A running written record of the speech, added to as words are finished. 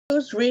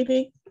Who's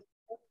reading?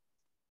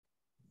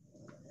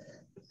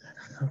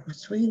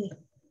 Who's reading?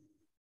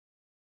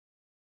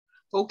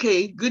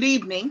 Okay, good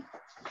evening.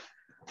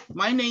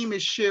 My name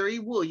is Sherry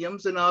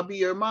Williams, and I'll be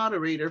your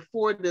moderator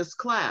for this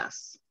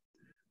class.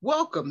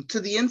 Welcome to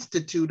the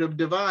Institute of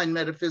Divine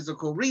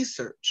Metaphysical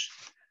Research.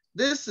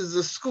 This is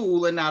a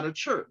school and not a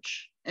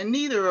church, and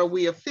neither are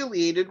we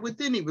affiliated with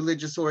any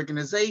religious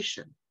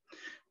organization.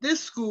 This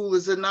school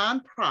is a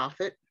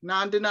nonprofit,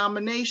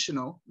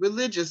 non-denominational,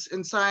 religious,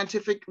 and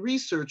scientific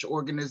research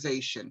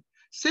organization.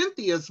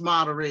 Cynthia's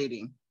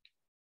moderating.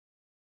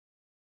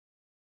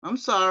 I'm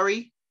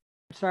sorry.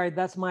 Sorry,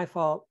 that's my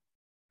fault.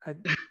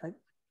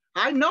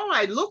 I know,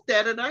 I looked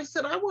at it. I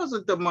said I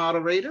wasn't the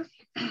moderator.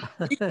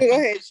 Go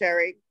ahead,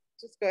 Sherry.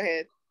 Just go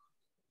ahead.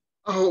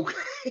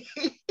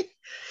 Okay.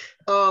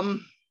 I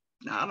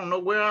don't know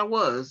where I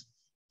was.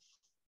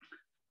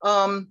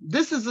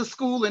 This is a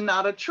school and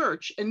not a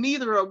church, and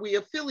neither are we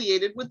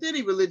affiliated with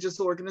any religious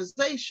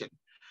organization.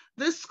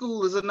 This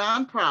school is a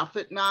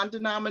nonprofit,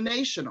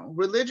 non-denominational,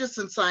 religious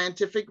and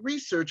scientific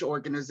research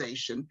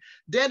organization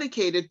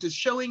dedicated to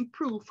showing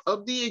proof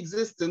of the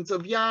existence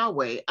of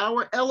Yahweh,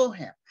 our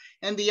Elohim,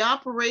 and the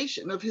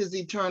operation of his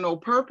eternal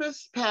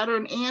purpose,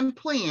 pattern, and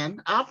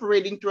plan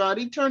operating throughout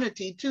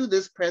eternity to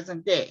this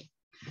present day.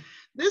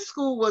 This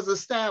school was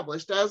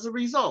established as a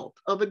result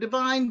of a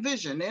divine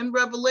vision and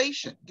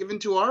revelation given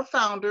to our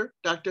founder,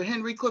 Dr.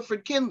 Henry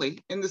Clifford Kinley,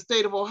 in the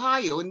state of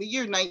Ohio in the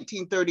year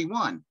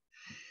 1931.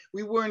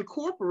 We were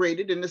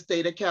incorporated in the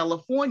state of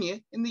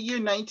California in the year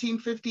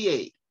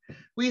 1958.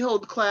 We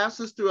hold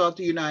classes throughout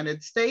the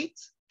United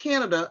States,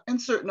 Canada,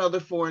 and certain other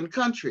foreign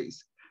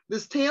countries.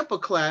 This Tampa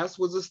class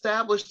was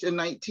established in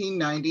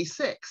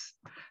 1996.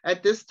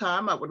 At this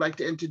time, I would like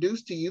to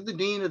introduce to you the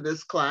dean of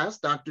this class,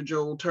 Dr.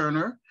 Joel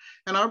Turner,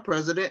 and our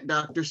president,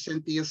 Dr.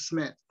 Cynthia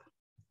Smith.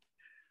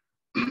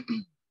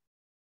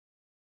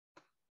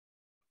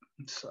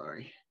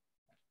 Sorry.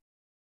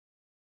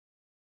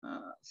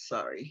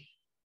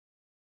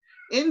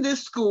 In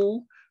this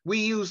school, we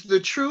use the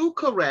true,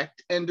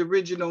 correct, and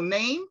original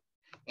name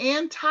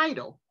and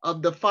title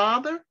of the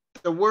Father,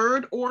 the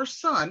Word or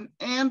Son,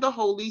 and the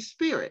Holy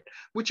Spirit,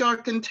 which are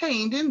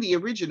contained in the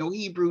original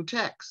Hebrew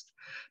text.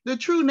 The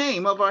true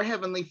name of our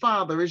Heavenly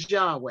Father is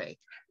Yahweh.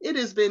 It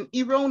has been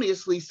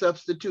erroneously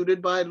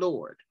substituted by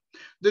Lord.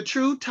 The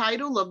true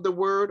title of the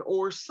Word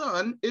or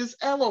Son is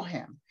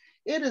Elohim.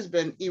 It has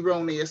been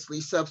erroneously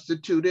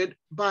substituted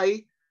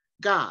by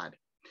God.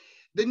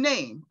 The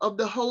name of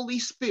the Holy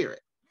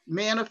Spirit,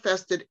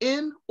 manifested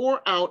in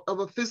or out of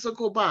a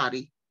physical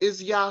body,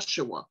 is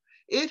Yahshua.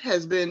 It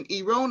has been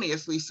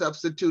erroneously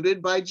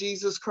substituted by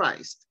Jesus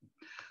Christ.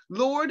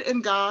 Lord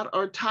and God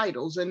are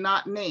titles and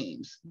not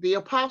names. The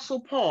Apostle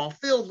Paul,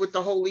 filled with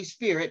the Holy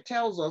Spirit,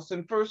 tells us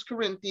in 1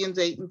 Corinthians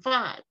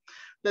 8:5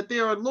 that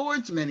there are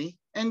Lord's many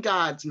and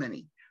God's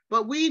many.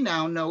 But we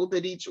now know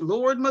that each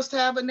Lord must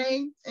have a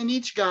name and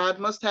each God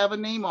must have a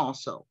name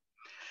also.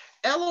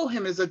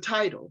 Elohim is a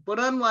title, but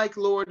unlike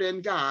Lord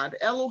and God,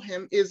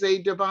 Elohim is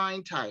a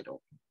divine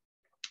title.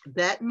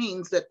 That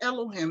means that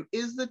Elohim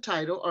is the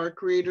title our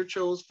Creator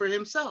chose for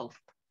himself.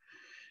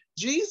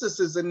 Jesus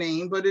is a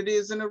name, but it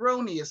is an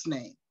erroneous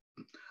name.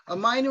 A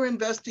minor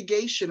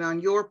investigation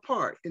on your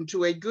part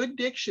into a good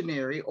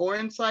dictionary or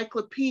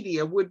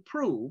encyclopedia would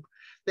prove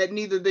that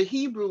neither the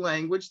Hebrew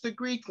language, the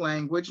Greek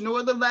language,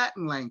 nor the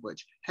Latin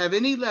language have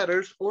any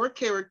letters or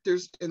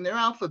characters in their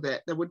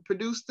alphabet that would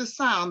produce the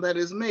sound that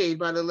is made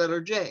by the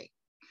letter J.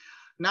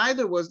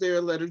 Neither was there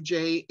a letter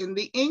J in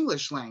the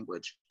English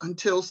language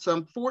until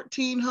some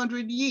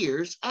 1400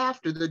 years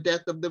after the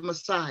death of the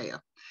Messiah.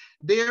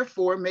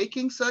 Therefore,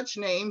 making such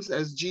names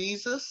as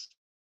Jesus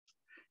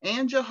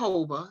and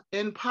Jehovah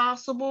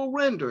impossible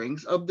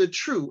renderings of the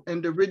true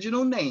and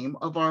original name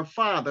of our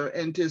Father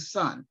and his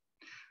Son.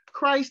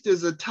 Christ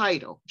is a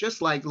title,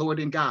 just like Lord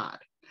and God.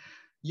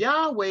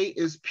 Yahweh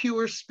is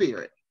pure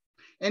spirit,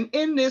 and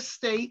in this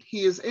state,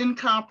 he is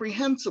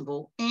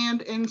incomprehensible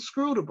and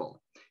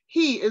inscrutable.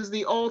 He is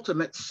the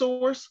ultimate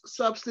source,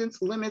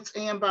 substance, limits,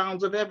 and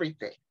bounds of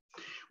everything.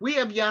 We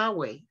have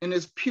Yahweh in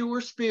his pure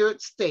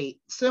spirit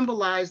state,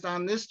 symbolized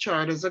on this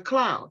chart as a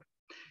cloud.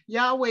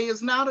 Yahweh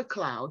is not a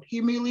cloud. He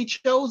merely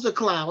chose a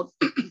cloud,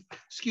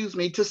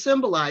 to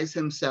symbolize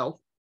himself,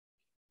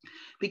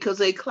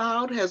 because a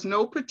cloud has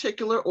no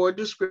particular or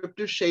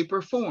descriptive shape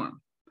or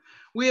form.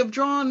 We have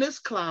drawn this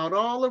cloud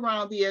all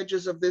around the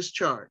edges of this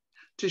chart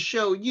to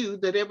show you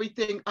that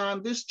everything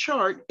on this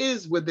chart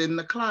is within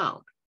the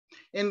cloud.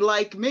 In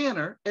like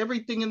manner,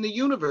 everything in the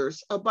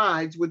universe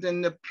abides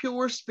within the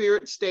pure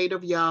spirit state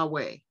of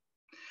Yahweh.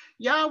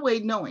 Yahweh,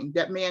 knowing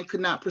that man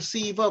could not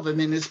perceive of him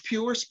in his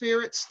pure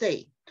spirit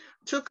state,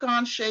 took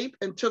on shape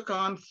and took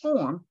on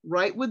form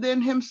right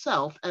within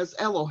himself as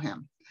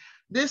Elohim.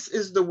 This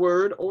is the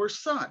Word or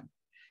Son,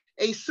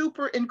 a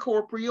super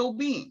incorporeal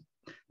being,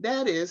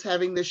 that is,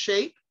 having the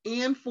shape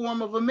and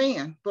form of a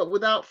man, but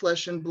without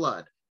flesh and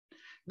blood.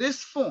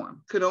 This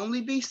form could only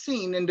be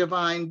seen in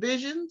divine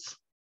visions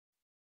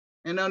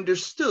and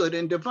understood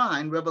in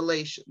divine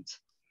revelations.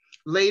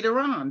 Later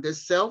on,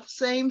 this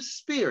self-same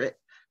spirit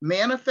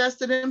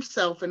manifested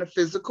himself in a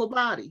physical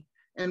body,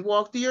 and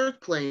walked the earth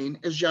plane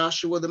as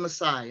Joshua the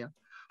Messiah,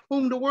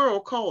 whom the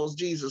world calls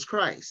Jesus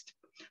Christ.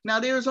 Now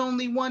there's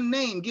only one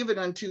name given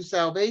unto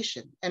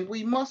salvation, and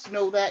we must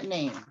know that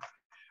name.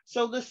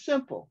 So the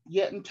simple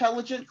yet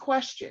intelligent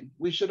question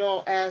we should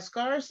all ask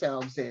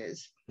ourselves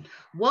is,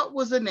 what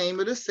was the name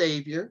of the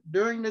Savior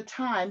during the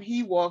time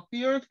he walked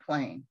the earth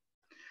plane?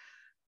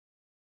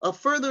 A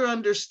further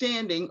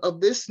understanding of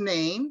this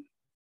name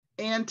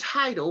and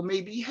title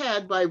may be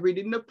had by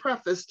reading the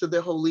preface to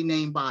the Holy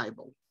Name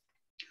Bible.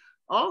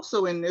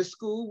 Also in this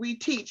school, we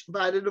teach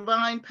by the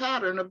divine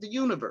pattern of the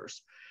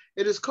universe.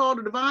 It is called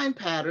a divine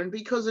pattern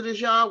because it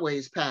is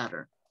Yahweh's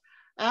pattern.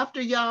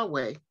 After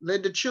Yahweh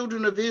led the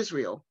children of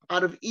Israel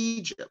out of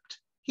Egypt,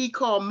 he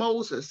called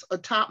Moses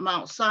atop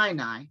Mount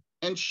Sinai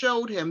and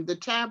showed him the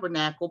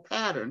tabernacle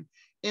pattern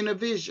in a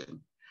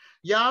vision.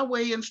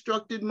 Yahweh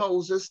instructed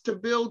Moses to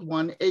build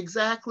one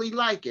exactly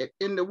like it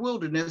in the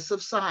wilderness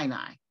of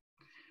Sinai.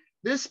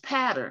 This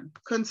pattern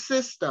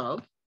consists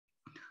of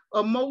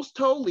a most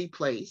holy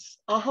place,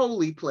 a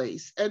holy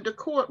place, and a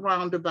court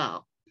round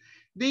about.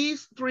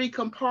 These three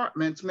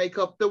compartments make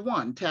up the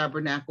one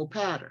tabernacle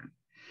pattern.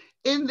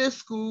 In this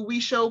school, we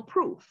show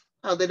proof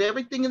that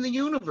everything in the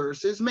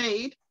universe is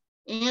made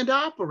and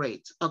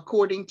operates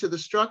according to the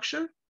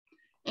structure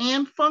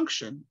and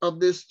function of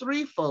this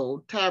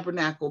threefold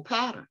tabernacle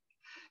pattern,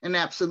 and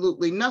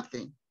absolutely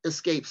nothing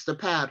escapes the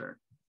pattern.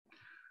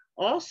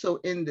 Also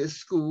in this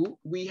school,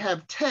 we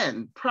have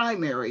 10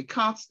 primary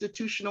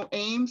constitutional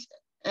aims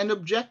and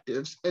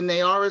objectives, and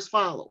they are as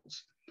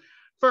follows.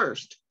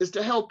 First is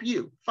to help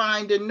you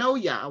find and know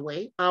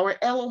Yahweh, our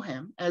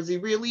Elohim, as he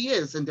really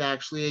is and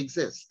actually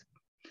exists.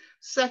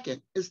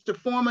 Second is to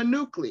form a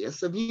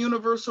nucleus of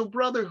universal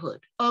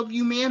brotherhood of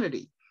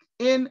humanity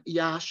in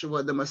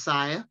Yahshua the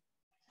Messiah,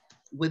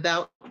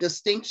 without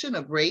distinction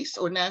of race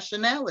or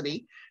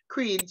nationality,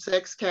 creed,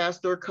 sex,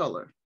 caste, or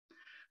color.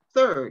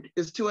 Third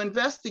is to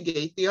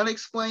investigate the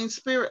unexplained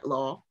spirit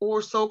law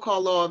or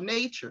so-called law of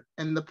nature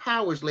and the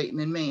powers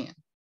latent in man.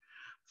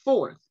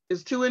 Fourth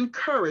is to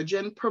encourage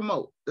and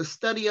promote the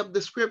study of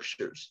the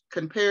scriptures,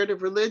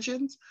 comparative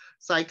religions,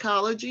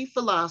 psychology,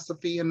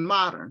 philosophy, and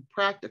modern,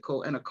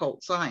 practical, and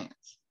occult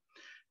science.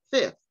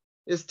 Fifth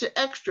is to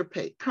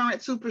extirpate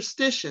current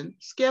superstition,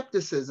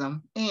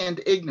 skepticism,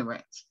 and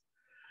ignorance.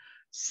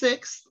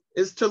 Sixth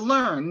is to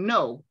learn,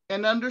 know,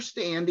 and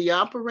understand the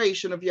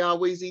operation of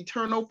Yahweh's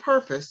eternal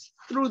purpose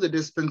through the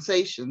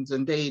dispensations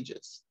and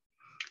ages.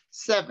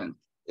 Seventh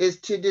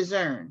is to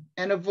discern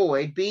and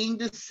avoid being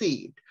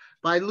deceived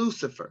by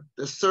Lucifer,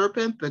 the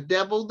serpent, the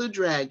devil, the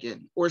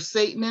dragon, or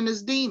Satan and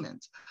his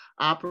demons,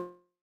 operating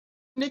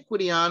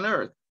iniquity on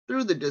earth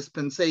through the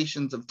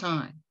dispensations of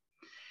time.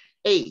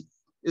 Eighth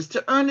is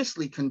to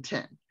earnestly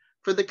contend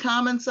for the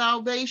common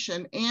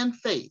salvation and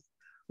faith,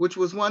 which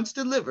was once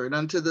delivered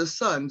unto the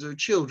sons or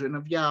children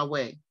of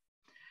Yahweh.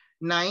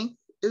 Ninth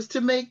is to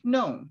make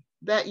known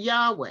that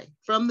Yahweh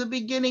from the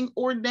beginning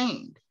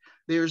ordained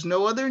there is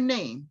no other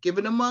name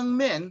given among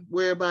men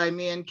whereby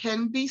man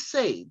can be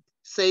saved,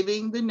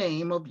 saving the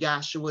name of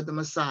Yahshua the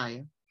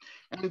Messiah.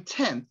 And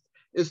 10th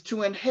is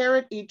to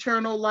inherit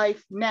eternal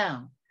life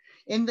now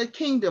in the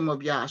kingdom of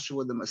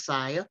Yahshua the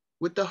Messiah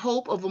with the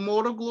hope of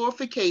immortal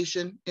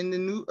glorification in the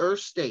new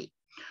earth state.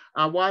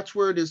 Our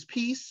watchword is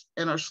peace,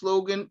 and our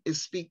slogan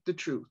is speak the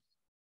truth.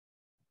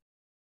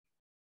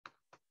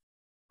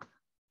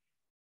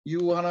 You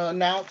want to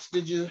announce,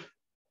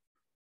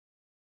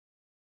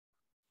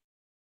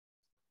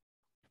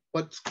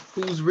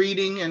 who's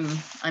reading and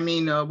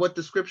what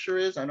the scripture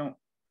is?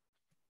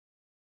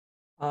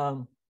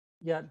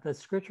 Yeah, the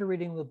scripture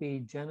reading will be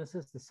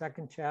Genesis, the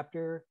 2nd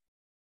chapter,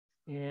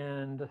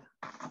 and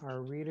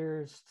our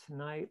readers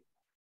tonight,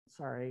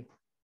 Latara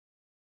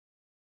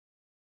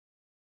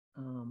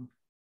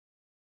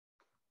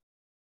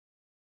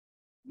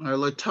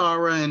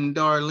and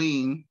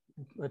Darlene.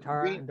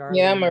 Latara and Darlene.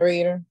 Yeah, I'm a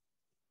reader.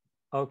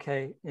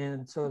 Okay,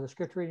 and so the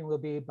scripture reading will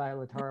be by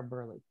Latara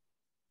Burley.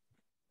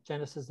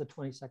 Genesis, the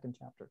 22nd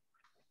chapter.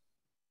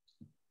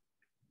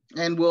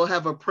 And we'll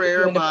have a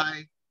prayer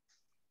by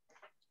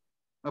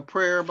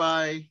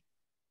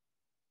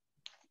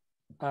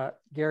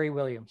Gary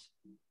Williams.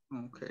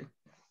 Okay.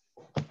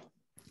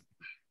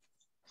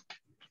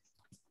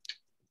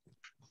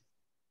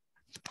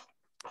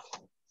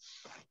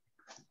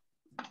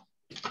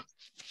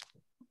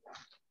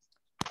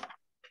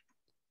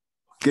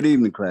 Good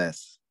evening,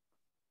 class.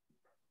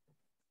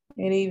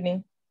 Good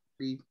evening.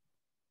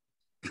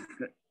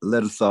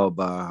 Let us all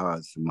bow our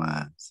hearts and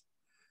minds.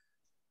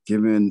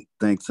 Giving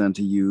thanks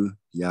unto you,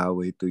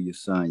 Yahweh, through your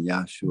son,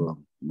 Yahshua,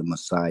 the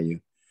Messiah,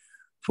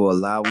 for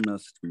allowing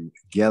us to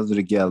gather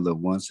together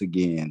once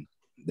again,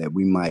 that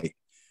we might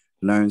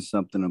learn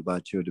something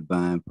about your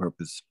divine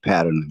purpose,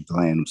 pattern, and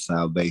plan of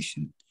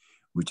salvation,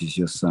 which is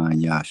your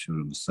son, Yahshua,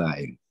 the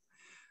Messiah.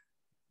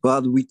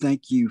 Father, we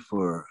thank you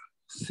for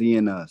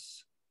seeing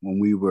us when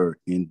we were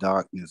in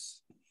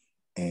darkness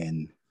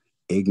and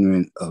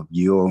ignorant of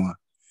your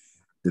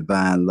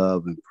divine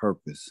love and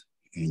purpose,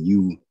 and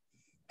you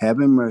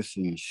having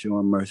mercy and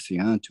showing mercy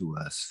unto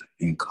us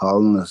and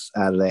calling us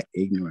out of that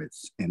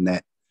ignorance and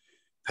that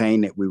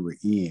pain that we were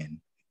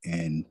in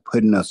and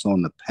putting us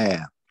on the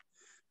path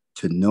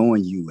to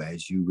knowing you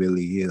as you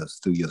really is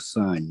through your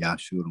son,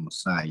 Yahshua the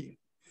Messiah.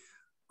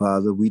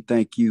 Father, we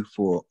thank you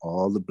for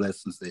all the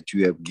blessings that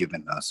you have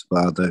given us,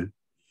 Father.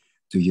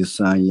 Through your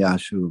son,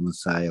 Yahshua the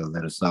Messiah,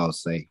 let us all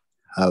say,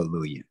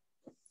 hallelujah.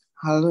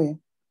 Hallelujah.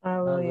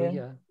 Hallelujah.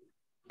 Hallelujah.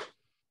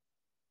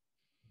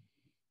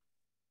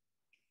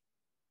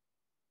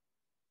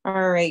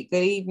 All right,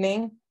 good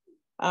evening.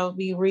 I'll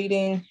be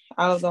reading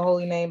out of the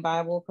Holy Name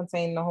Bible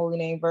containing the Holy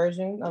Name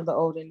version of the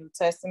Old and New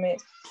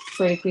Testament,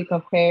 critically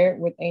compared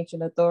with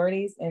ancient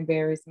authorities and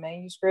various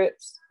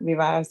manuscripts,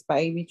 revised by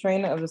A.B.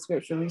 Trainer of the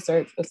Scripture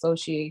Research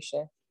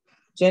Association.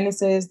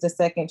 Genesis, the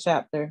 2nd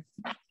chapter.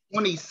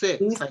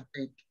 26, I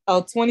think.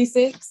 Oh,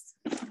 26?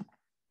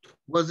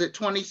 Was it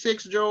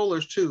 26, Joel,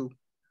 or 2?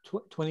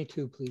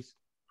 22, please.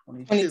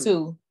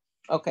 22.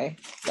 Okay,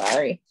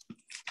 sorry.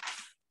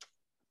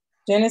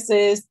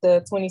 Genesis,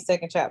 the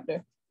 22nd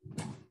chapter.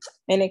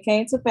 And it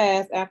came to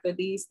pass after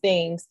these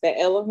things that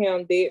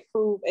Elohim did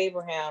prove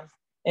Abraham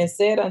and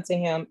said unto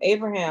him,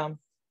 Abraham,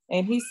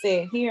 and he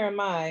said, Here am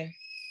I.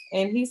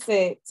 And he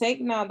said, Take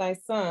now thy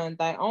son,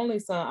 thy only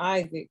son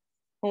Isaac,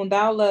 whom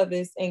thou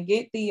lovest, and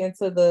get thee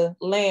into the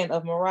land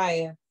of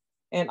Moriah,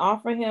 and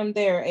offer him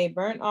there a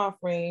burnt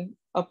offering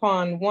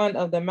upon one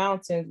of the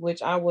mountains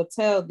which I will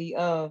tell thee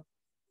of.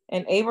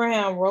 And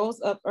Abraham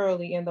rose up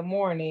early in the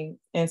morning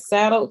and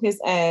saddled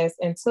his ass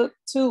and took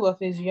 2 of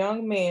his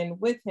young men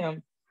with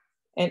him,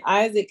 and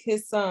Isaac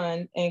his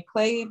son, and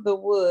clave the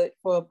wood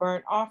for a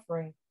burnt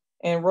offering,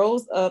 and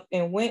rose up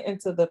and went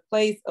into the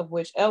place of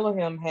which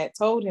Elohim had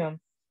told him.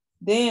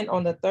 Then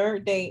on the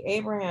 3rd day,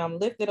 Abraham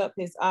lifted up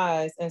his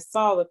eyes and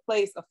saw the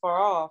place afar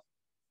off.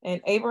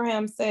 And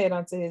Abraham said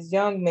unto his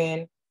young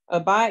men,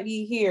 Abide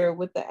ye here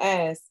with the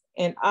ass,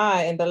 and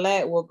I and the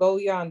lad will go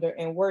yonder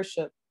and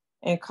worship,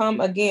 and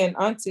come again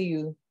unto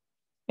you.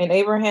 And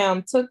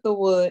Abraham took the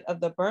wood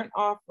of the burnt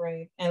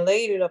offering and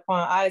laid it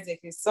upon Isaac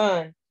his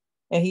son.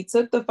 And he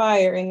took the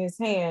fire in his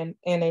hand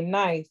and a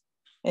knife,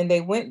 and they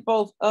went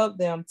both of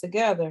them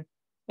together.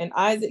 And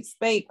Isaac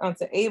spake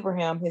unto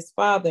Abraham his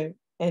father,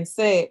 and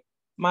said,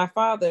 My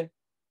father.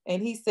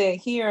 And he said,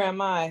 Here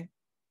am I,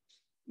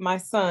 my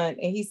son.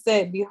 And he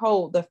said,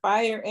 Behold, the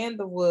fire and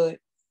the wood,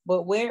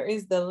 but where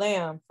is the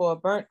lamb for a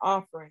burnt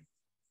offering?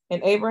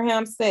 And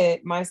Abraham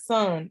said, My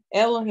son,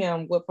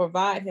 Elohim will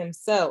provide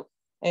himself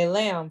a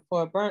lamb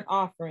for a burnt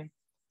offering.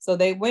 So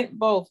they went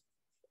both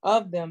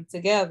of them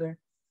together.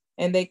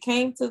 And they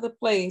came to the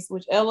place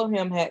which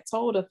Elohim had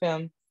told of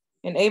him.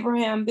 And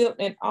Abraham built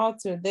an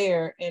altar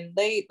there and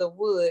laid the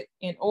wood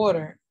in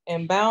order,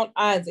 and bound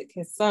Isaac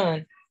his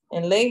son,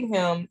 and laid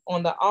him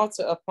on the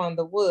altar upon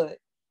the wood.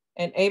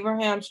 And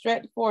Abraham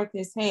stretched forth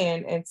his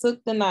hand and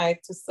took the knife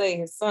to slay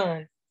his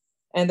son.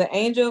 And the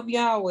angel of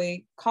Yahweh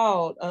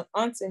called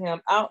unto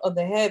him out of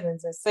the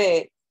heavens and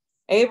said,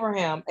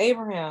 Abraham,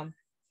 Abraham.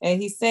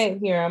 And he said,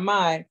 Here am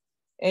I.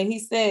 And he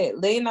said,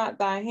 Lay not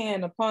thy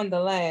hand upon the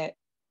lad,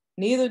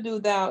 neither do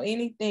thou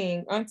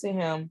anything unto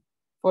him.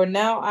 For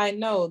now I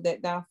know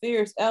that thou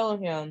fearest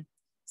Elohim,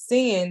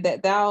 seeing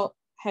that thou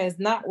hast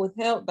not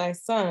withheld thy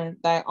son,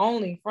 thy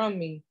only, from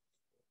me.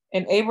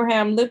 And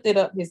Abraham lifted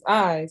up his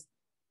eyes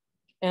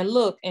and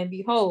looked, and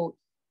behold,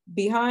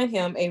 behind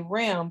him a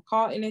ram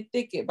caught in a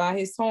thicket by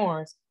his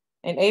horns.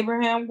 And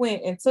Abraham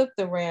went and took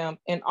the ram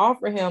and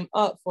offered him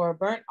up for a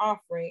burnt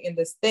offering in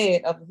the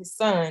stead of his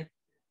son.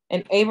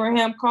 And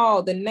Abraham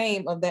called the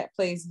name of that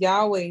place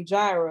Yahweh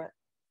Jireh.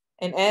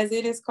 And as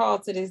it is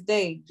called to this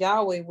day,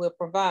 Yahweh will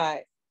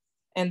provide.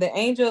 And the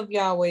angel of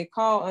Yahweh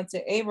called unto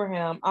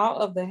Abraham out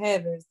of the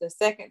heavens the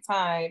 2nd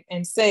time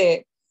and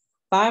said,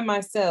 By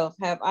myself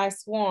have I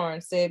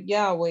sworn, said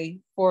Yahweh,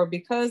 for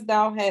because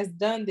thou hast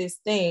done this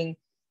thing,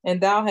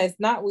 and thou hast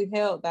not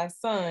withheld thy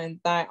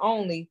son, thy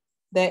only,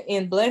 that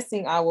in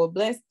blessing I will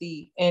bless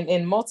thee, and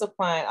in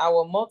multiplying I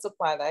will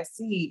multiply thy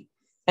seed,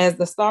 as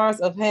the stars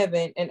of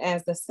heaven, and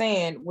as the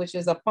sand which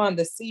is upon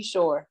the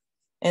seashore.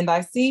 And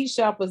thy seed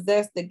shall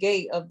possess the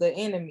gate of the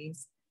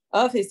enemies,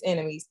 of his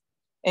enemies.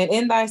 And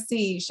in thy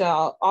seed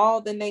shall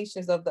all the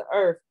nations of the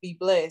earth be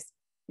blessed,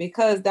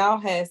 because thou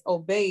hast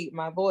obeyed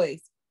my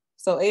voice.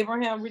 So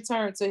Abraham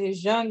returned to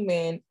his young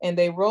men, and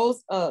they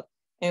rose up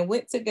and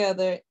went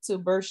together to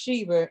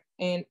Beersheba,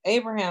 and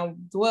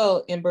Abraham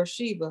dwelt in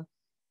Beersheba.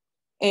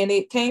 And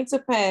it came to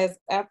pass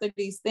after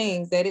these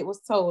things that it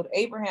was told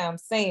Abraham,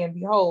 saying,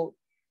 Behold,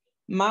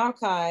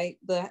 Malchi,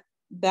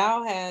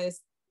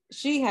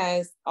 she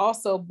has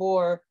also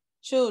bore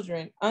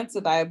children unto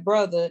thy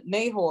brother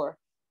Nahor,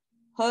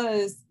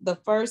 Huz the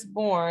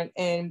firstborn,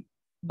 and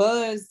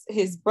Buz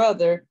his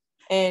brother,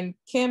 and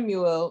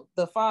Kemuel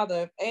the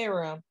father of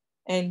Aram,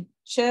 and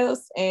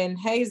Ches and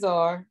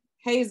Hazar,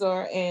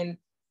 and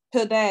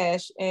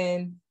Pildash,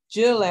 and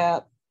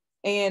Jilab,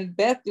 and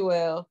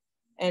Bethuel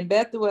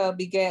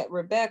begat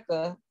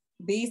Rebekah.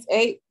 These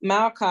 8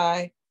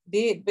 Malchi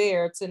did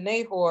bear to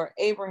Nahor,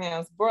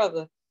 Abraham's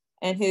brother,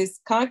 and his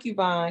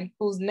concubine,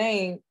 whose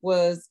name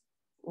was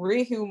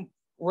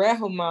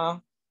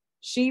Rehumah.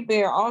 She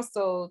bare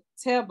also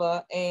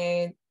Teba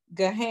and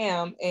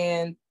Gaham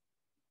and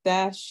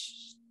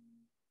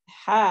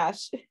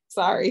Hash,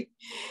 sorry,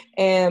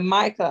 and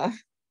Micah.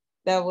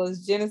 That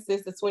was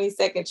Genesis, the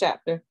 22nd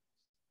chapter.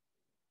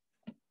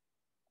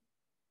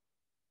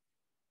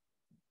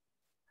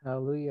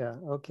 Hallelujah.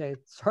 Okay,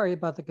 sorry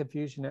about the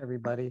confusion,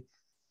 everybody.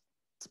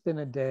 It's been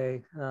a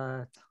day,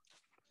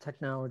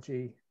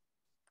 technology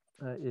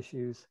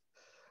issues.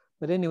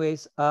 But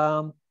anyways,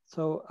 I'd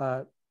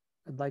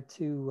like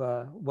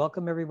to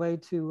welcome everybody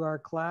to our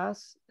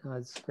class.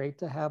 It's great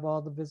to have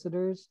all the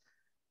visitors.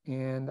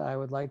 And I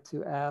would like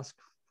to ask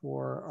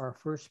for our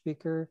first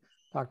speaker,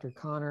 Dr.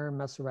 Connor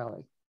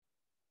Messarelli.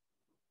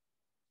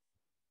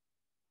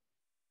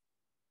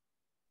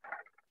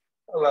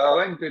 Hello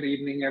and good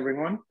evening,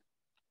 everyone.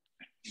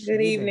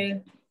 Good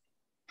evening.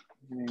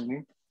 Good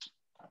evening.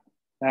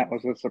 That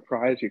was a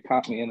surprise. You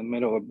caught me in the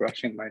middle of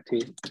brushing my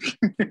teeth.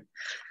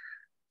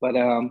 But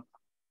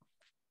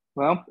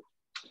well,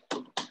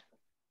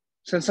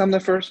 since I'm the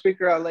first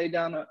speaker, I'll lay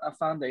down a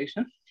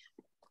foundation.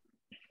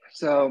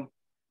 So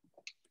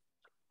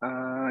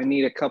I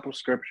need a couple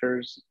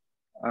scriptures.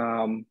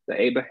 The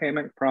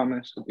Abrahamic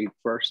promise would be the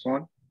first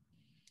one.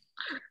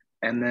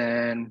 And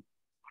then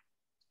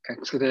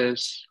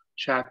Exodus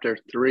chapter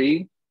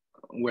 3,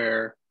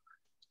 where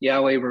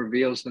Yahweh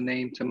reveals the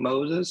name to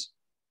Moses.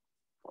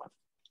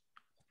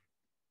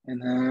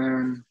 And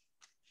then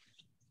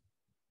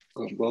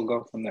we'll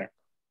go from there.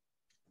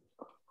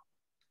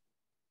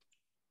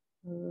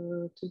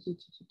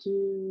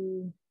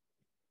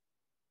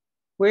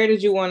 Where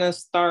did you want to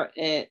start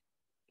at?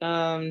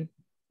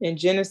 In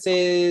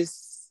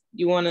Genesis,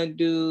 you want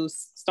to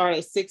start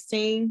at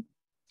 16?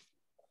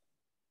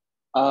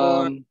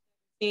 The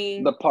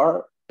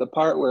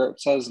part where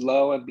it says,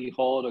 "Lo, and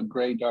behold, a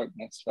great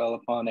darkness fell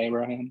upon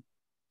Abraham."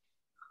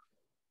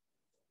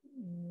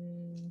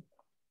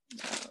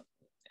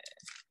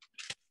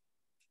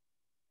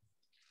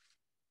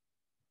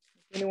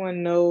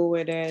 Anyone know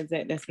where that is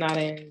at? That's not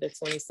in the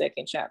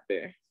 22nd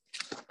chapter.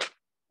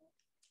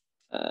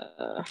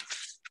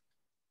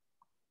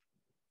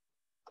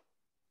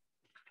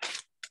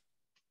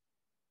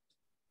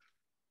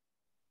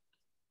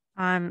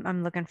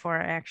 I'm looking for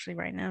it actually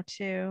right now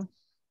too.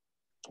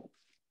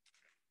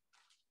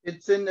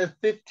 It's in the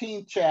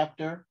 15th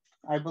chapter,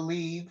 I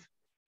believe.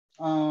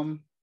 The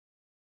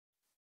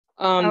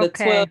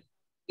Okay.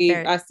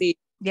 12th, I see.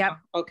 Yep.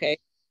 Okay.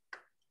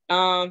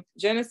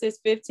 Genesis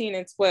 15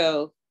 and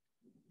 12.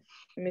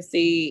 Let me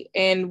see.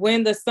 And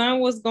when the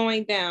sun was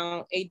going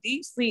down, a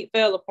deep sleep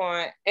fell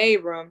upon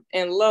Abram,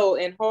 and lo,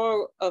 an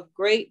horror of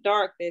great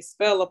darkness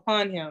fell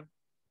upon him.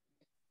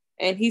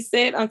 And he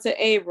said unto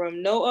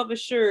Abram, know of a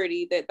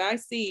surety that thy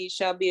seed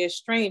shall be a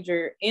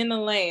stranger in a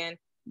land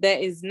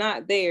that is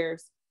not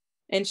theirs,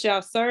 and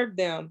shall serve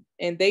them,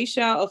 and they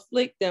shall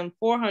afflict them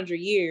 400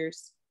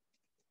 years.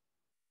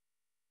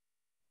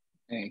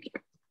 Thank you.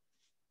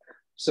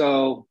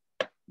 So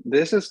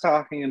this is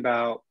talking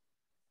about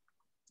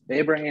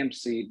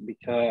Abraham's seed,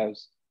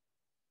 because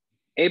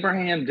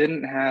Abraham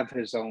didn't have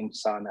his own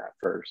son at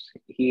first.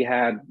 He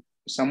had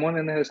someone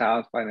in his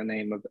house by the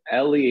name of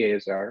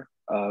Eliezer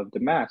of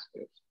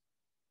Damascus,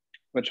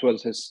 which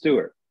was his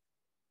steward.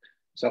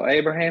 So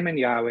Abraham and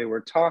Yahweh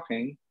were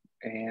talking,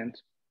 and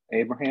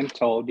Abraham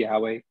told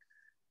Yahweh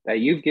that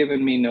you've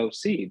given me no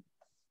seed.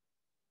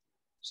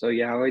 So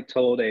Yahweh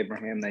told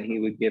Abraham that he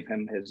would give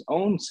him his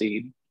own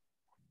seed,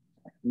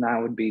 and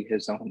that would be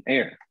his own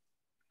heir.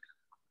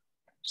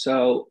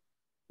 So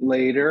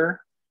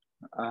later,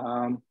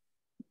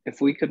 if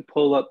we could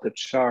pull up the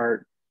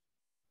chart,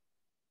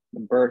 the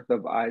birth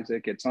of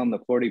Isaac, it's on the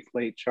 40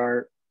 plate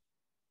chart.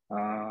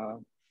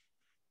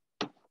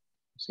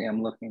 See,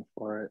 I'm looking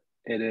for it.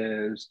 It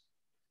is,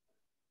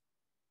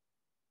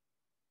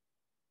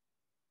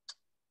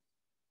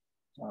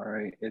 all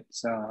right,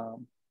 it's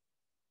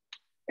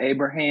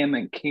Abraham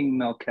and King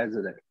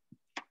Melchizedek.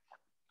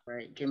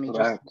 Right, give me So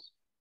just...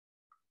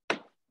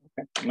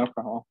 Okay, no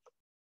problem.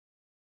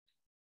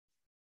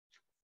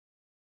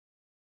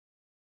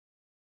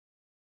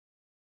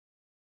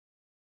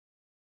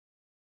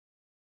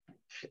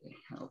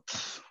 Okay,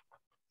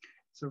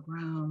 it's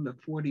around the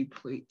 40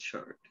 plate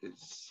chart.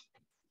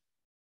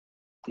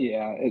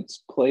 Yeah,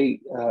 it's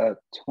plate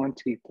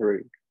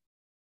 23.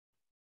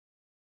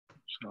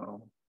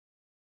 So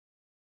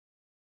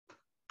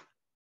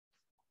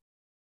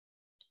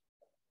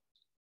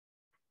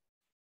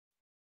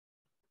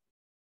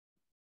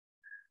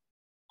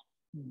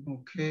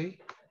okay.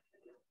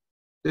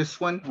 This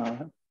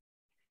one?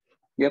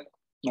 Yep,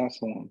 that's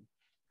the one.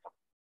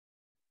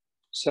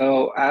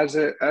 So as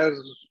it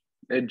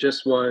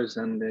just was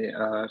in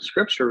the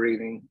scripture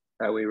reading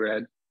that we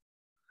read,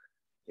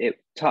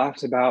 it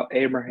talks about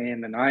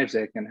Abraham and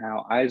Isaac and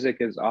how Isaac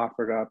is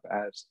offered up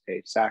as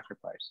a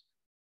sacrifice.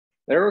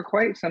 There were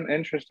quite some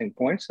interesting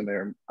points in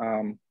there.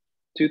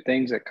 Two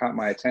things that caught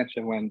my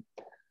attention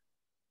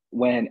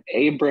when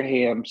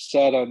Abraham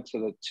said unto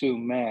the two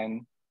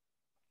men,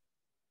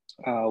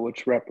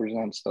 which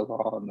represents the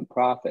law and the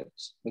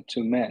prophets, the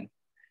two men,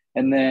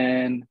 And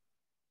then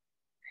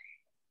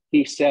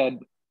he said,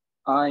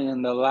 I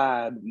and the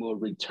lad will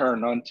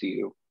return unto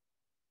you.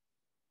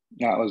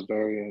 That was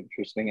very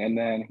interesting. And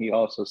then he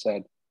also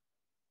said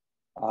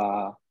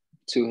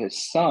to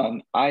his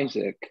son,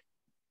 Isaac,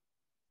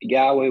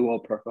 Yahweh will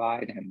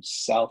provide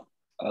himself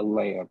a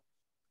lamb.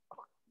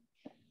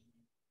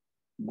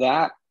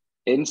 That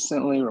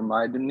instantly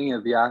reminded me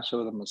of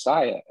Yahshua the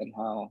Messiah and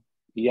how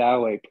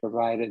Yahweh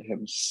provided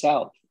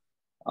himself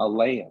a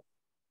lamb.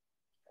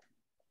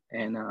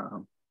 And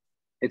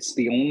it's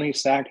the only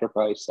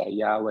sacrifice that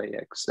Yahweh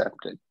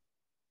accepted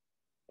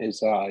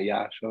is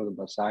Yahshua the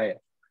Messiah.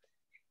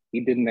 He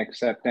didn't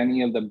accept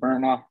any of the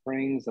burnt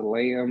offerings, the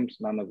lambs,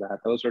 none of that.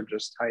 Those are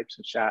just types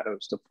and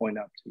shadows to point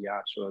up to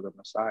Yahshua the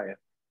Messiah.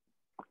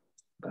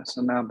 But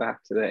so now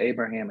back to the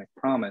Abrahamic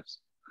promise.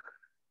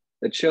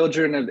 The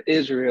children of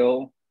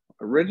Israel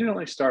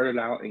originally started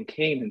out in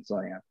Canaan's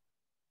land,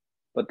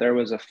 but there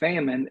was a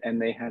famine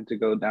and they had to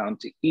go down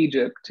to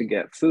Egypt to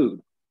get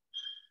food.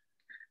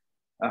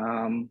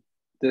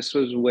 This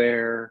was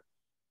where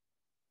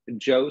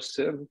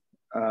Joseph,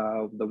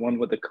 the one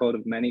with the coat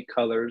of many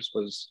colors,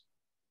 was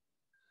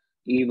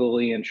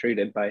evilly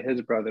entreated by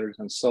his brothers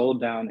and sold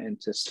down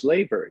into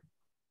slavery,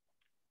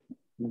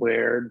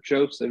 where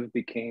Joseph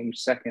became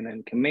second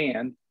in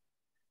command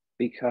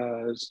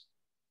because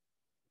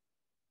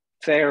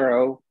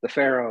the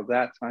Pharaoh of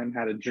that time,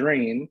 had a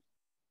dream,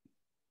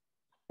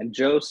 and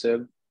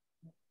Joseph,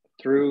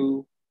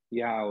 through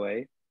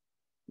Yahweh,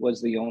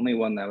 was the only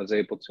one that was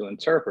able to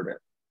interpret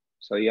it.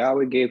 So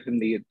Yahweh gave him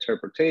the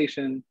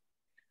interpretation.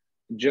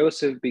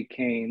 Joseph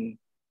became,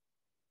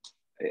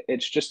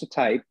 it's just a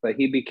type, but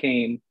he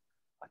became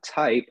a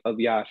type of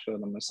Yahshua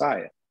the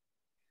Messiah.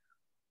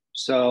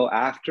 So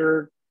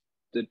after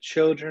the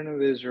children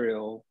of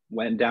Israel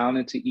went down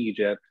into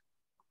Egypt,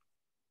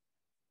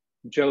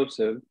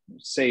 Joseph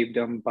saved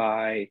them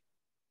by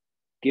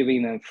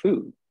giving them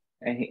food.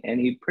 And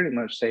he pretty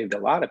much saved a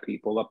lot of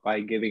people up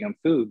by giving them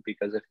food,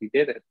 because if he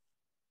didn't,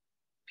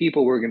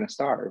 people were going to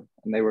starve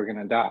and they were going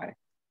to die.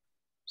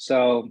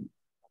 So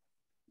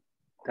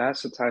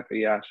that's the type of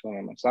Yahshua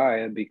the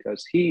Messiah,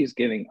 because he's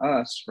giving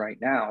us right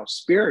now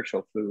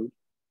spiritual food,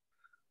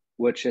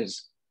 which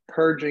is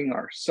purging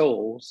our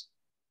souls.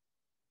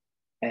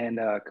 And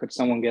could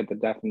someone get the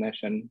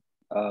definition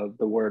of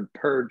the word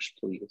purge,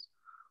 please?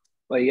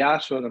 But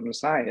Yahshua the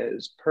Messiah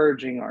is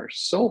purging our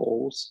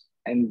souls,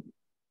 and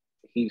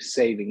he's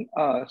saving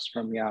us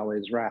from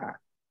Yahweh's wrath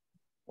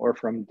or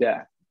from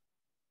death.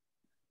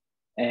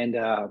 And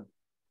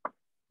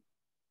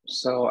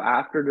so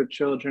after the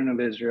children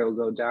of Israel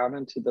go down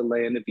into the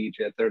land of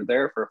Egypt, they're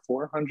there for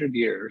 400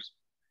 years,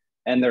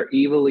 and they're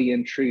evilly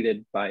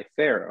entreated by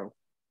Pharaoh,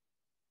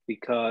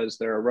 because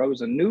there arose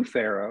a new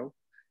Pharaoh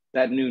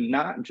that knew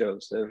not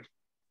Joseph,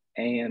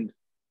 and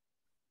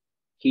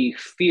he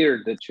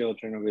feared the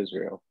children of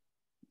Israel.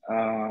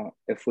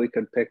 If we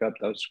could pick up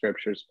those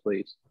scriptures,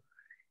 please.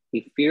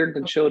 He feared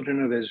the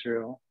children of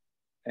Israel,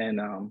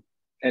 and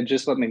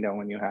just let me know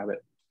when you have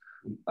it.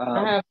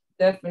 I have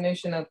a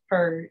definition of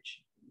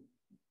purge.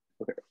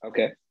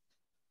 Okay.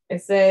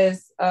 It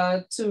says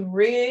to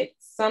rid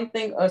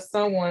something or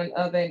someone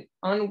of an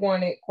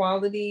unwanted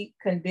quality,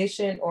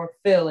 condition, or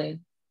feeling.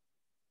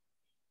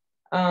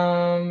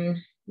 Let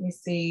me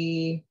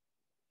see.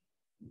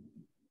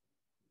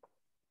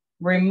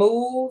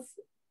 Remove,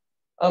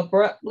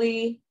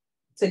 abruptly,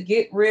 to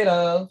get rid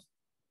of,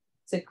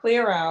 to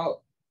clear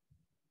out,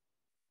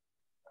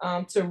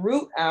 to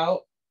root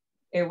out,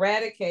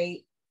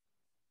 eradicate,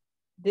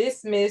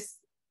 dismiss,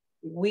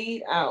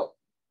 weed out.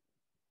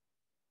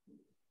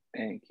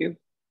 Thank you.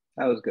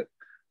 That was good.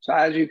 So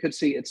as you could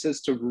see, it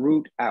says to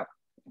root out.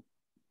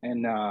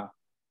 And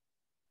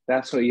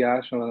that's what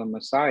Yahshua the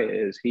Messiah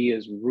is. He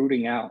is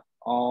rooting out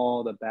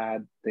all the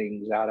bad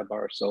things out of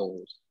our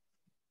souls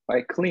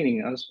by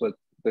cleaning us with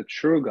the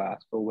true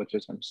gospel, which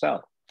is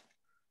himself.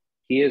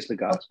 He is the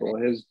gospel.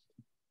 Okay.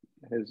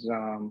 His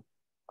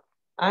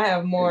I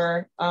have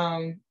more.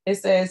 It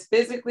says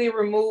physically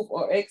remove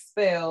or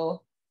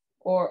expel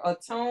or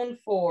atone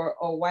for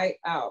or wipe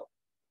out.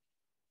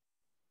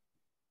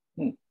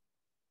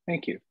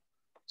 Thank you.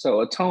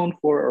 So atone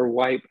for or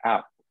wipe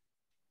out.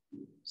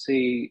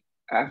 See,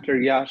 after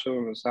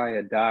Yahshua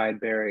Messiah died,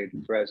 buried,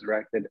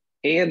 resurrected,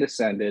 and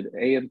ascended,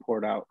 and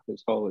poured out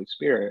his Holy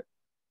Spirit,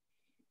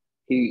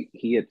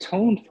 he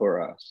atoned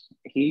for us.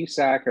 He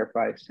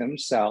sacrificed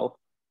himself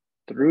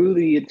through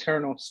the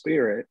eternal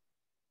Spirit,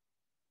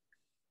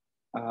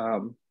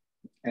 and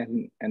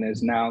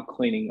is now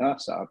cleaning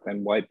us up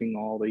and wiping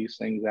all these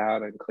things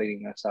out and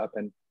cleaning us up.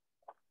 And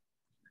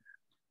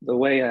the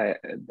way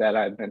that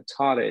I've been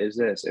taught it is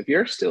this: if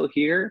you're still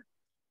here,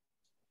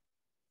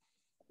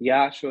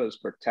 Yahshua is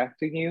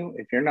protecting you.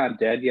 If you're not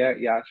dead yet,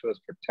 Yahshua is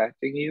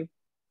protecting you.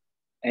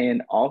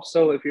 And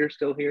also, if you're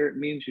still here, it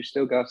means you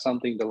still got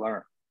something to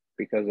learn.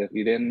 Because if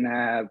you didn't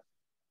have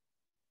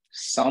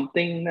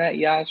something that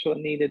Yahshua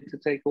needed to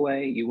take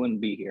away, you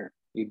wouldn't be here.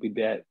 You'd be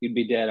dead. You'd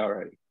be dead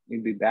already.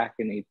 You'd be back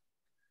in Eden.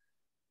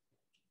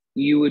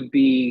 You would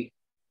be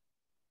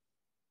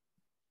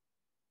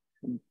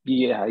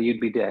Yeah, you'd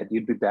be dead.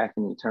 You'd be back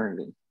in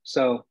eternity.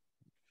 So,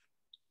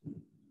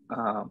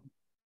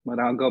 but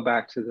I'll go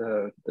back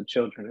to the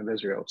children of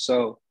Israel.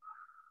 So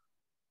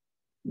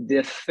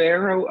the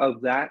Pharaoh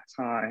of that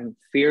time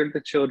feared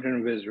the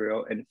children of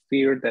Israel and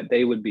feared that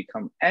they would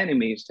become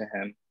enemies to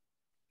him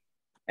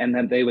and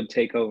that they would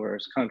take over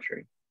his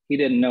country. He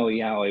didn't know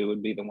Yahweh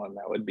would be the one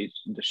that would be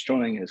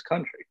destroying his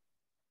country.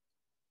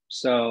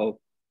 So,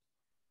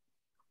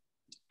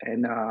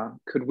 and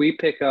could we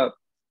pick up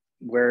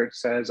where it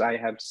says, I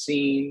have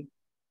seen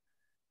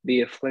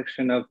the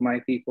affliction of my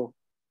people?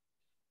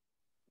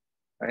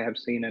 I have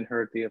seen and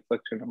heard the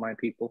affliction of my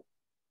people.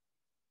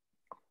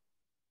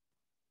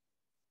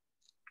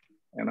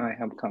 And I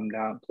have come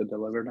down to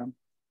deliver them.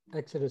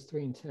 Exodus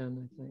 3:10,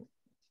 I think.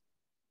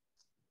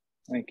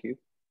 Thank you.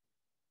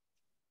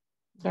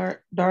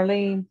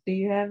 Darlene, do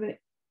you have it?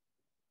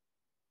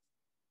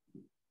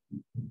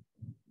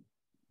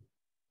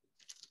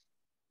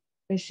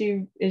 Is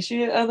she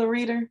the other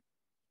reader?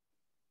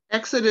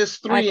 Exodus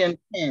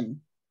 3:10.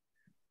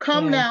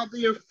 Come now,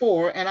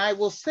 therefore, and I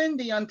will send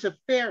thee unto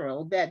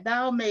Pharaoh, that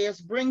thou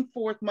mayest bring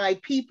forth my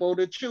people,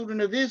 the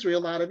children of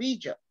Israel, out of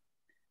Egypt.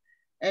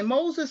 And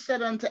Moses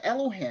said unto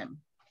Elohim,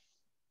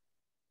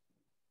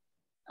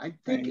 I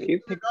think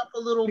pick it up a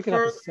little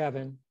further. Up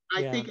 7.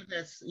 I think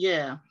that's,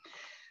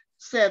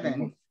 7.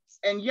 Mm-hmm.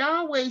 And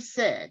Yahweh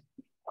said,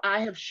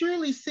 I have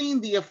surely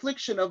seen the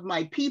affliction of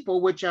my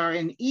people which are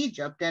in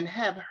Egypt, and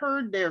have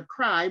heard their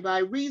cry by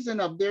reason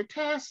of their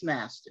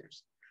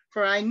taskmasters,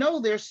 for I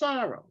know their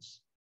sorrows.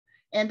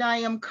 And I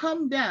am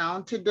come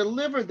down to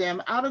deliver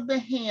them out of the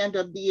hand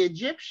of the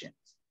Egyptians,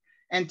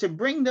 and to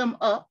bring them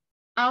up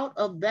out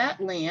of that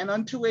land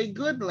unto a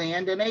good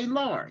land and a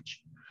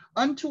large,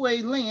 unto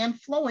a land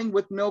flowing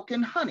with milk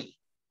and honey,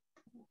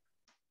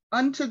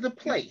 unto the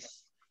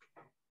place.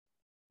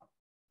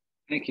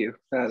 Thank you.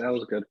 That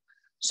was good.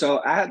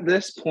 So at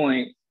this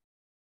point,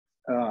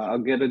 I'll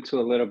get into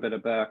a little bit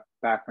of a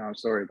background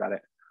story about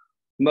it.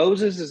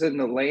 Moses is in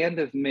the land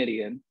of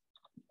Midian,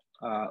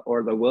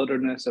 or the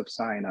wilderness of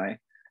Sinai,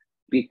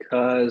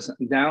 because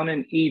down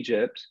in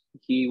Egypt,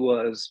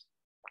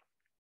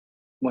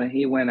 when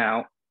he went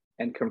out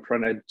and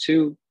confronted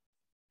he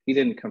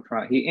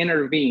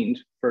intervened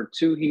for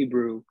 2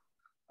 Hebrew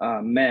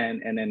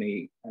men and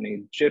an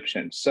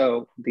Egyptian.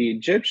 So the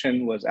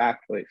Egyptian was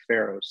actually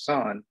Pharaoh's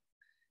son,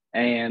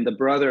 and the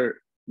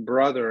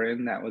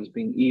brethren that was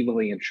being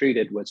evilly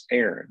entreated was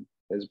Aaron,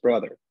 his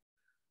brother.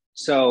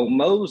 So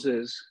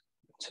Moses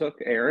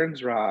took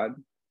Aaron's rod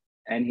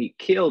and he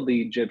killed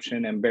the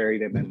Egyptian and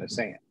buried him in the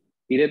sand.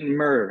 He didn't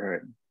murder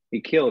him, he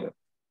killed him.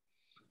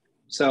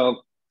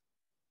 So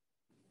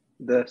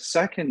the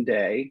second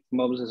day,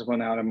 Moses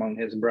went out among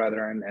his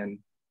brethren and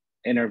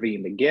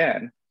intervened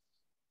again.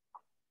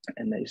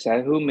 And they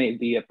said, who may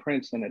be a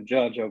prince and a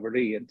judge over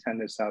thee?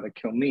 Intendest thou to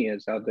kill me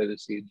as thou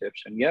didst the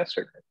Egyptian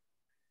yesterday?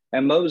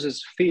 And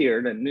Moses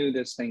feared and knew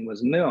this thing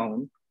was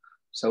known.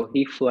 So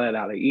he fled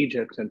out of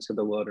Egypt into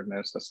the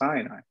wilderness of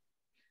Sinai.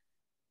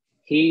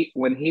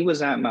 When he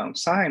was at Mount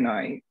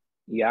Sinai,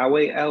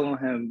 Yahweh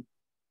Elohim,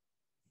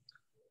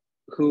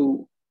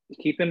 who,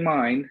 keep in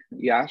mind,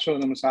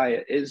 Yahshua the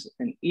Messiah is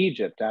in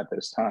Egypt at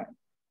this time.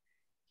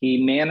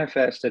 He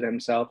manifested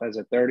himself as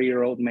a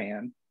 30-year-old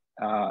man,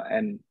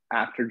 and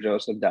after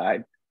Joseph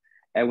died,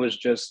 and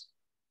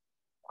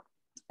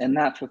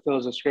that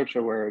fulfills a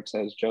scripture where it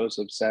says,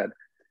 Joseph said,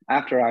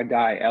 after I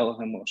die,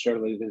 Elohim will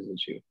surely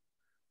visit you.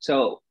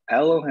 So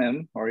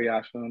Elohim, or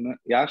Yahshua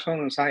the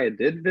Messiah,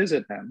 did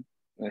visit him.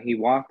 He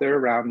walked there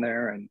around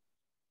there and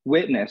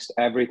witnessed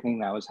everything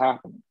that was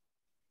happening.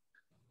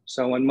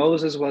 So when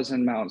Moses was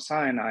in Mount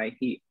Sinai,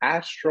 he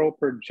astral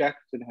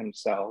projected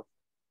himself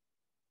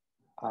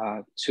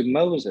to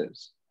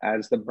Moses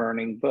as the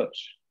burning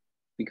bush.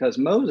 Because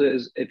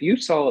Moses, if you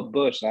saw a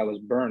bush that was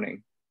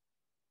burning,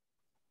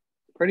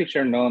 pretty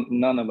sure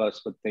none of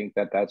us would think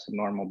that that's a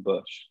normal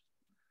bush.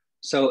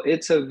 So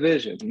it's a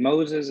vision.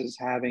 Moses is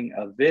having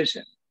a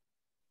vision,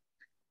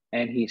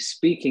 and he's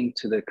speaking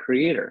to the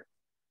Creator.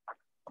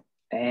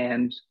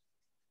 And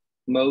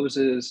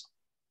Moses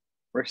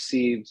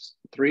receives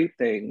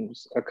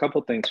a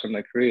couple things from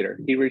the Creator.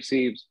 He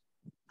receives,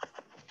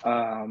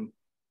 because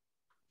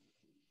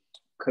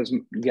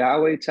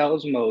Yahweh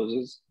tells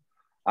Moses,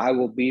 I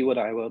will be what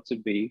I will to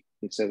be.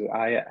 He says,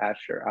 Aya,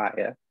 Asher,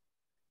 Aya.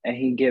 And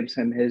he gives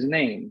him his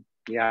name,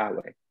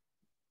 Yahweh.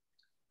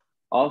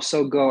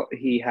 Also,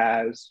 he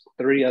has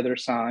 3 other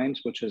signs,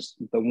 which is,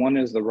 the one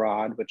is the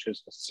rod, which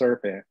is the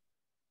serpent.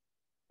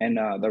 And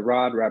the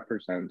rod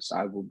represents,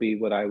 I will be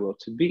what I will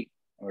to be,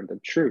 or the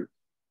truth.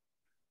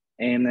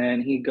 And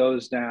then he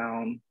goes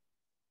down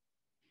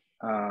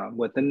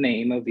with the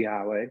name of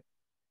Yahweh.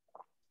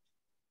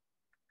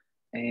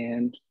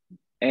 And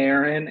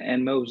Aaron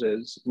and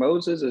Moses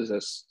is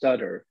a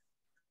stutter.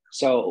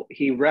 So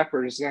he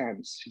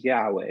represents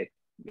Yahweh,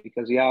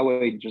 because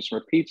Yahweh just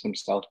repeats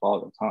himself all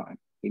the time.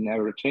 He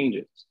never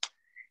changes.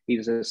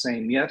 He's the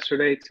same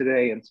yesterday,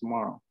 today, and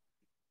tomorrow.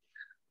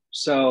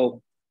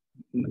 So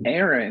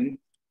Aaron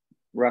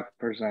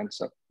represents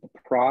the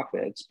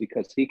prophets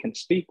because he can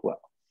speak well.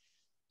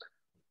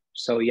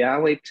 So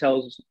Yahweh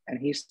tells, and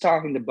he's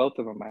talking to both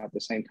of them at the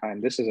same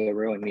time. This is a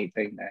really neat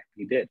thing that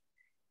he did.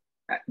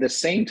 At the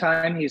same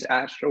time he's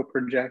astral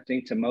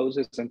projecting to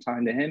Moses and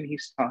talking to him,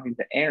 he's talking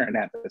to Aaron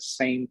at the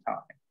same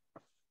time.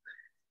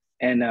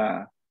 And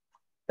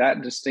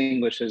that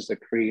distinguishes the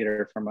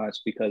creator from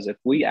us, because if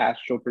we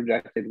astral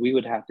projected, we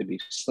would have to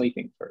be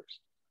sleeping first.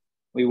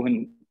 We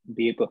wouldn't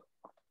be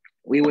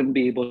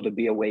able to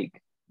be awake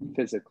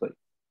physically.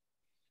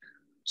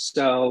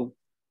 So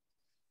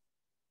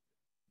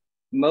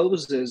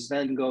Moses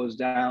then goes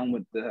down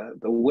with the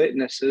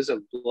witnesses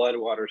of blood,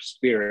 water,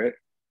 spirit,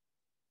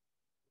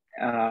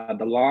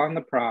 the law and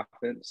the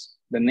prophets,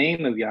 the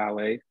name of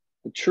Yahweh,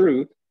 the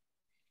truth,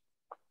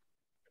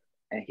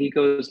 and he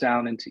goes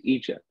down into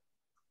Egypt.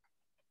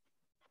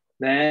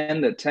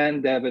 Then the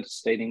 10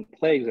 devastating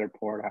plagues are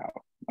poured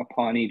out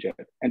upon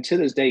Egypt. And to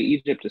this day,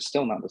 Egypt is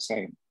still not the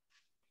same.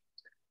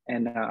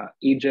 And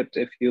Egypt,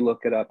 if you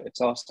look it up,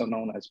 it's also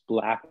known as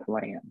Black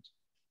Land.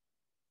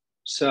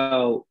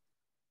 So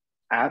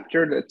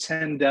after the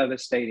 10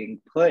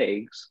 devastating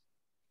plagues,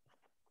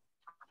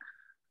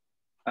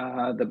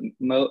 the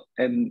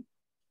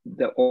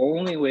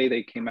only way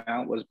they came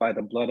out was by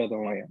the blood of the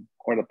Lamb,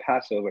 or the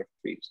Passover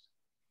feast.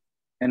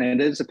 And it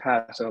is a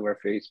Passover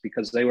feast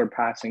because they were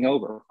passing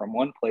over from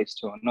one place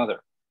to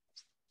another.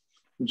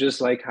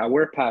 Just like how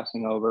we're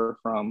passing over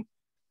from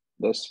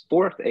this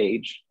 4th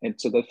age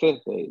into the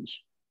 5th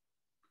age.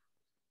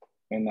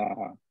 And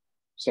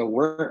so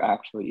we're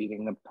actually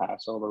eating the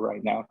Passover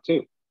right now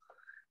too.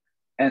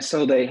 And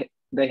so they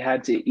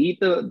had to eat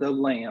the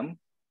lamb,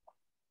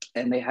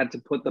 and they had to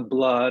put the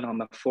blood on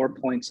the 4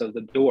 points of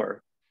the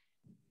door.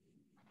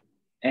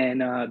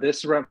 And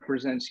this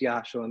represents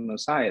Yahshua the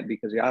Messiah,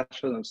 because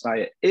Yahshua the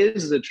Messiah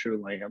is the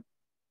true lamb.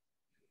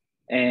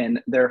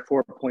 And there are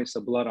 4 points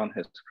of blood on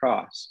his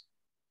cross.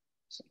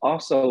 It's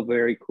also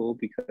very cool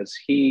because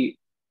he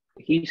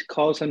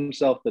calls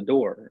himself the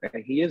door,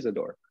 and he is the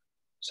door.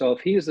 So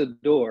if he is the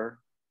door,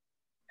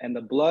 and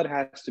the blood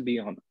has to be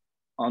on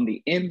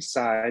the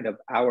inside of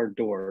our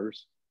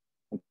doors,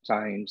 I'm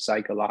saying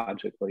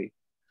psychologically,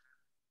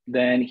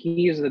 then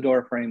he is the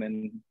door frame,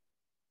 and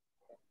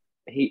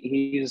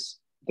he's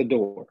the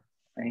door,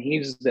 and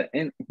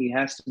he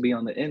has to be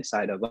on the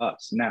inside of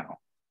us now,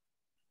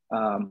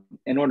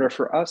 in order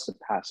for us to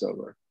pass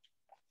over,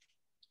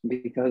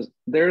 because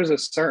there's a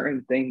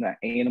certain thing that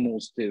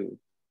animals do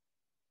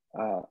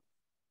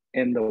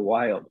in the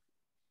wild.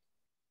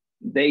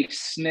 They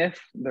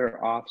sniff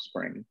their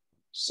offspring.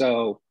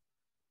 So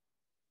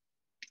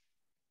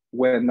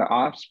when the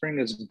offspring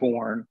is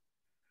born,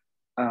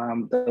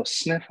 they'll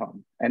sniff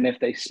them, and if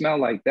they smell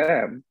like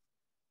them,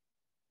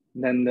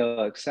 then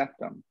they'll accept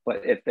them.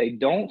 But if they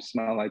don't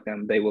smell like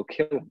them, they will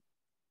kill them.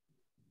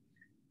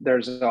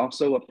 There's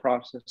also a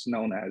process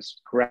known as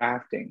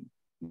grafting,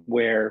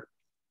 where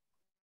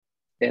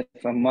if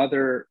a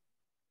mother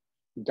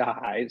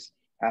dies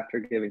after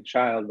giving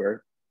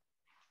childbirth,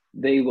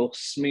 they will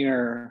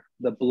smear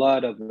the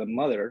blood of the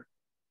mother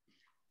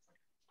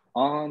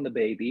on the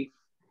baby,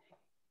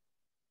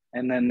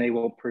 and then they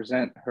will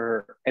present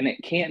her, and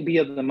it can't be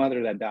of the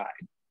mother that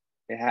died.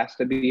 It has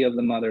to be of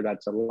the mother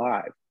that's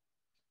alive.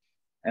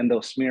 And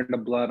they'll smear the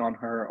blood on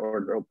her,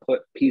 or they'll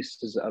put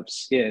pieces of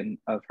skin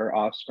of her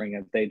offspring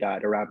if they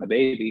died around the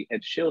baby,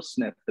 and she'll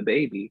sniff the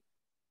baby,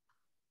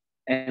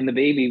 and the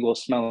baby will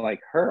smell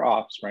like her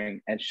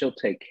offspring, and she'll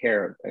take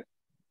care of it.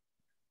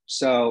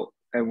 So,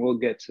 and we'll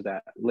get to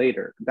that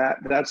later.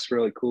 That's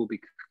really cool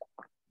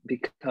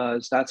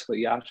because that's what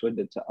Yahshua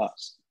did to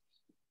us.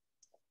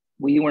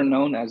 We were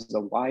known as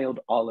the wild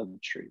olive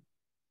tree.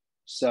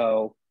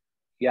 So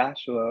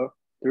Yahshua,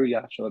 through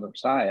Yahshua the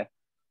Messiah,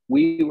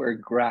 we were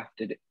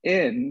grafted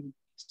in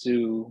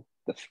to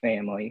the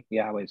family,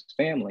 Yahweh's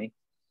family,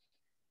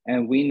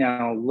 and we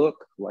now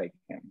look like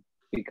him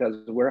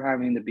because we're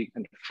having to be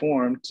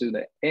conformed to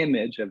the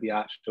image of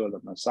Yahshua the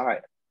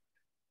Messiah.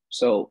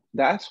 So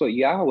that's what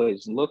Yahweh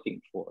is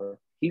looking for.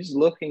 He's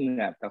looking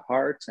at the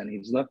hearts, and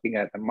he's looking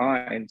at the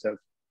minds of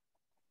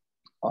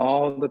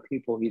all the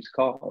people he's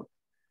called.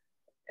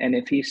 And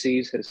if he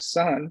sees his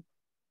son,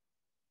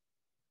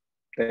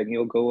 then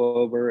you'll go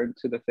over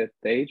into the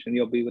 5th age and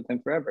you'll be with him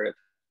forever. If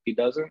he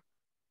doesn't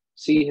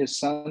see his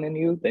son in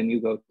you, then you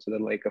go to the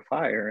lake of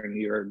fire and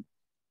you're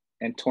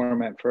in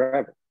torment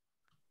forever.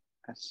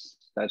 That's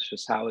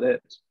just how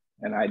it is.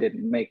 And I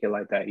didn't make it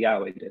like that.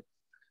 Yahweh did.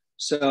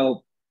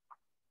 So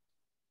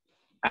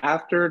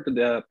after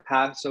the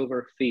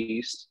Passover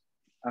feast,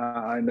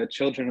 and the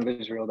children of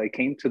Israel, they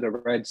came to the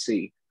Red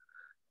Sea,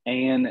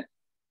 and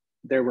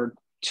there were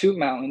 2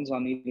 mountains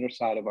on either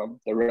side of them,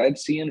 the Red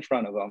Sea in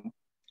front of them,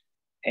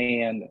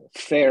 and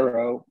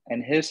Pharaoh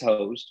and his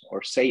host,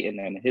 or Satan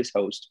and his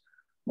host,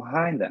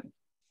 behind them.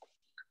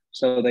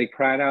 So they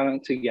cried out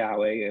unto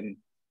Yahweh,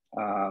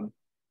 and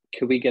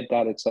could we get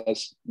that? It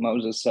says,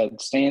 Moses said,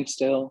 stand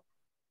still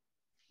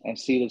and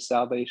see the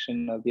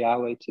salvation of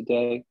Yahweh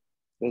today,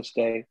 this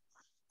day.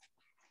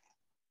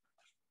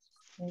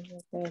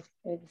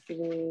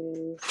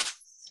 Exodus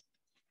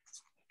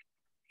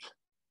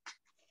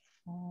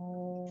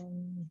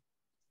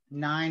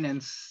 9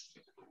 and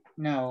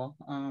No.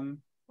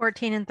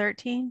 14 and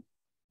 13.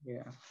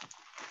 Yeah.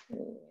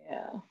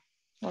 Yeah.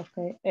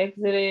 Okay.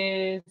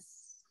 Exodus.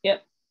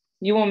 Yep.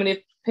 You want me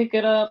to pick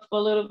it up a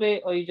little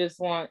bit, or you just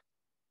want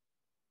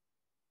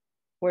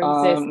where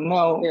he says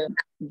No, yeah.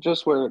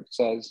 just where it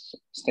says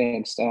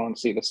stand still and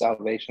see the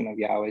salvation of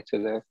Yahweh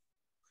today.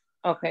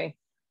 Okay.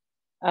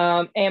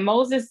 And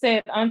Moses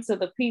said unto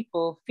the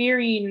people, fear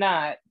ye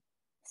not,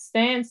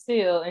 stand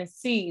still and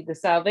see the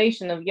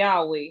salvation of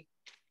Yahweh,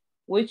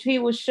 which he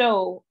will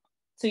show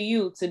to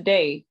you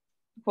today.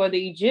 For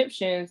the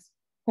Egyptians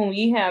whom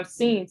ye have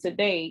seen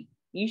today,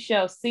 you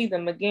shall see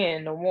them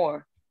again no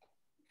more,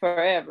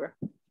 forever.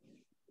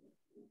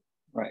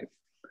 Right.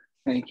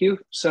 Thank you.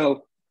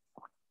 So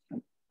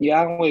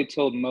Yahweh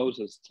told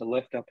Moses to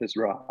lift up his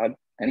rod,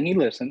 and he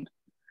listened,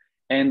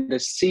 and the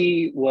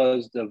sea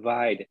was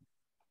divided.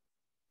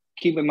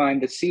 Keep in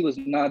mind, the sea was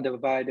not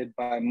divided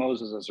by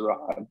Moses'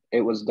 rod.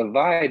 It was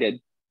divided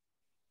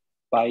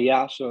by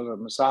Yahshua the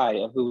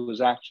Messiah, who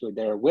was actually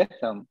there with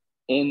him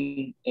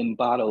in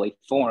bodily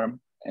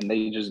form, and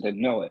they just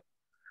didn't know it.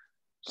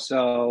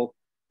 So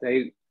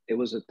it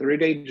was a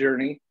 3-day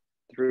journey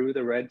through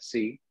the Red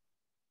Sea,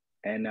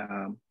 and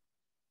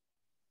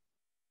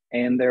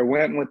there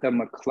went with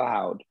them a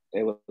cloud.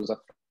 It was a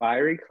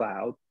fiery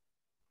cloud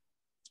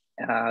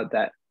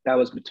that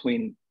was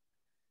between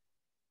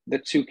the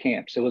two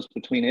camps. It was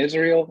between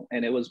Israel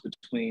and it was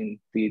between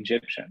the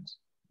Egyptians.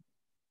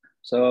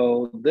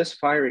 So this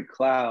fiery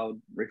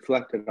cloud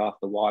reflected off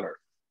the water.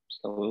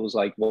 So it was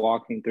like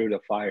walking through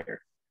the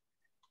fire.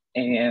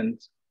 And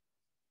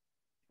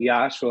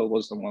Yahshua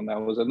was the one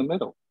that was in the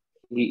middle.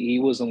 He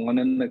was the one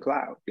in the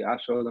cloud,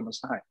 Yahshua the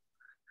Messiah.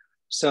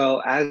 So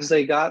as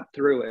they got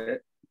through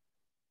it,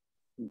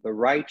 the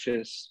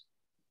righteous,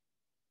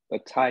 the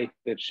type,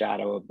 the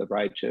shadow of the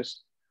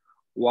righteous,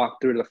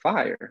 walked through the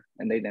fire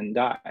and they didn't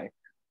die.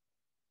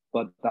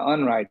 But the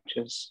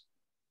unrighteous,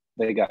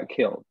 they got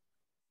killed.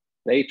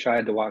 They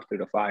tried to walk through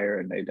the fire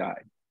and they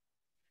died.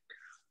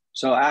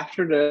 So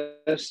after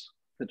this,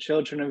 the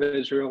children of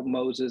Israel,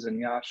 Moses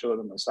and Yahshua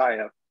the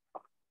Messiah,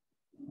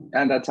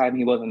 at that time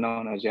he wasn't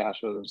known as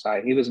Yahshua the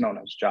Messiah, he was known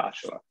as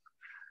Joshua.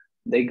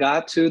 They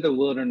got to the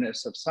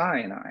wilderness of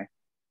Sinai,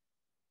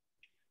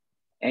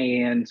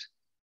 and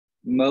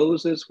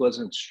Moses was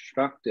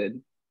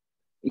instructed.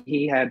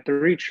 He had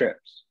 3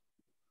 trips.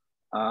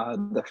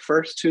 The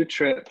first 2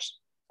 trips,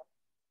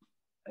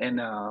 and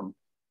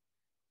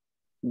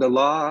the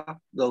law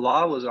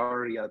was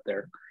already out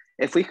there.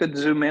 If we could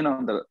zoom in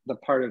on the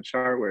part of the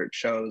chart where it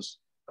shows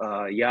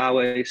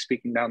Yahweh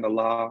speaking down the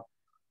law,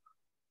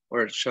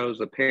 where it shows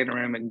the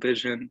panoramic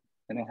vision,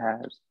 and it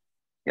has,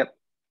 yep,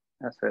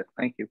 that's it.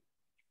 Thank you.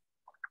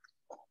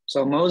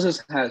 So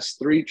Moses has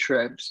 3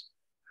 trips,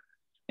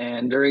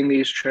 and during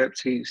these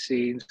trips, he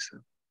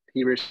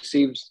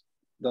receives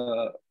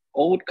the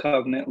old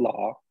covenant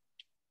law,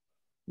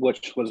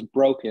 which was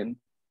broken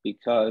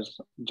because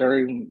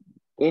during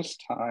this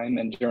time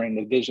and during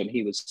the vision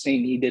he was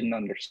seeing, he didn't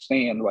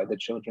understand why the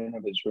children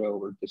of Israel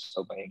were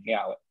disobeying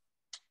Yahweh.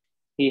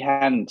 He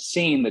hadn't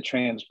seen the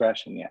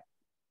transgression yet.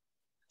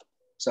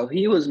 So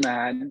he was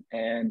mad,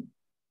 and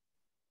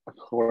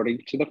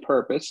according to the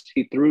purpose,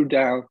 he threw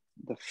down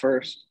the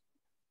first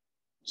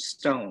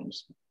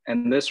stones.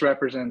 And this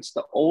represents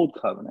the old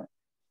covenant,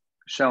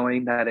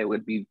 showing that it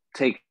would be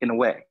taken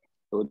away,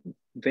 it would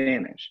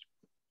vanish.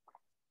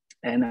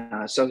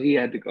 And so he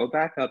had to go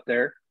back up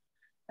there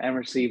and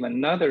receive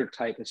another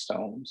type of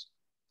stones.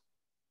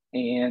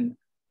 And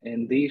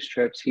in these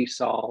trips, he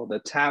saw the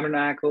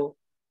tabernacle,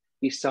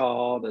 he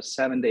saw the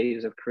 7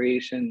 days of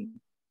creation.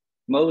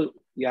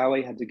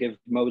 Yahweh had to give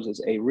Moses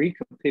a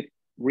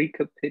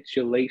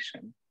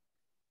recapitulation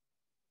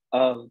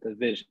of the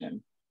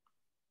vision.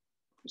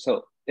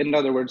 So in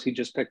other words, he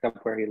just picked up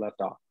where he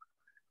left off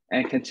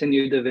and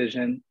continued the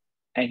vision.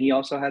 And he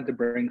also had to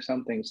bring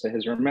some things to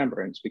his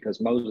remembrance because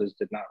Moses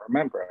did not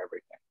remember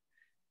everything.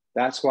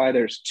 That's why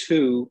there's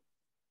 2,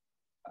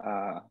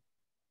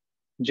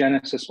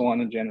 Genesis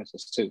 1 and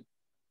Genesis 2.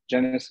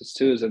 Genesis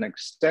 2 is an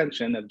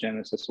extension of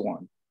Genesis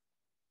 1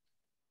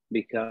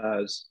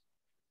 because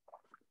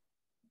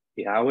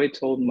Yahweh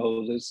told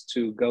Moses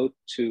to go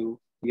to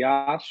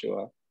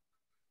Yahshua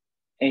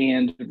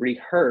and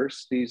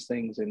rehearse these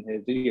things in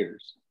his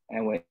ears.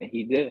 And when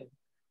he did,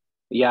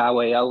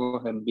 Yahweh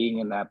Elohim, being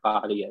in that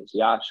body as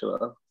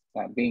Yahshua,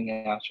 that being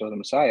Yahshua the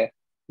Messiah,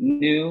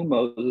 knew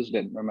Moses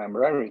didn't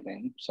remember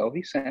everything. So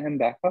he sent him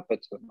back up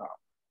into the mountain.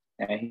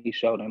 And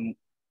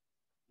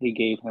he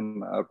gave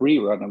him a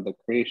rerun of the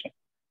creation.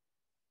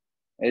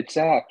 It's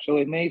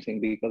actually amazing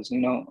because,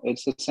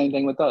 it's the same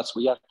thing with us.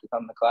 We have to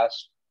come to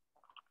class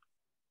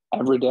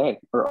every day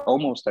or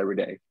almost every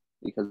day,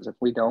 because if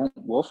we don't,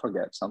 we'll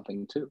forget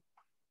something too.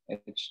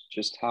 It's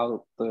just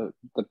how the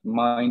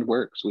mind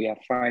works. We have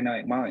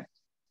finite minds.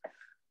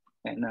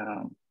 And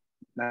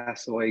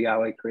that's the way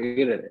Yahweh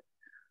created it.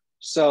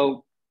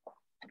 So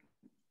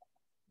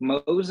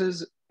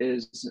Moses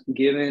is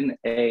given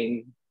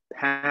a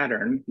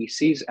pattern. He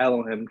sees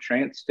Elohim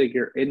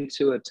transfigure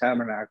into a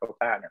tabernacle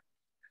pattern.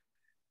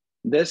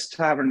 This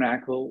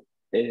tabernacle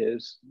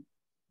is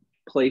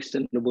placed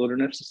in the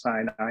wilderness of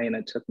Sinai, and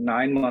it took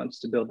 9 months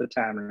to build the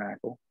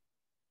tabernacle.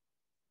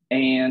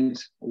 And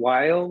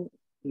while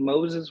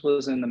Moses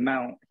was in the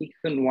mount, he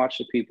couldn't watch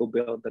the people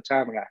build the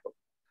tabernacle.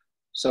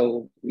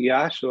 So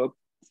Yahshua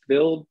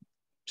filled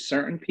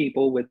certain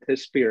people with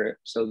his spirit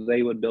so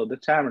they would build the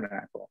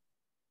tabernacle.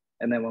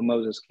 And then when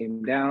Moses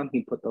came down,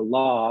 he put the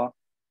law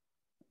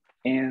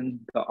and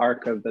the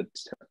Ark of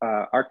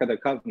the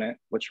Covenant,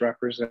 which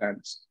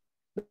represents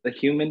the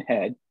human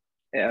head.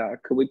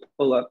 Could we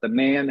pull up the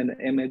man in the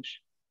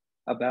image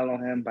of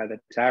Elohim by the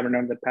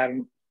tabernacle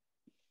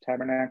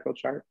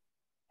chart?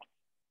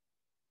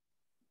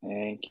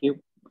 Thank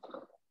you.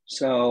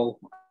 So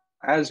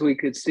as we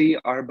could see,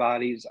 our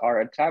bodies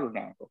are a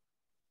tabernacle.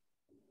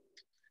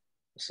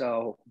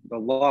 So the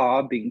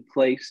law being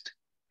placed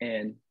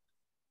in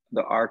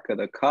the Ark of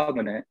the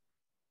Covenant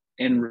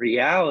in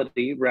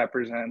reality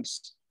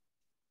represents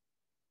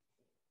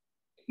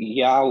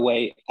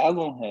Yahweh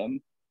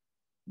Elohim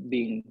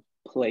being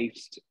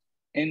placed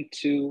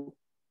into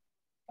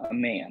a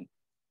man,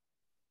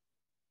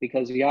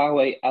 because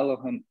Yahweh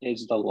Elohim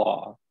is the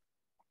law.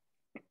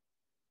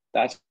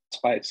 That's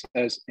why it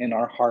says in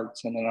our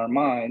hearts and in our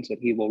minds that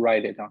he will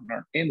write it on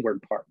our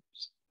inward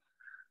parts,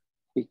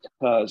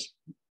 because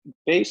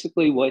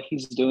basically what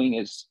he's doing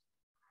is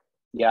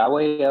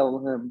Yahweh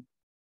Elohim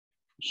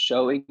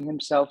showing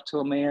himself to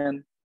a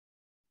man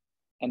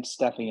and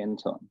stepping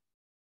into him.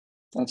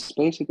 That's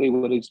basically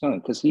what he's doing,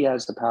 because he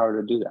has the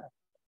power to do that.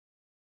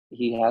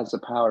 He has the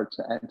power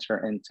to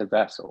enter into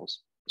vessels.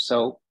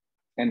 So,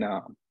 and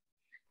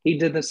he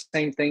did the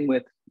same thing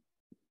with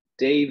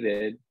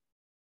David,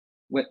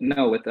 with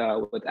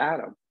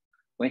Adam.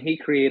 When he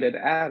created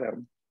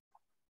Adam,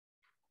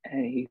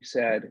 and he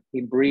said,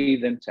 he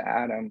breathed into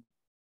Adam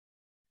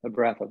the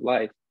breath of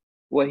life.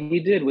 What he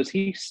did was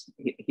he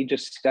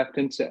just stepped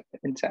into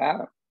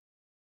Adam.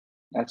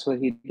 That's what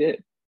he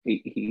did.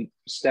 He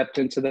stepped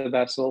into the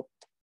vessel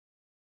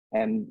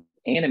and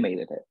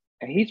animated it.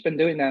 And he's been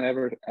doing that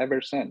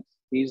ever since.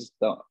 He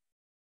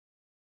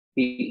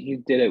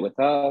did it with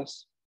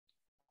us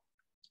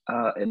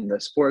in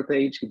this fourth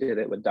age. He did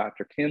it with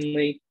Dr.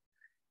 Kinley.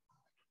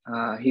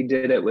 He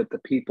did it with the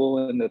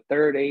people in the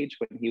third age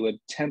when he would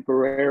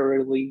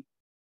temporarily.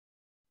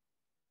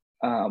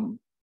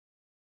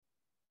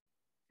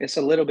 It's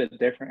a little bit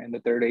different in the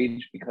third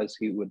age because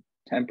he would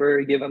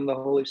temporarily give them the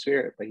Holy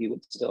Spirit, but he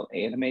would still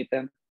animate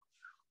them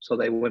so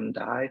they wouldn't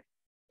die.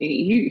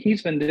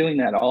 He's been doing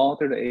that all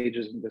through the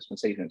ages and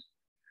dispensations.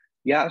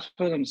 Yahshua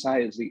the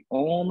Messiah is the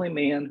only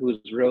man who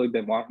has really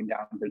been walking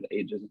down through the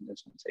ages and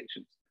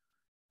dispensations.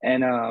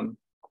 And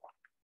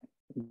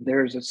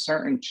there's a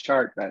certain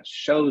chart that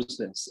shows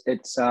this.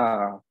 It's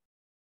the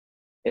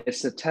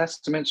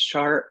Testaments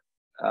chart.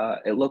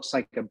 It looks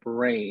like a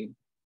brain,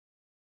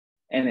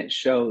 and it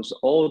shows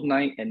old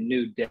night and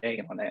new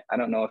day on it. I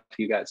don't know if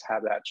you guys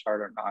have that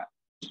chart or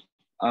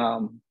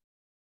not.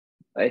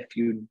 If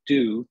you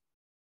do,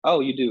 oh,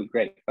 you do,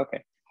 great,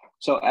 okay.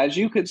 So as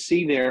you could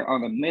see there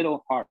on the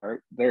middle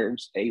part,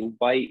 there's a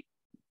white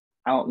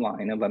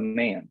outline of a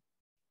man.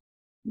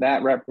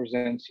 That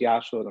represents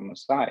Yahshua the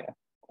Messiah,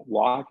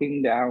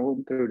 walking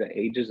down through the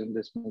ages and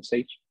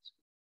dispensations.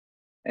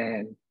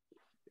 And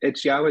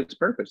it's Yahweh's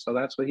purpose, so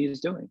that's what he's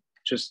doing.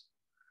 Just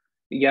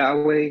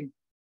Yahweh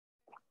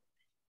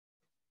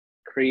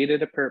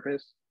created a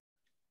purpose,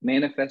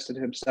 manifested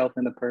himself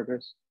in the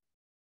purpose,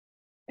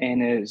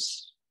 and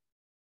is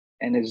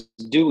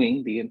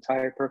doing the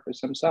entire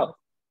purpose himself.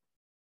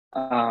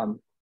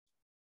 Don't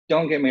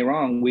get me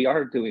wrong, we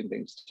are doing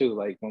things too,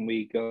 like when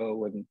we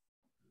go and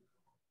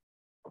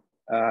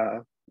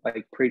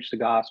like preach the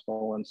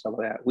gospel and stuff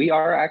like that. We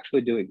are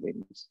actually doing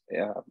things.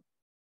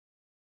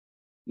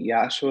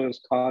 Yahshua is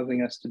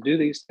causing us to do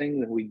these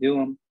things, and we do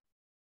them.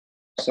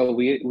 So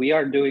we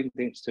are doing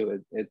things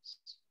too.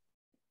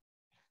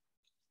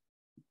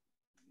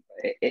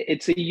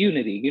 It's a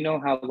unity. You know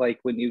how like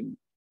when you,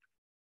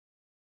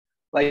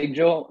 like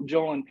Joel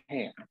and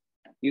Pam,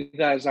 you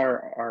guys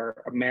are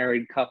a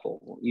married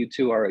couple. You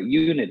two are a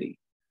unity.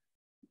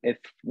 If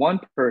one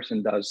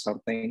person does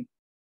something,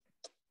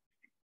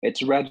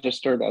 it's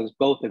registered as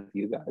both of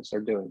you guys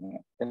are doing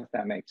it, if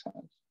that makes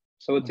sense.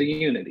 So it's a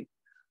unity.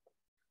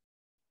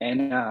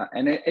 And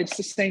it's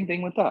the same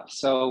thing with us.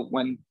 So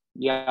when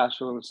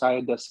Yahshua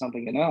Messiah does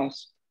something in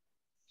us,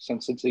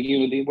 since it's a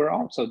unity, we're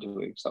also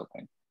doing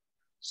something.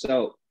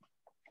 So,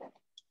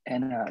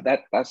 and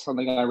that's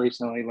something I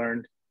recently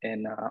learned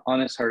in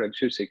Honest Heart of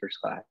Truth Seekers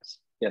class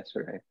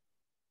yesterday.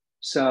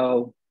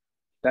 So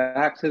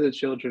back to the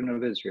children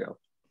of Israel.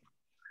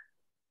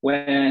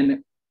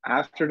 When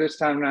after this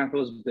tabernacle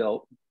was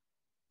built,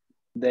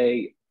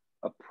 they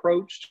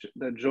approached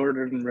the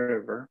Jordan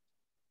River,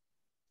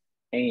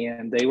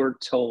 and they were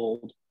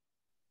told,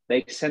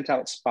 they sent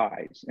out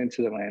spies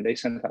into the land. They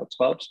sent out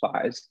 12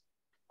 spies,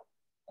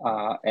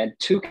 and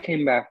 2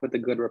 came back with a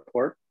good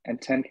report,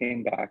 and 10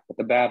 came back with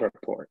a bad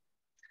report.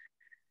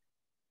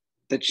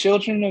 The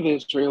children of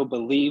Israel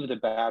believed the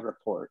bad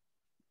report,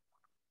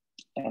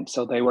 and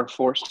so they were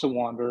forced to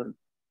wander.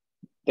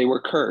 They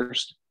were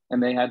cursed,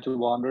 and they had to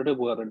wander the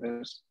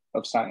wilderness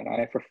of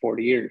Sinai for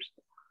 40 years.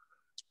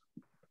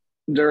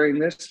 During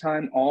this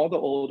time, all the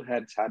old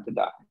heads had to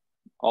die.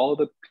 All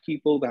the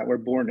people that were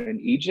born in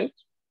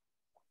Egypt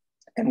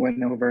and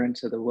went over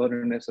into the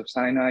wilderness of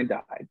Sinai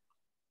died.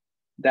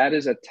 That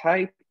is a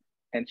type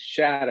and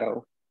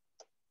shadow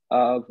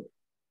of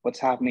what's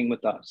happening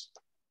with us.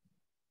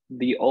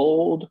 The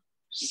old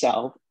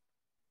self,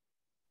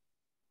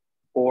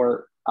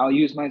 or I'll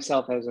use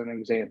myself as an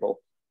example.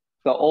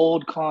 The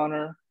old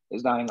Connor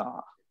is dying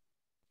off.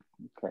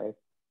 Okay.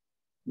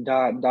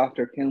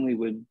 Dr. Kinley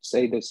would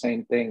say the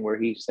same thing where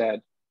he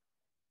said,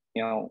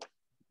 you know,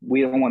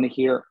 we don't want to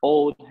hear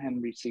old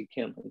Henry C.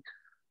 Kinley.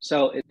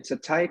 So it's a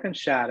type and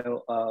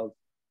shadow of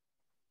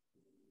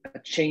a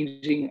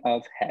changing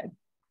of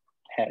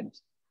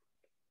heads.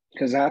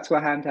 Because that's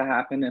what had to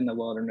happen in the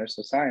wilderness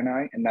of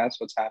Sinai, and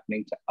that's what's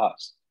happening to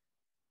us.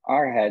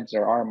 Our heads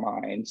or our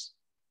minds,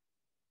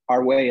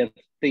 our way of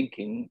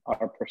thinking,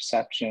 our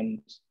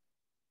perceptions,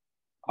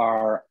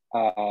 our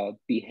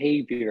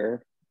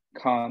behavior,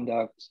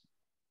 conduct,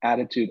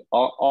 attitude,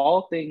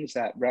 all things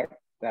that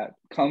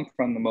come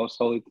from the most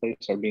holy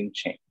place are being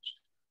changed.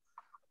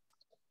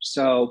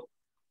 So,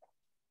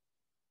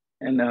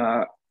 and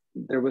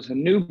there was a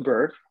new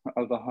birth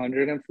of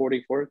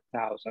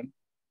 144,000,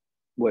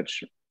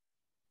 which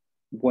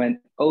went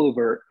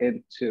over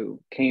into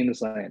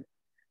Canaan's land.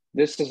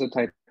 This is a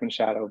type and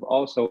shadow of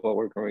also what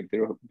we're going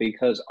through,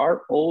 because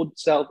our old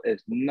self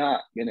is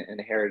not going to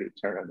inherit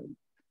eternity.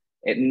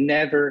 It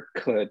never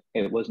could.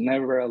 It was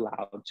never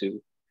allowed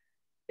to.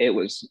 It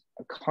was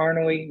a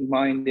carnally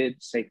minded,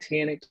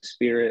 satanic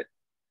spirit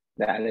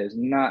that is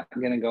not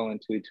going to go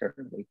into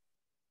eternity.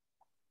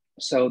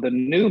 So the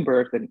new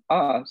birth in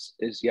us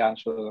is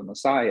Yahshua the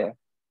Messiah.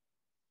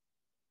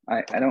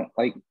 I don't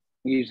like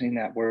using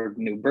that word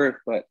new birth,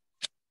 but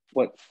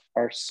what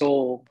our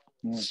soul,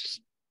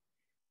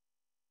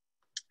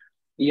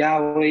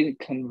 Yahweh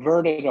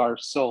converted our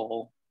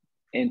soul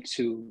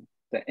into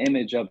the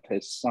image of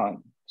his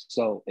son.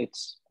 So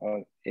it's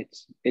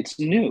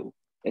new.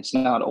 It's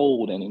not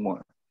old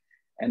anymore.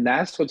 And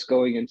that's what's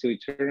going into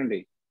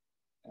eternity.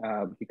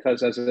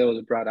 Because as it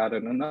was brought out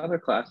in another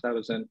class I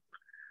was in,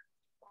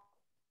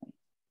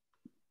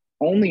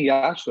 only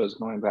Yahshua is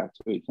going back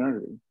to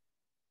eternity.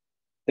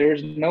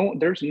 There's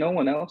no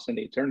one else in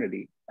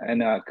eternity.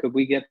 And could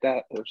we get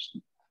that?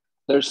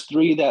 There's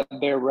three that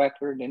bear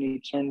record in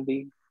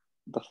eternity: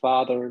 the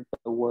Father,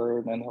 the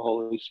Word, and the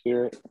Holy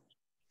Spirit.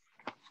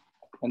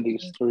 And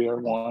these three are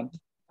one.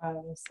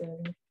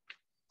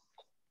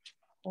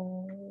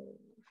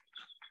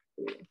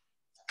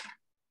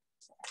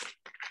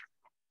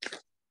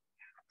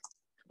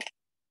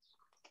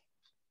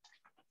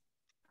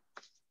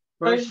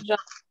 First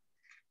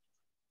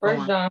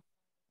John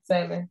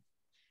 7.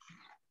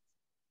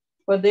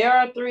 For there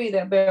are three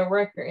that bear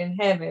record in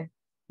heaven: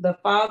 the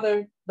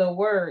Father, the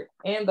Word,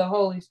 and the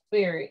Holy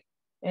Spirit.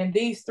 And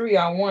these three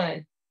are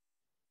one.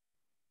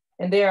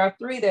 And there are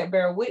three that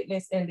bear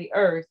witness in the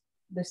earth: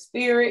 the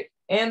Spirit,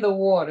 and the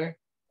water,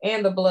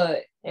 and the blood.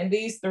 And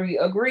these three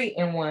agree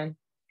in one.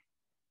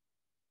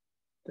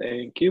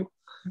 Thank you.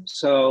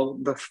 So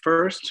the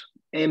first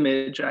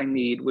image I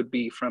need would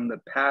be from the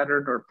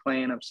pattern or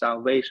plan of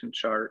salvation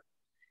chart.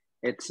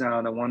 It's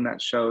the one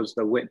that shows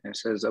the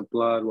witnesses of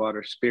blood,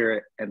 water,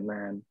 spirit, and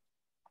then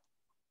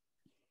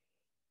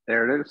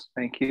there it is.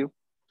 Thank you.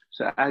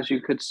 So as you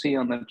could see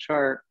on the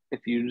chart,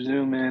 if you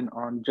zoom in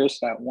on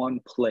just that one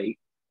plate,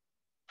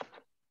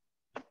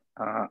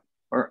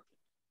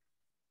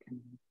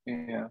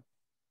 yeah.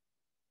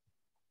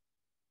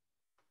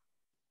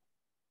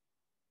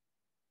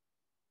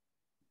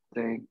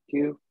 Thank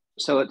you.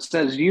 So it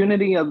says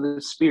unity of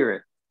the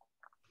Spirit.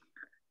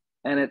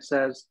 And it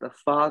says the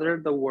Father,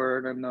 the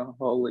Word, and the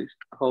Holy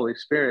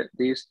Spirit.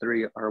 These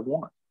three are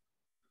one.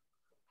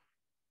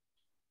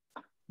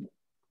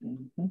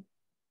 Mm-hmm.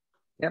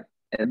 Yep.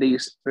 And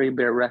these three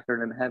bear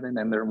record in heaven,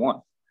 and they're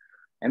one.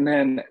 And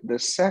then the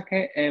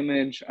second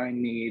image I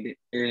need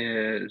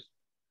is,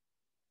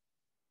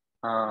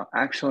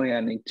 actually,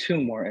 I need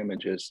two more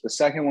images. The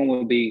second one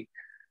will be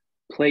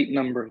plate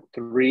number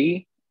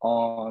 3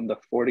 on the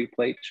 40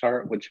 plate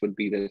chart, which would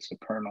be the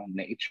supernal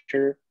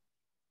nature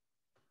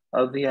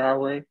of the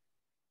Yahweh.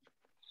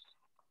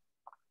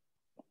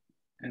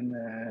 And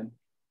then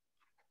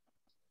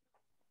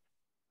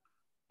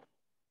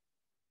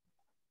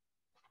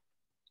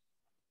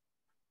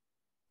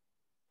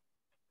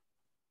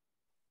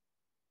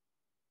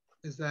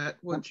is that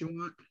what you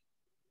want?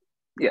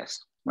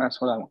 Yes,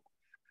 that's what I want.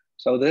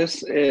 So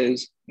this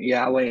is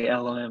Yahweh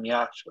Elohim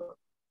Yahshua.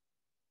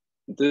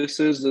 This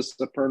is the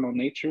supernal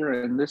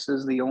nature, and this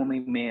is the only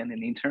man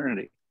in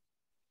eternity.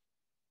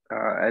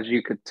 As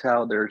you could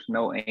tell, there's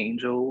no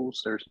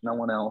angels, there's no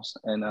one else.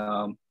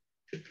 And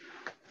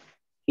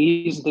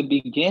he's the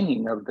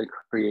beginning of the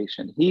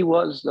creation. He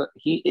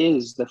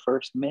is the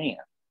first man,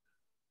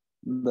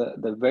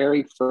 the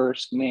very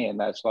first man.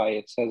 That's why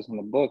it says in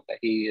the book that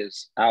he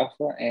is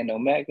Alpha and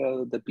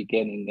Omega, the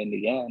beginning and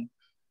the end,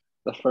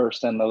 the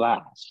first and the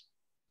last.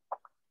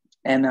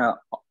 And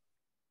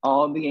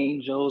all the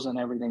angels and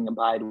everything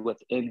abide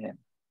within him.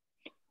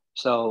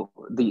 So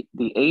the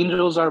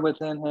angels are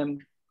within him.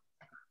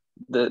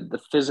 The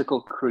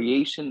physical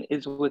creation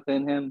is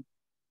within him.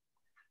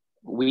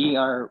 We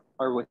are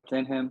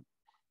within him.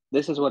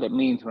 This is what it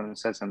means when it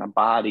says in the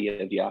body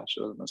of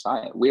Yahshua the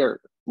Messiah. We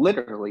are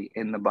literally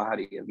in the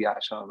body of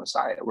Yahshua the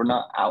Messiah. We're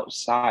not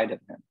outside of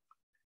him.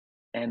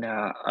 And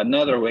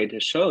another way to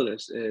show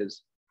this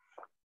is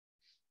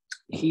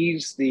he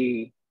is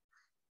the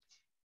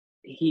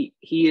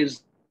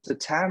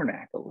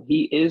tabernacle.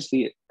 He is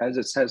the, as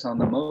it says on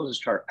the Moses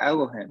chart,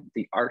 Elohim,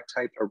 the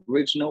archetype,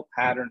 original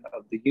pattern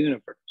of the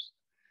universe.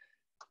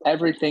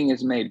 Everything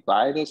is made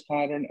by this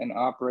pattern and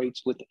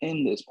operates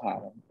within this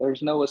pattern.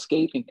 There's no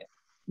escaping it.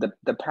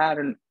 The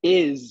pattern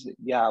is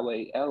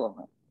Yahweh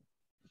Elohim,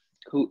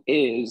 who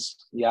is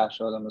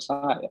Yahshua the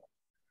Messiah.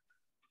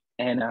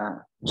 And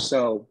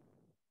so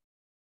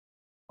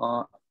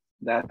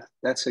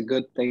that's a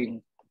good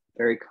thing,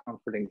 very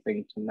comforting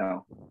thing to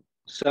know.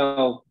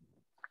 So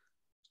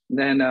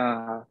then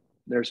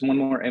there's one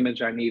more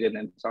image I needed,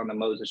 and it's on the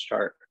Moses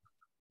chart,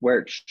 where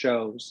it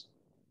shows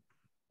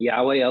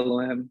Yahweh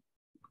Elohim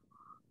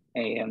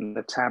and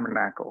the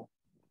tabernacle.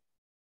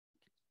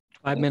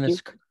 5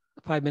 minutes.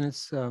 5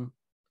 minutes,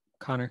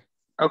 Connor.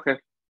 Okay.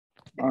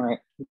 All right.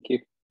 Thank you.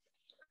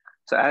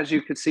 So as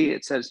you can see,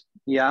 it says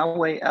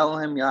Yahweh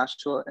Elohim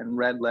Yahshua in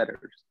red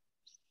letters.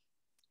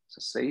 So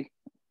see,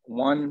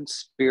 one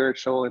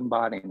spiritual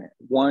embodiment,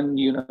 one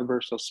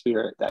universal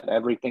spirit that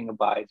everything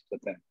abides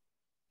within.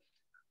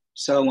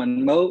 So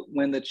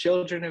when the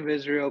children of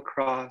Israel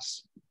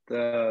cross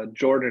the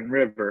Jordan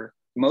River,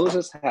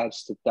 Moses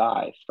has to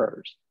die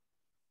first.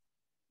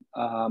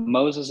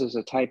 Moses is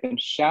a type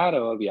and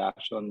shadow of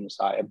Yahshua the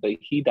Messiah, but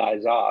he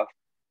dies off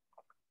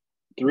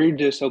through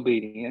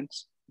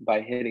disobedience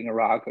by hitting a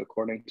rock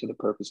according to the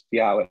purpose of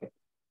Yahweh.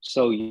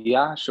 So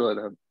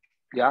Yahshua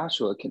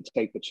can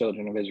take the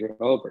children of Israel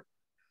over.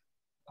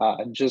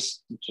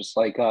 Just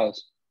like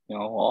us,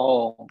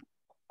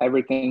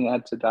 everything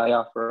had to die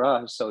off for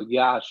us. So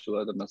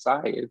Yahshua the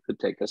Messiah could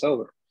take us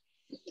over.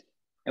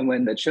 And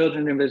when the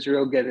children of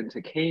Israel get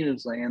into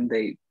Canaan's land,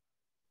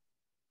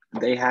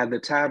 they had the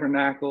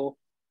tabernacle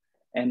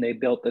and they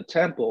built the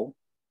temple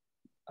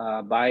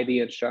by the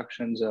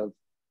instructions of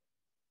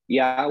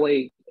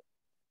Yahweh.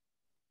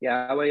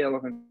 Yahweh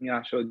Elohim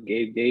Yahshua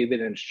gave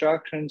David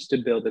instructions to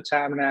build the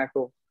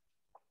tabernacle.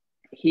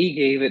 He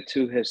gave it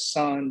to his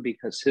son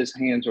because his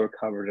hands were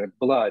covered in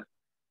blood,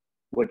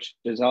 which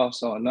is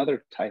also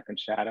another type and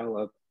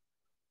shadow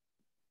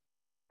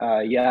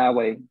of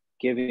Yahweh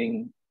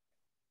giving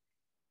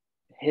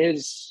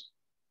his,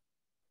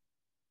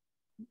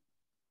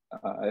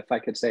 if I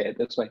could say it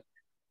this way,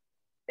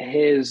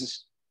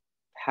 his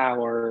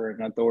power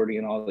and authority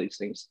and all these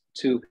things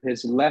to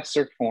his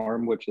lesser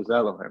form, which is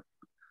Elohim,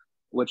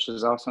 which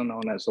is also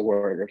known as the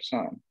Word or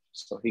Son.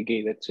 So he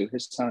gave it to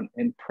his son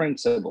in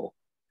principle.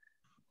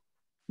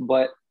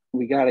 But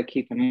we got to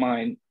keep in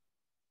mind,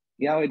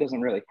 Yahweh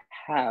doesn't really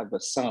have a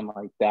son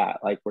like that,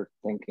 like we're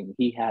thinking.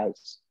 He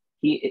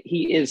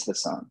is the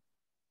son.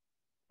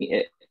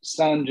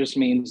 Son just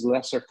means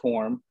lesser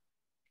form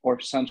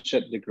or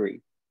sonship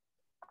degree.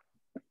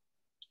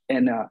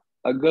 And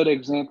a good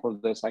example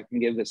of this, I can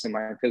give this in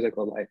my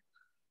physical life.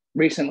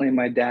 Recently,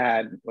 my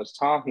dad was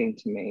talking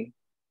to me,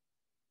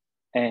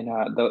 and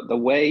the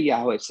way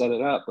Yahweh set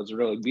it up was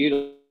really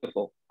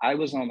beautiful. I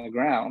was on the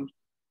ground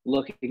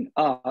looking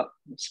up,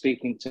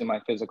 speaking to my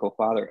physical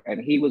father,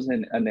 and he was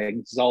in an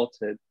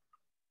exalted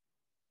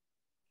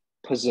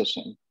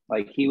position.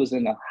 Like he was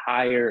in a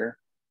higher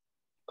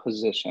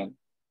position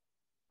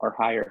or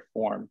higher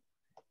form.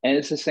 And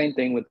it's the same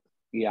thing with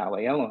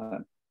Yahweh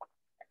Elohim.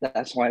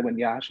 That's why when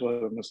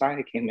Yahshua the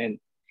Messiah came in,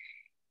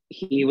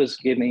 he was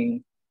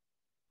giving,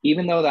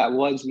 even though that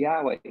was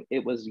Yahweh,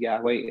 it was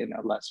Yahweh in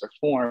a lesser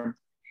form.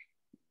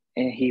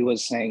 And he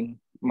was saying,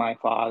 my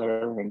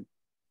father, and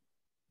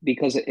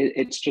because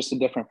it's just a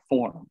different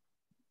form,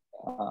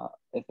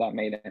 if that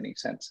made any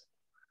sense.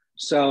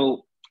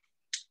 So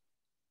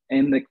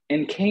in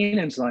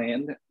Canaan's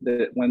land,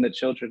 when the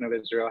children of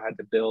Israel had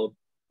to build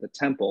the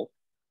temple,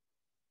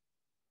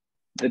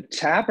 the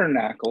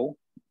tabernacle,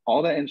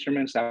 all the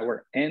instruments that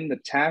were in the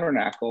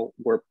tabernacle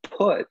were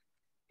put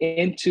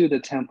into the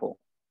temple,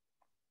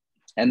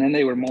 and then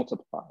they were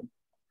multiplied.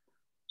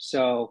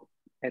 So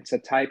it's a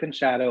type and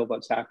shadow of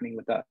what's happening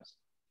with us.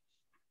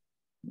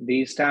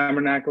 These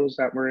tabernacles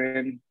that we're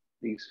in,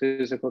 these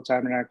physical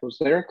tabernacles,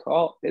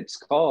 it's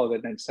called,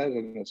 and it says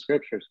in the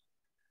scriptures,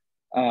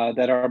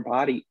 that our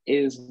body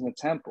is the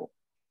temple.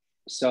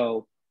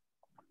 So,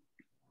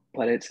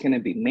 but it's going to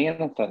be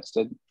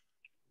manifested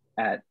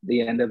at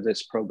the end of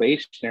this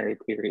probationary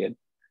period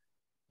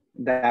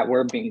that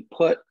we're being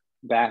put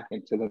back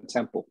into the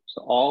temple.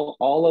 So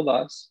all of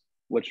us,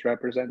 which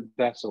represent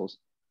vessels,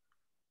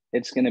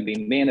 it's going to be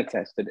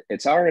manifested.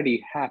 It's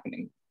already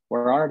happening.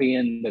 We're already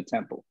in the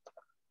temple,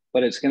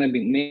 but it's going to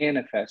be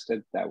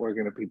manifested that we're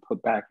going to be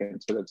put back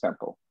into the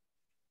temple.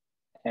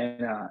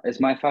 And is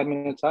my 5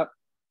 minutes up?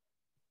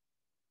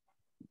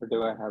 Or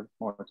do I have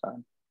more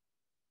time?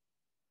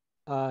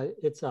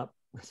 It's up.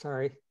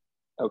 Sorry.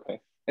 Okay.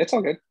 It's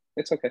all good.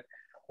 It's okay.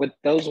 With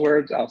those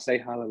words, I'll say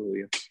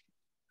hallelujah.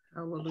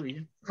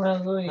 Hallelujah.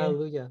 Hallelujah.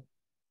 Hallelujah.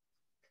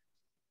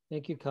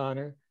 Thank you,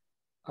 Connor.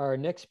 Our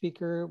next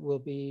speaker will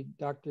be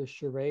Dr.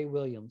 Sheree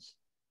Williams.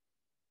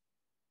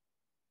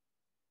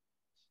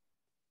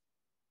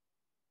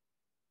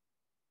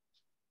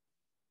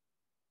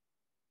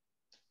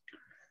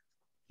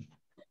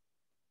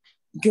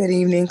 Good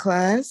evening,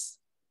 class.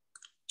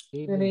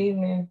 Good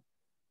evening.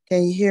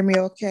 Can you hear me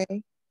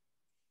okay?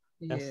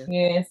 Yes.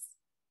 Yes.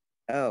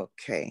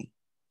 Okay.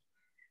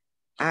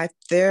 I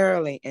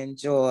thoroughly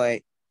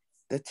enjoyed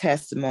the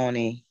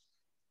testimony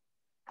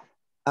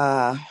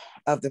of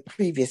the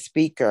previous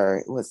speaker.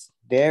 It was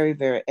very,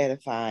 very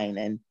edifying,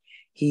 and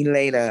he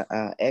laid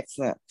a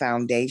excellent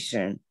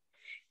foundation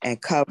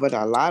and covered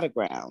a lot of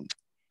ground.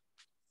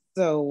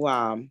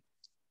 So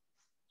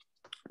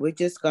we're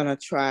just gonna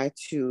try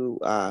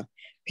to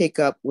pick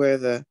up where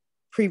the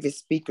previous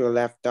speaker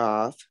left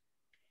off.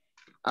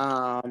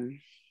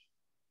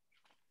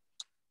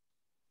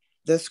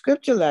 The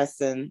scripture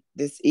lesson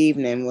this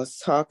evening was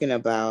talking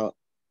about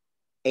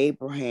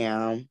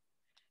Abraham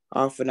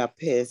offering up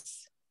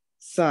his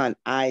son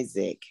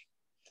Isaac.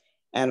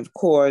 And of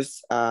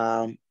course,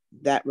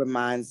 that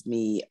reminds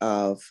me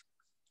of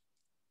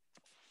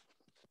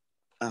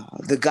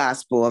the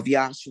gospel of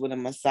Yahshua the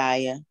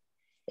Messiah.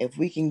 If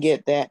we can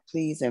get that,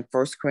 please, in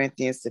 1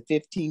 Corinthians, the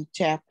 15th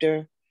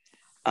chapter,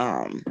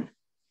 1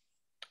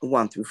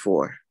 through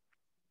 4.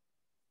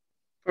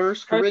 1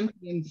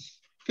 Corinthians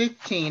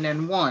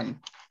 15:1.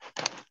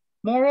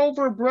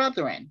 Moreover,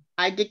 brethren,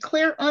 I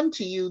declare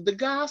unto you the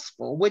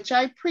gospel which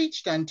I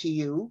preached unto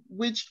you,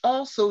 which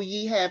also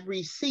ye have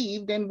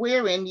received, and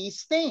wherein ye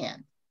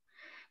stand,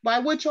 by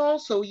which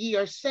also ye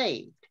are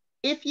saved,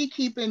 if ye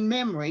keep in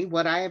memory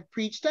what I have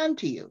preached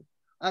unto you,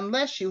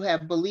 unless you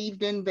have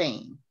believed in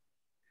vain.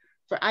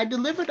 For I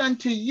delivered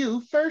unto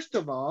you first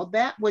of all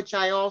that which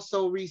I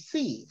also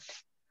received,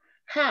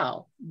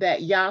 how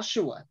that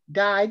Yahshua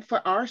died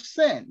for our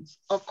sins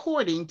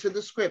according to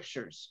the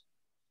scriptures,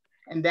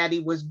 and that he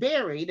was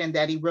buried, and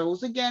that he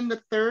rose again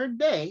the third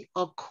day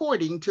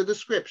according to the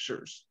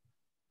scriptures.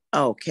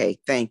 Okay,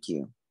 thank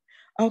you.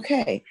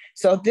 Okay,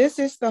 so this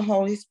is the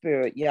Holy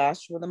Spirit,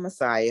 Yahshua the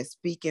Messiah,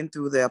 speaking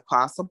through the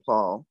Apostle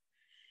Paul,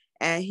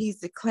 and he's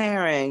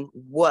declaring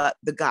what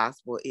the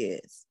gospel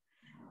is.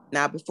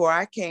 Now, before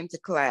I came to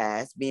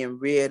class, being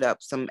reared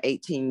up some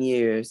 18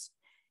 years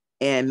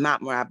in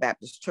Mount Moriah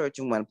Baptist Church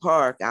in Winter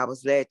Park, I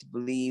was led to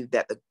believe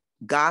that the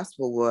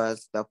gospel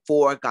was the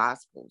four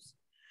gospels.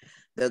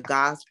 The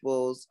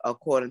gospels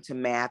according to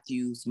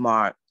Matthew,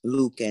 Mark,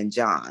 Luke, and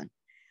John.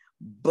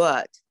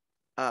 But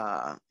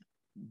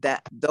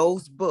that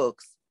those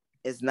books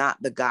is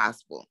not the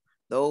gospel.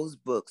 Those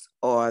books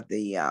are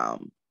the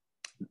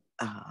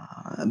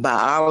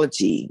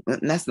biology.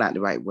 That's not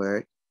the right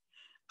word.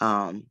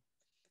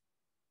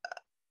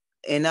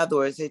 In other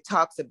words, it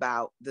talks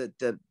about the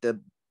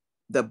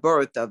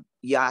birth of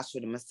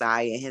Yahshua the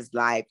Messiah and his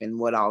life and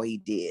what all he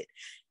did,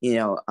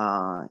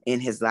 in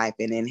his life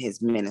and in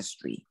his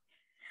ministry.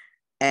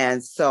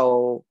 And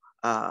so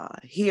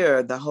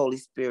here the Holy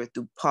Spirit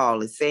through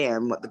Paul is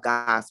saying what the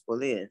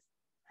gospel is.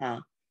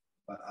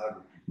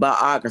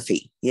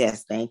 Biography.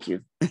 Yes, thank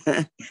you.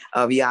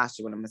 Of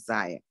Yahshua the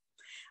Messiah.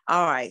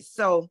 All right,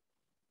 so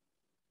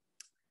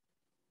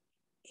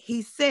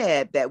he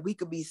said that we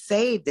could be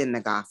saved in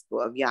the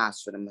gospel of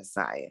Yahshua the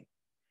Messiah,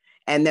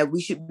 and that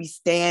we should be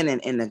standing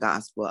in the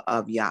gospel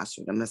of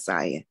Yahshua the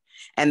Messiah.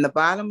 And the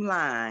bottom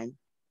line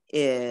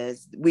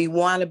is we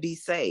want to be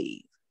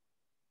saved,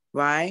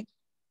 right?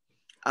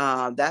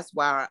 That's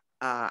why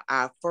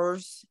our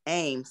first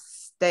aim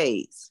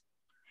states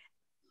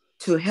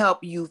to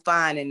help you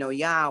find and know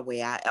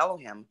Yahweh, our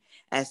Elohim,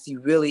 as he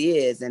really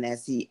is and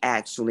as he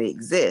actually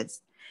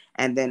exists.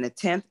 And then the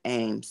 10th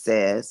aim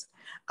says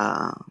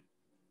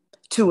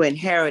to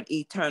inherit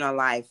eternal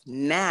life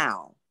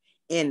now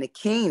in the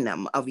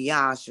kingdom of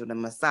Yahshua the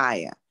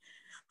Messiah,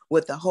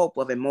 with the hope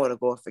of immortal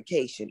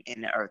glorification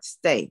in the earth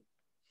state.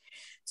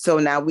 So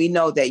now we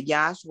know that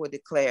Yahshua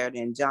declared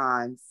in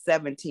John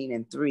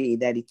 17:3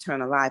 that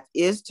eternal life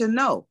is to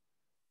know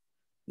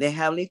the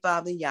Heavenly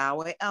Father,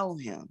 Yahweh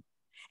Elohim,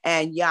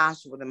 and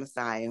Yahshua the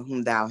Messiah,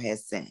 whom thou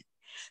hast sent.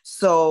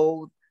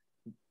 So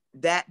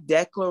that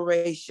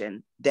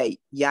declaration that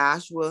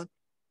Yahshua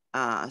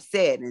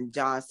said in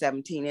John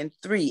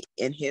 17:3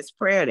 in his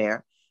prayer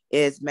there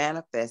is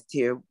manifest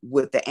here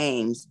with the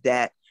aims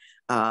that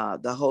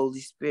the Holy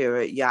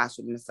Spirit,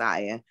 Yahshua the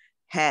Messiah,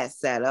 has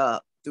set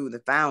up through the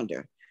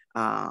founder.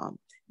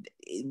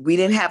 We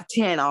didn't have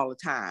 10 all the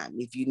time.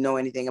 If you know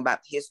anything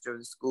about the history of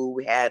the school,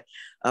 we had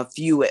a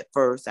few at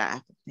first.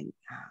 I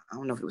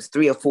don't know if it was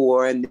 3 or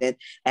 4. And then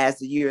as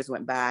the years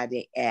went by,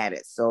 they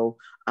added. So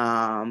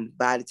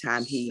by the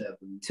time he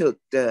took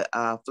the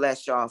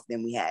flesh off,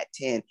 then we had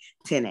 10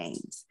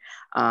 aims,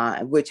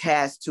 which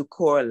has to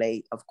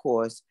correlate, of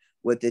course,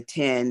 with the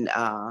 10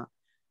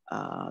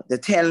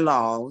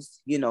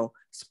 laws,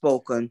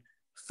 spoken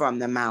from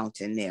the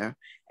mountain there.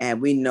 And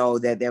we know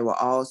that there were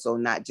also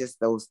not just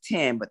those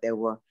 10, but there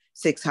were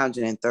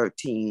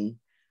 613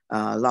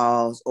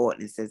 laws,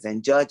 ordinances,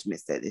 and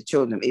judgments that the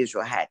children of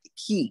Israel had to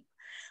keep.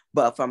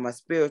 But from a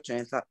spiritual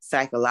and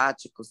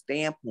psychological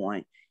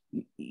standpoint,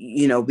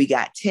 we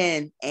got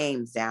 10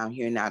 aims down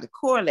here now to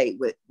correlate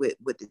with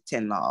the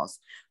 10 laws,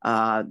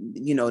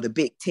 the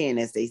big 10,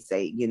 as they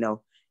say,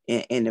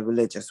 in the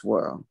religious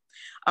world.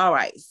 All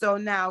right, so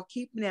now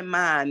keeping in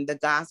mind the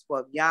gospel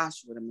of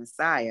Yahshua, the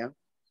Messiah,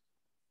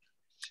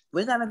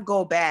 we're going to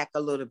go back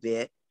a little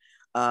bit.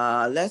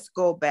 Let's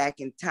go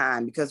back in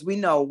time, because we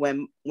know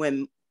when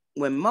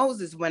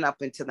Moses went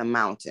up into the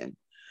mountain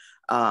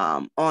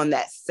on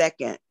that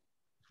second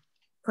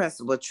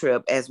principal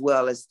trip, as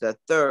well as the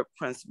third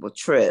principal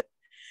trip,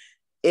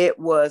 it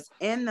was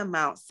in the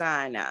Mount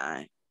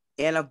Sinai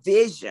in a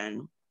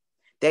vision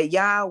that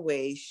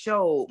Yahweh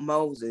showed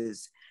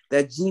Moses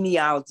the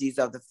genealogies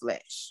of the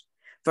flesh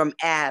from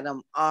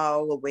Adam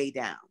all the way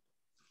down.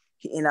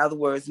 In other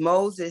words,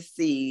 Moses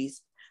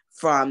sees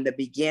from the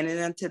beginning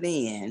until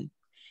the end,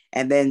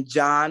 and then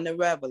John the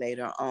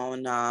Revelator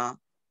on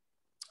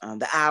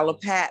the Isle of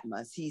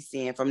Patmos, he's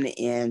seeing from the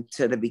end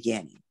to the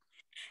beginning.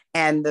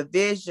 And the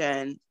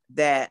vision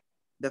that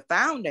the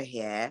founder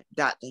had,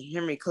 Dr.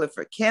 Henry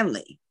Clifford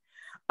Kinley,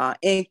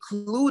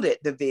 included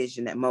the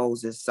vision that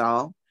Moses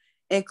saw,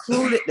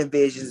 included the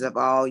visions of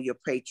all your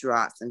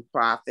patriarchs and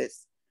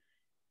prophets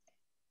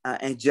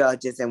and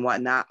judges and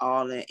whatnot,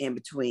 all in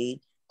between,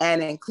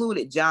 and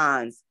included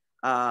John's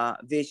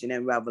vision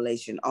and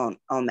revelation on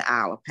the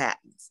Isle of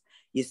Patmos.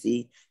 You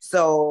see,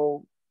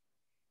 so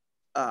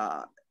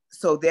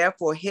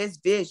therefore his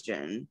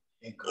vision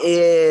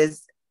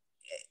is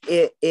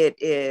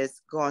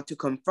going to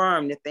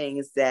confirm the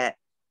things that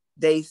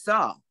they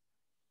saw,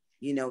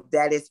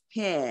 that is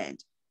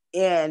penned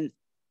in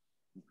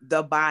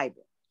the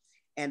Bible.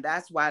 And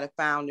that's why the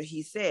founder,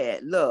 he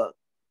said, look,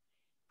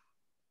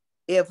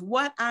 if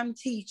what I'm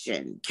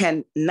teaching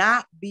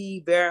cannot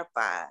be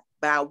verified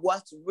by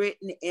what's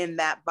written in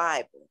that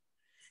Bible,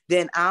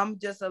 then I'm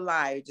just a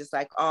liar, just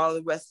like all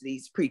the rest of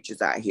these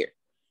preachers out here,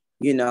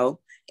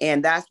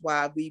 and that's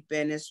why we've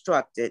been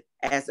instructed,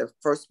 as the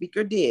first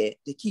speaker did,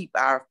 to keep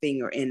our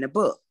finger in the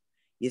book,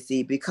 you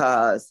see,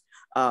 because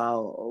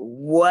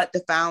what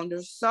the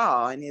founders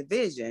saw in their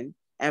vision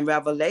and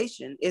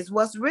revelation is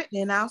what's written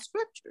in our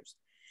scriptures.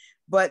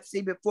 But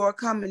see, before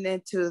coming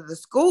into the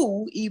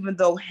school, even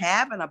though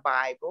having a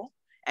Bible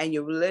and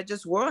your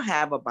religious world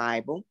have a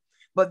Bible,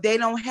 but they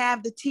don't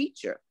have the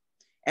teacher.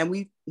 And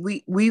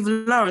we've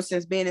learned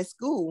since being in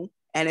school,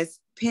 and it's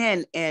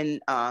penned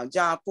in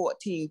John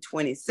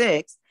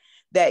 14:26,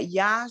 that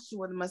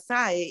Yahshua the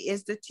Messiah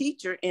is the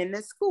teacher in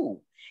the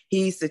school.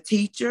 He's the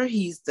teacher,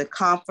 he's the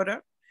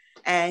comforter,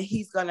 and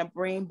he's going to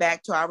bring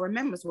back to our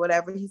remembrance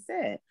whatever he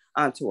said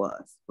unto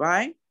us,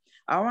 right?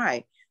 All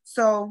right.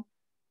 So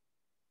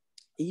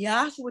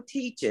Yahshua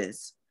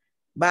teaches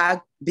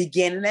by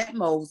beginning at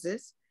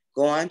Moses,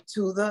 going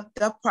to the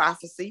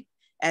prophecy,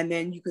 and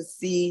then you can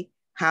see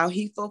how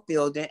he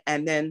fulfilled it,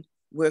 and then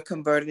we're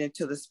converted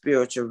into the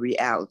spiritual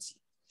reality.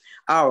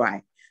 All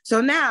right.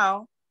 So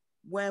now,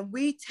 when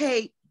we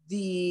take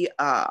the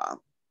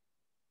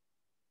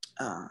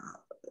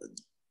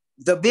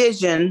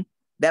vision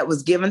that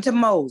was given to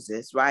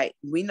Moses, right?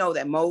 We know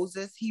that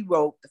Moses, he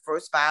wrote the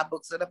first 5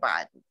 books of the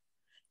Bible: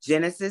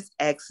 Genesis,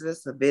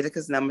 Exodus,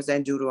 Leviticus, Numbers,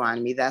 and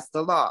Deuteronomy. That's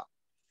the law.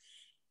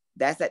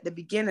 That's at the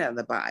beginning of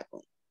the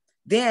Bible.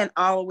 Then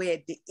all the way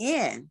at the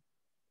end,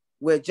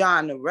 with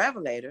John the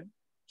Revelator,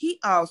 he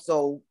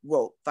also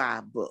wrote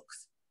 5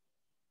 books,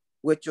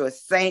 which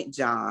was St.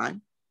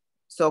 John,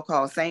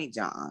 so-called St.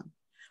 John,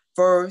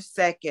 1st,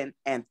 2nd,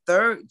 and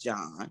 3rd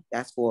John,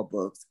 that's 4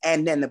 books,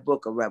 and then the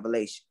book of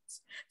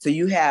Revelations. So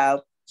you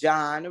have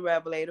John the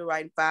Revelator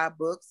writing 5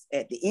 books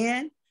at the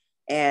end,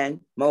 and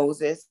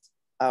Moses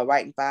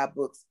writing 5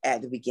 books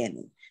at the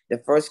beginning. The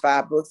first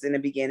 5 books in the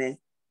beginning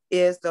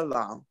is the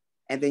law,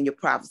 and then your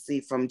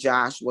prophecy from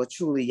Joshua,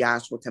 truly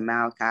Joshua, to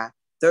Malachi,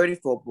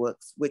 34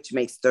 books, which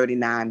makes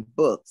 39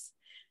 books,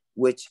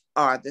 which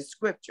are the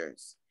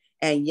scriptures.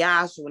 And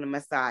Yahshua the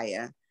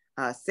Messiah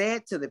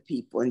said to the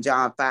people in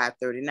John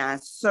 5:39,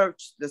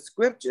 search the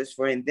scriptures,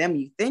 for in them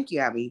you think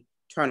you have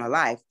eternal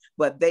life,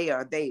 but they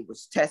are they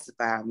which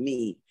testify of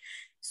me.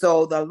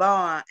 So the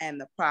law and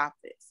the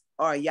prophets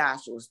are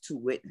Yahshua's 2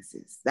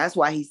 witnesses. That's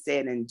why he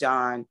said in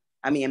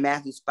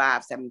Matthew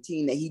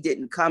 5:17, that he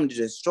didn't come to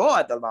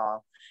destroy the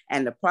law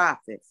and the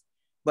prophets,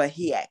 but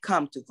he had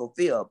come to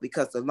fulfill,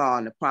 because the law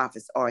and the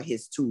prophets are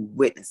his 2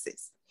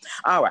 witnesses.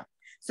 All right.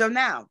 So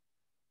now,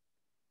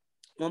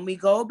 when we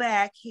go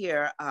back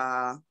here,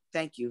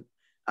 thank you.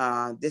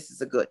 This is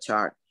a good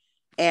chart.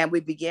 And we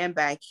begin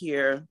back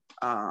here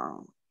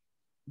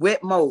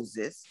with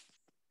Moses,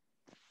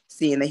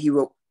 seeing that he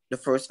wrote the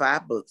first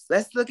 5 books.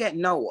 Let's look at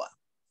Noah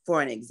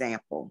for an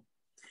example.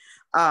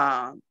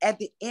 At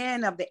the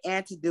end of the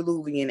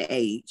antediluvian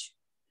age,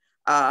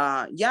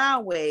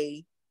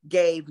 Yahweh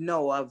gave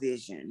Noah a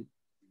vision,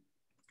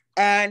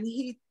 and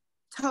he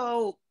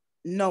told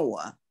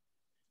Noah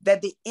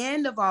that the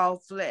end of all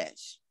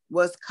flesh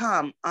was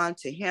come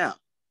unto him,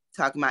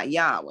 talking about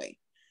Yahweh.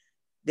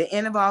 The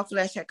end of all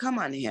flesh had come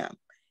unto him.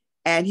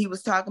 And he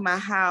was talking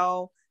about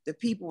how the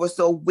people were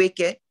so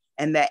wicked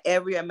and that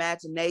every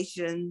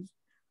imagination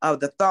of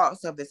the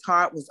thoughts of his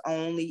heart was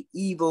only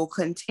evil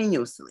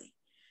continuously,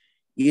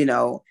 you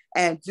know.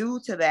 And due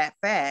to that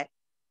fact,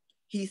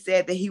 he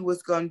said that he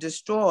was going to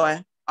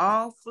destroy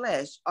all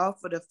flesh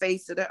off of the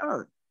face of the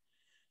earth.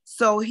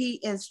 So he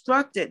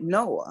instructed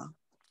Noah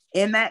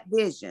in that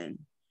vision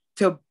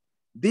to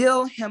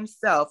build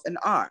himself an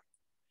ark.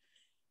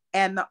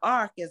 And the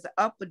ark is an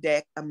upper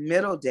deck, a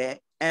middle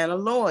deck, and a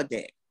lower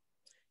deck.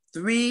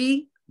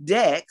 3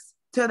 decks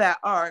to that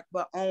ark,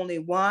 but only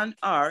one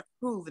ark,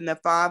 proving the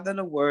Father,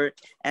 the Word,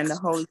 and the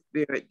Holy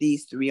Spirit,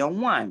 these 3 are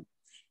one,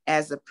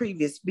 as the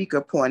previous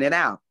speaker pointed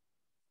out.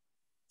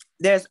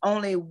 There's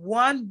only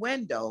one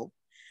window,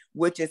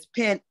 which is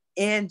penned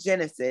in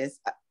Genesis,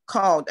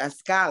 called a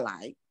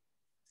skylight,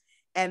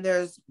 and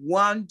there's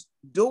one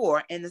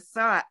door in the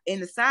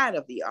side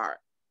of the ark.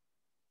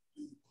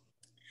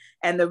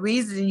 And the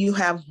reason you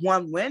have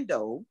one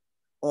window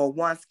or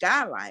one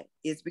skylight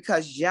is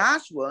because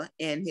Joshua,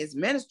 in his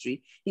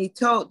ministry, he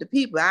told the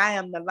people, I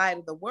am the light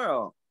of the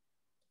world,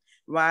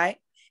 right?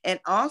 And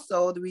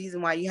also the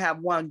reason why you have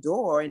one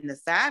door in the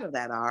side of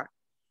that ark,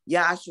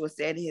 Joshua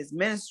said in his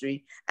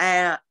ministry,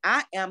 I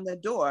am the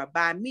door.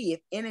 By me,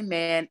 if any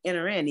man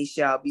enter in, he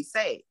shall be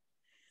saved.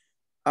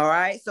 All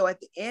right. So at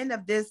the end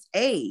of this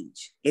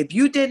age, if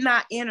you did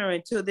not enter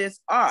into this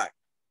ark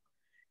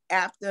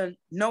after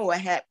Noah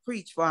had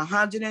preached for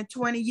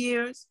 120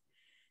 years,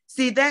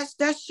 see, that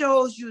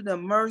shows you the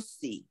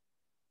mercy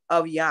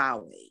of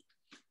Yahweh.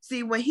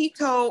 See, when he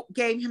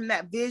gave him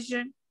that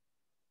vision,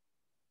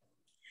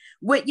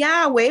 with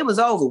Yahweh, it was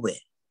over with.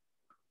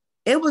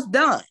 It was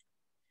done.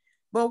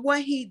 But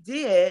what he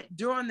did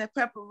during the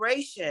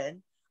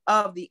preparation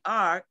of the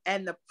ark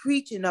and the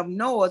preaching of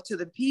Noah to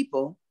the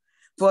people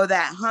for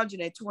that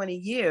 120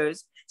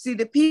 years, see,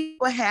 the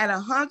people had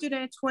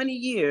 120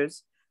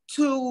 years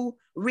to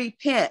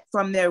repent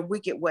from their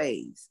wicked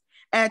ways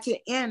and to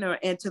enter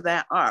into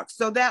that ark.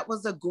 So that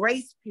was a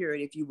grace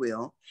period, if you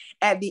will,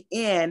 at the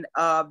end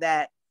of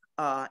that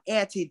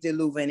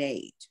antediluvian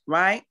age,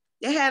 right?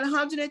 They had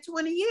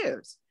 120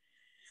 years.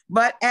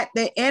 But at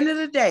the end of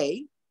the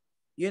day,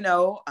 you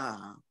know,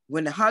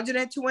 when the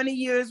 120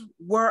 years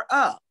were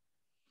up,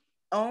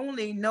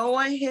 only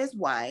Noah and his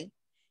wife,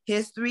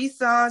 his 3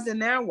 sons and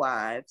their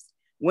wives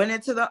went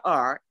into the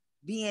ark,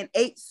 being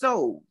 8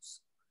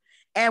 souls.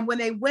 And when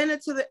they went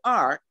into the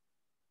ark,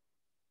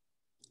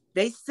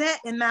 they sat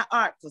in that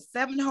ark for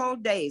 7 whole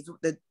days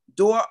with the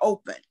door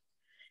open.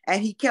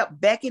 And he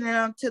kept beckoning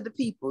unto the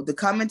people to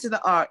come into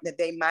the ark that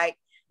they might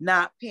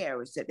not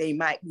perish, that they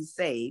might be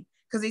saved,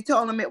 because he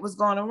told them it was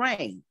going to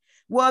rain.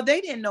 Well,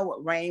 they didn't know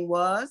what rain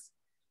was.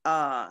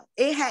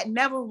 It had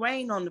never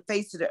rained on the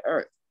face of the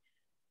earth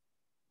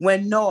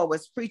when Noah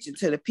was preaching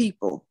to the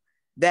people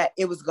that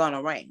it was going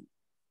to rain.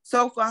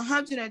 So for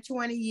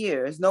 120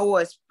 years, Noah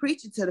was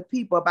preaching to the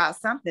people about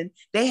something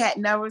they had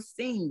never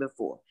seen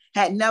before,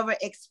 had never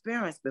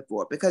experienced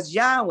before, because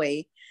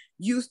Yahweh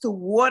used to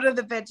water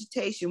the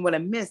vegetation with a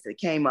mist that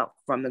came up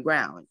from the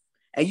ground.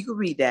 And you can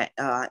read that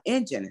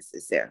in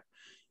Genesis there.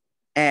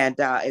 And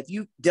if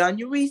you've done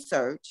your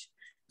research,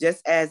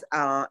 just as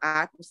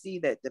I could see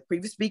that the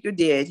previous speaker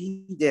did,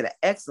 he did an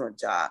excellent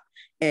job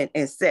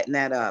in setting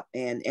that up.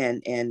 And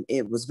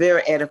it was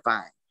very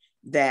edifying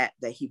that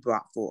he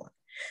brought forth.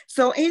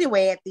 So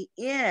anyway, at the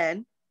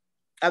end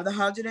of the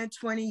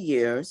 120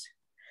 years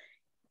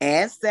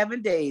and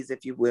 7 days,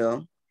 if you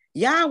will,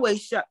 Yahweh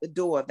shut the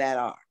door of that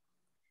ark.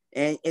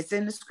 And it's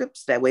in the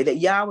scriptures that way, that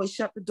Yahweh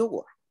shut the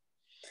door.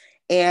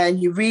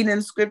 And you read in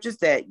the scriptures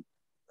that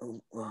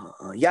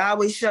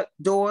Yahweh shut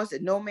doors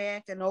that no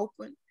man can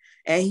open.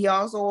 And he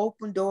also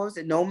opened doors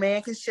that no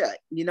man can shut.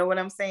 You know what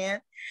I'm saying?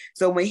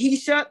 So when he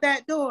shut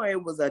that door,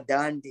 it was a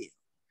done deal.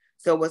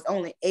 So it was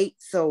only 8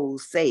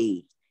 souls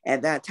saved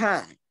at that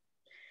time.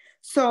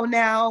 So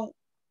now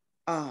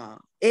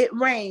it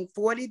rained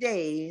 40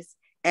 days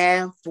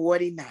and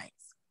 40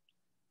 nights,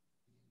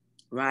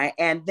 right?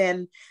 And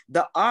then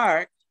the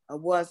ark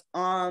was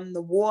on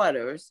the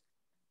waters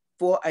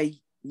for a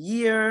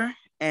year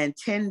and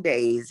 10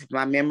 days. If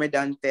my memory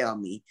doesn't fail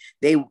me,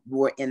 they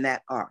were in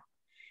that ark,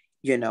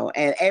 you know,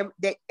 and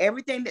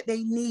everything that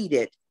they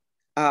needed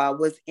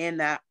was in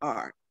that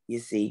ark, you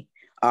see.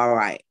 All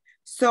right.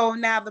 So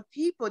now the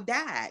people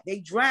died.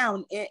 They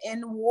drowned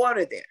in the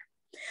water there.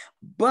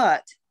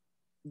 But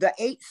the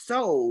 8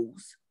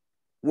 souls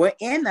were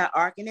in that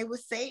ark and they were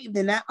saved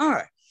in that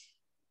ark.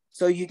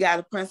 So you got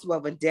a principle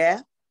of a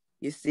death,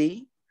 you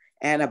see,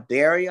 and a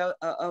burial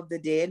of the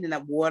dead in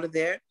that water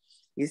there,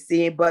 you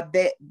see. But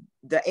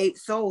the 8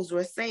 souls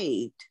were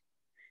saved.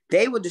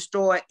 They were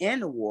destroyed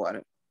in the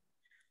water.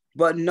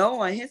 But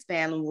Noah and his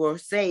family were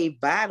saved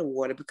by the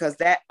water, because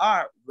that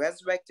ark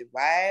resurrected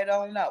right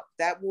on up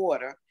that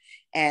water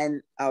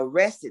and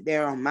rested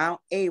there on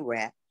Mount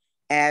Ararat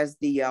as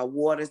the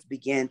waters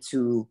began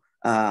to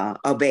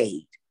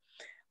abate.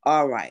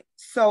 All right.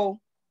 So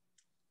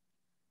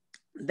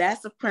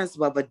that's the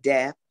principle of a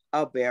death,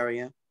 a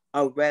burial,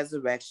 a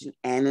resurrection,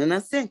 and an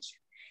ascension.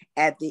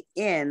 at the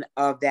end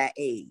of that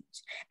age.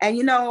 And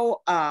you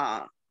know,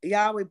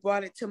 Yahweh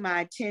brought it to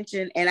my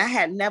attention, and I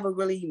had never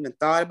really even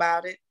thought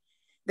about it,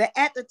 that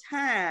at the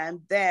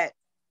time that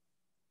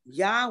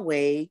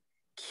Yahweh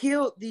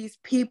killed these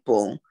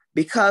people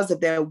because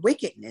of their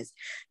wickedness,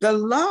 the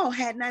law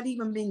had not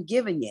even been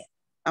given yet.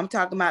 I'm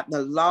talking about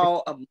the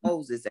law of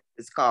Moses, as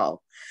it's called.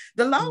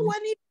 The law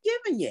wasn't even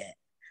given yet.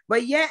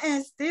 But yet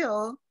and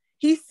still,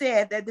 he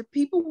said that the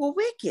people were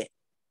wicked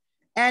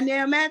and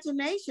their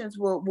imaginations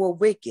were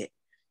wicked.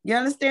 You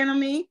understand what I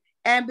mean?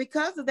 And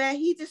because of that,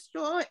 he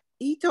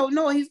told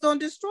Noah he's going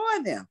to destroy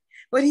them.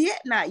 But he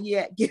had not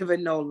yet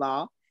given no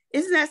law.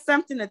 Isn't that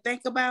something to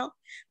think about?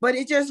 But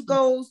it just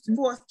goes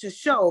forth to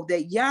show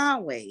that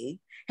Yahweh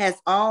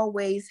has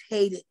always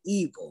hated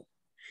evil,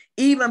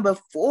 even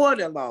before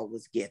the law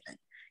was given.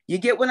 You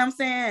get what I'm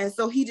saying? And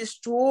so he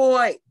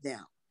destroyed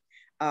them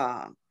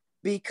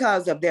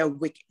because of their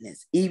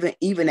wickedness,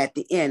 even at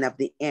the end of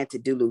the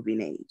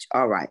antediluvian age.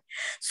 All right.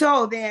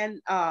 So then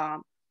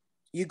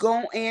you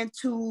go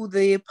into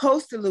the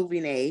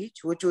post-diluvian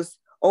age, which was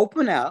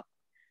opened up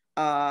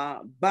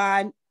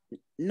by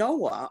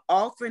Noah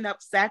offering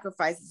up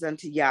sacrifices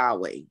unto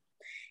Yahweh.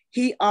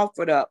 He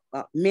offered up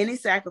many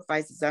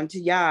sacrifices unto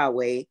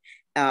Yahweh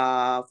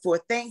for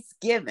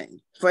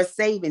thanksgiving, for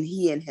saving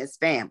he and his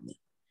family.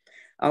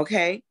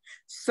 Okay,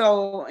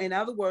 so in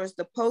other words,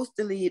 the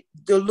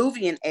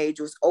post-diluvian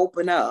age was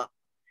opened up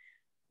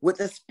with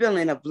the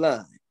spilling of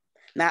blood.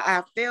 Now,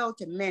 I failed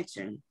to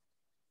mention,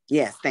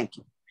 yes, thank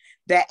you,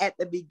 that at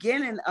the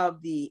beginning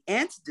of the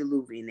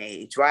antediluvian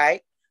age,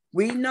 right,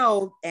 we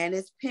know, and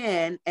it's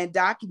penned and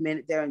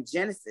documented there in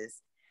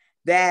Genesis,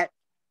 that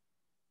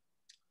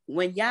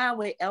when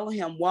Yahweh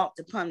Elohim walked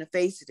upon the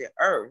face of the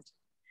earth,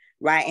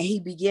 right, and he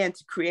began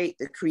to create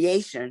the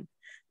creation,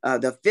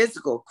 the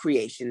physical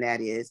creation, that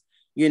is,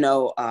 you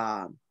know,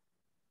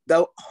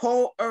 the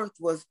whole earth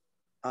was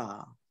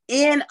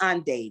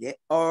inundated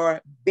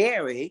or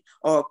buried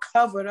or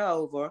covered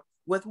over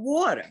with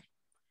water.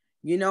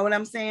 You know what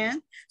I'm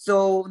saying?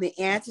 So the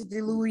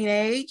antediluvian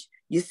age,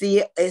 you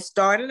see, it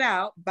started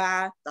out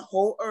by the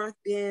whole earth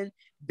being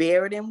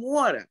buried in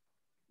water.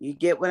 You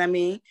get what I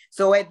mean?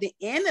 So at the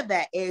end of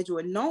that age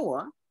with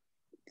Noah,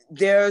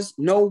 there's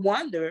no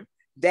wonder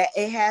that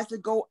it has to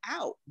go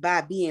out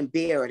by being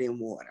buried in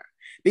water,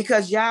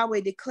 because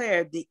Yahweh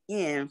declared the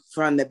end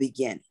from the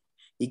beginning.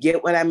 You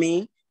get what I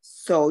mean?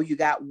 So you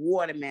got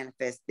water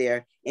manifest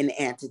there in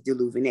the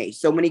antediluvian age.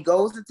 So when he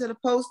goes into the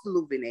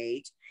post-diluvian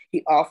age,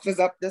 he offers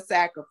up the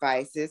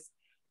sacrifices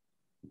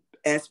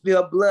and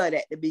spill blood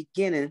at the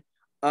beginning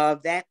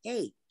of that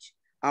age.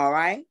 All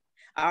right?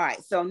 All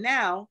right. So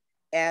now,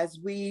 as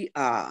we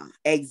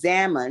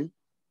examine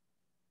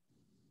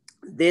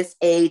this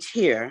age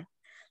here,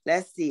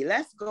 let's see.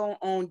 Let's go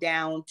on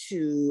down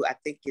to, I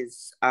think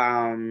it's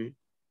Sodom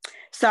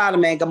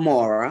and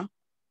Gomorrah.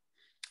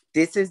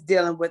 This is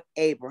dealing with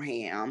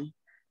Abraham.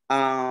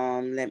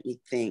 Let me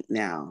think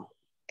now.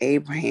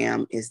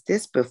 Abraham, is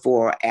this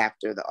before or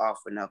after the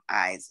offering of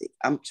Isaac?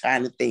 I'm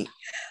trying to think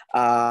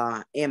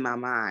in my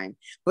mind.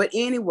 But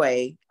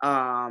anyway,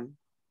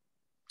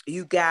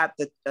 you got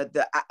the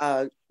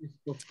it's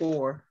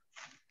before.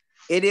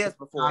 It is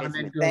before, isn't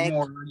it? Thank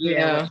you.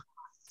 Yeah.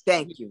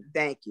 Thank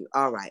you.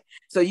 All right.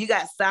 So you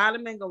got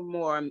Sodom and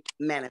Gomorrah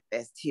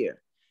manifest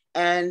here.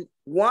 And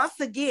once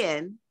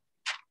again,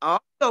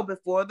 also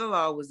before the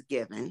law was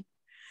given,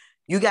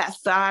 you got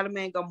Sodom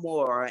and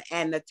Gomorrah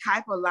and the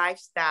type of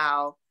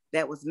lifestyle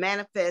that was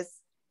manifest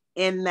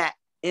in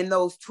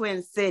those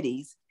twin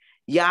cities.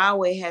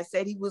 Yahweh has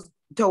said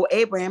told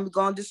Abraham he's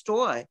going to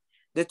destroy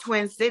the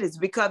twin cities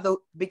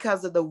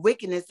because of the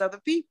wickedness of the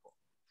people.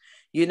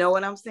 You know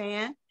what I'm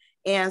saying?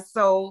 And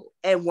so,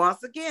 and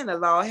once again, the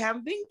law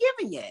haven't been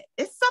given yet.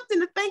 It's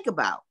something to think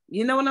about.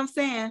 You know what I'm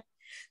saying?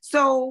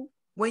 So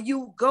when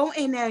you go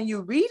in there and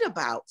you read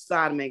about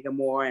Sodom and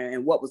Gomorrah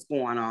and what was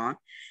going on,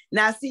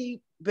 now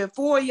see,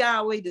 before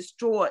Yahweh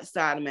destroyed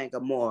Sodom and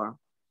Gomorrah,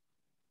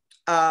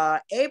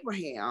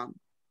 Abraham,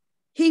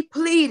 he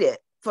pleaded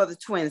for the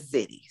twin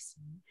cities.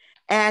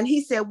 And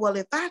he said, well,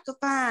 if I could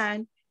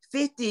find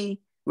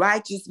 50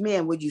 righteous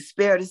men, would you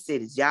spare the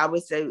cities? Yahweh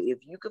said, if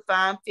you could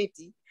find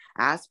 50,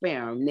 I'll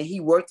spare them. And then he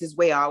worked his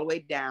way all the way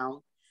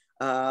down.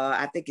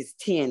 I think it's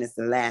 10 is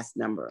the last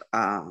number.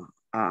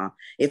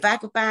 If I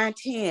could find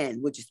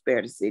 10, would you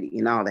spare the city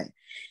and all that?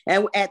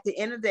 And at the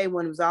end of the day,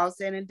 when it was all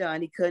said and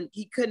done,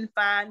 he couldn't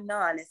find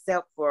none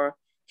except for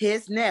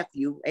his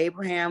nephew,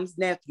 Abraham's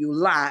nephew,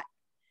 Lot,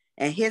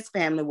 and his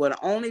family were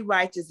the only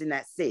righteous in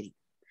that city.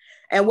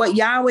 And what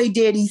Yahweh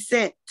did, he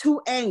sent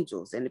 2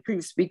 angels, and the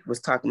previous speaker was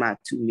talking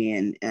about 2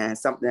 men and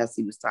something else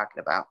he was talking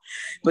about.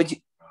 But you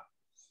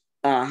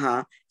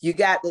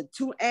got the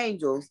 2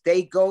 angels,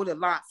 they go to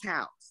Lot's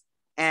house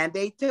and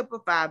they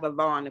typify the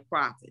law and the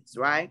prophets,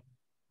 right?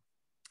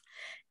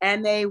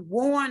 And they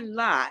warn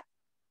Lot,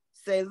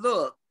 say,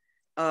 look,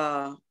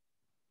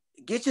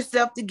 get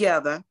yourself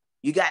together.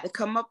 You got to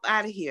come up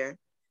out of here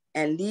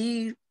and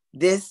leave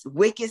this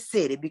wicked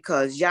city,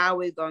 because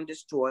Yahweh is going to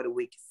destroy the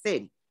wicked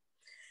city.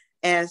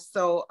 And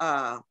so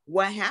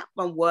what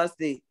happened was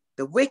the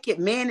the wicked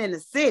men in the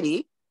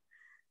city,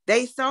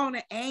 they saw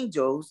the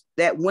angels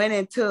that went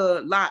into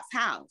Lot's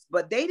house,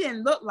 but they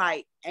didn't look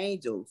like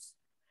angels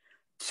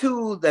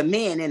to the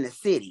men in the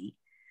city.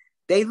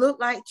 They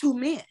looked like two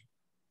men,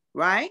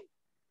 right?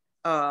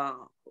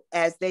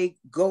 As they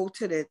go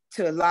to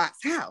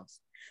Lot's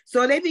house.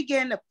 So they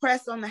began to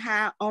press on the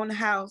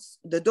house,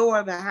 the door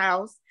of the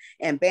house,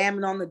 and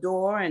bamming on the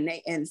door.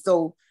 And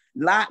so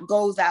Lot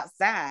goes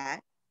outside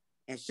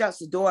and shuts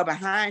the door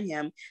behind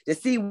him to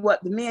see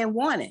what the men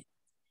wanted.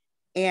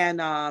 And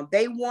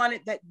they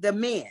wanted the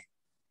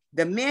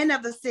men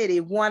of the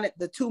city wanted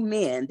the two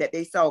men that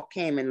they saw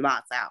came in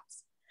Lot's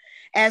house.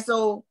 And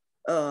so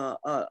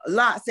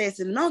Lot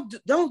says,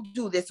 don't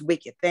do this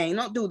wicked thing.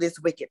 Don't do this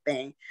wicked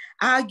thing.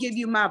 I'll give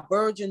you my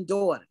virgin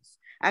daughters.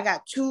 I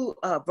got two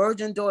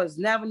virgin daughters,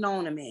 never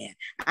known a man.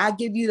 I'll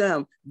give you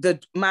them,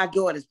 my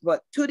daughters.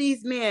 But to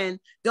these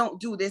men,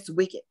 don't do this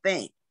wicked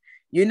thing.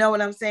 You know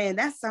what I'm saying?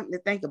 That's something to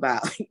think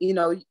about. You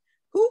know,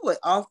 who would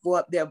offer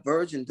up their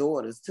virgin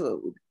daughters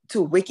to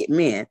wicked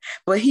men?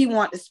 But he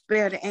wanted to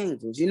spare the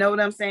angels. You know what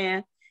I'm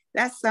saying?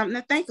 That's something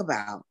to think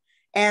about.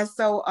 And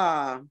so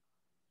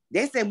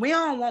they said, we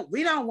don't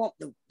want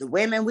the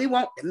women, we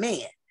want the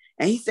men.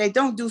 And he said,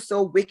 don't do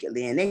so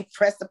wickedly. And they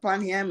pressed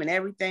upon him and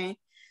everything.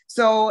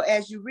 So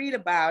as you read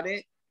about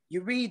it,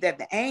 you read that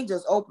the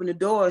angels opened the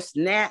door,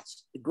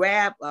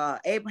 grabbed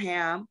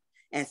Abraham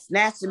and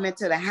snatched him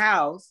into the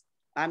house.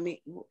 I mean,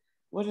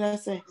 what did I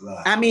say?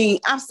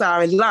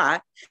 Lot.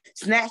 Lot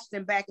snatched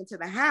him back into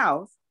the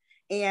house.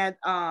 And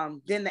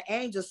then the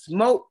angels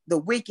smote the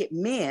wicked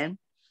men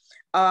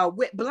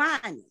with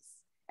blindness.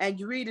 And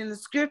you read in the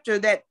scripture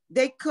that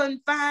they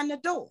couldn't find the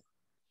door.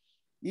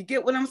 You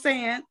get what I'm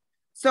saying?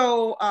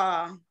 So,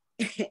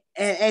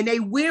 and they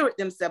wearied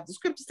themselves. The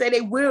scripture say they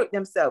wearied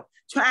themselves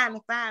trying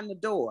to find the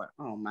door.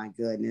 Oh my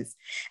goodness.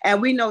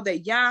 And we know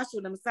that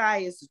Yahshua the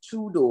Messiah is the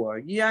true door.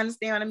 You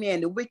understand what I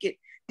mean? The wicked,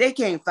 they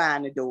can't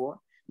find the door.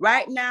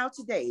 Right now,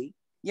 today,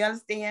 you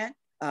understand?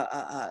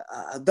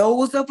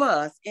 Those of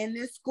us in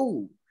this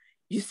school,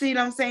 you see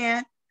what I'm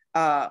saying?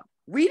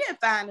 We didn't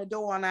find the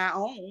door on our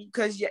own,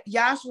 because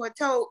Yahshua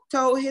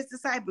told his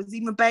disciples,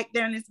 even back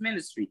there in his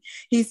ministry,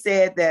 he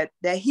said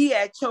that he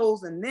had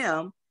chosen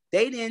them.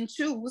 They didn't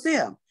choose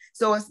him.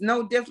 So it's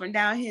no different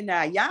down here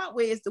now.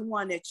 Yahweh is the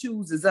one that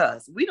chooses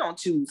us. We don't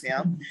choose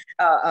him.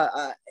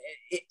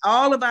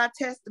 All of our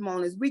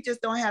testimonies, we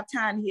just don't have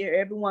time to hear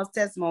everyone's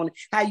testimony,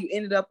 how you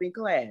ended up in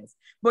class.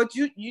 But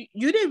you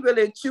didn't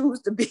really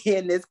choose to be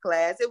in this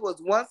class. It was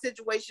one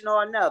situation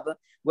or another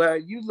where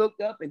you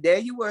looked up and there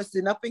you were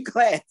sitting up in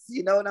class.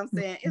 You know what I'm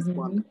saying? It's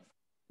wonderful.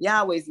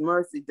 Yahweh's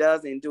mercy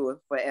does endure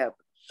forever.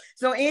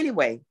 So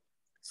anyway,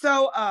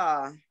 so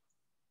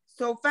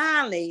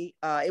finally,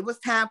 it was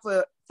time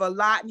for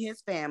Lot and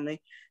his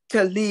family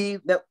to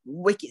leave the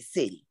wicked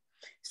city.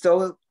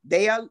 So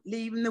they are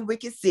leaving the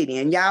wicked city,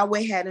 and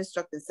Yahweh had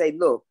instructed, say,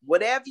 look,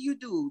 whatever you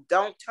do,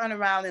 don't turn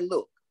around and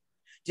look.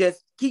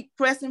 Just keep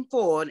pressing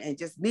forward and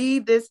just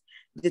leave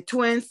the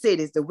twin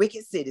cities, the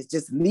wicked cities,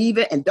 just leave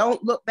it and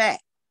don't look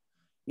back.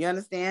 You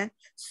understand?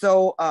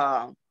 So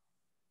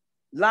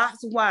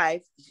Lot's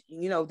wife,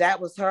 you know,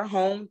 that was her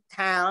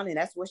hometown, and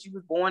that's where she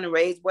was born and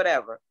raised,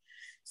 whatever.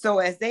 So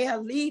as they are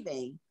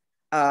leaving,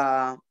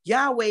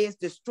 Yahweh is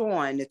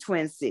destroying the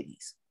twin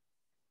cities.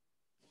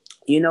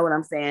 You know what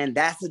I'm saying?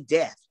 That's a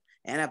death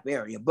and a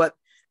burial. But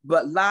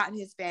Lot and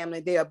his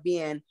family, they are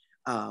being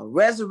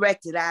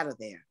resurrected out of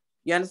there.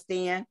 You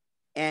understand?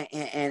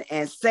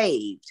 And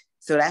saved.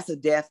 So that's a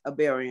death, a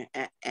burial,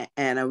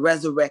 and a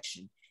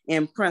resurrection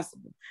in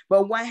principle.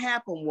 But what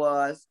happened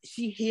was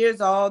she hears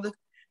all the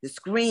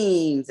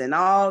screams and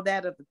all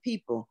that of the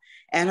people,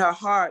 and her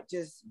heart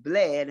just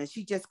bled, and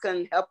she just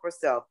couldn't help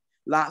herself,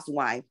 Lot's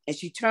wife. And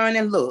she turned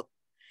and looked,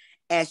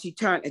 and she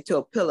turned into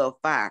a pillar of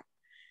fire.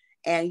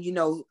 And, you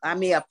know,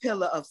 a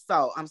pillar of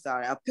salt.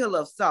 A pillar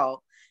of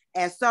salt.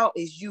 And salt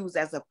is used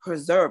as a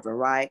preserver,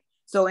 right?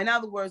 So in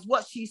other words,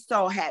 what she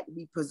saw had to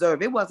be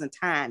preserved. It wasn't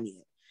time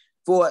yet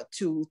for it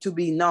to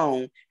be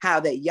known how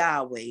that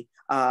Yahweh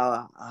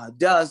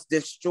does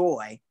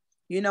destroy.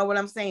 You know what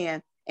I'm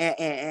saying?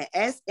 And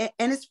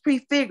it's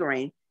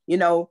prefiguring, you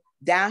know,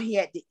 down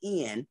here at the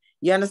end.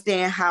 You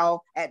understand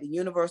how at the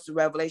universal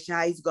revelation,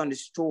 how he's going to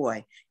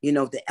destroy, you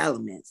know, the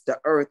elements, the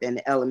earth and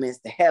the elements,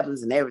 the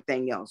heavens and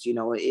everything else. You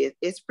know,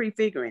 it's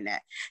prefiguring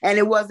that. And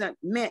it wasn't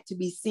meant to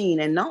be seen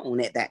and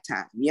known at that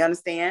time. You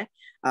understand?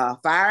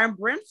 Fire and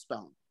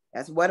brimstone.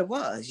 That's what it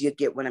was. You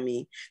get what I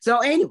mean? So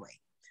anyway,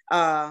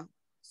 that's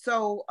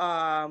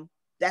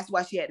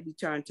why she had to be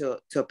turned to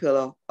a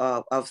pillar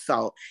of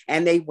salt.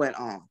 And they went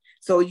on.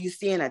 So you're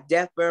seeing a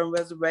death, burial, and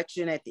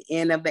resurrection at the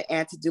end of the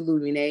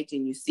antediluvian age,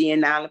 and you're seeing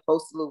now the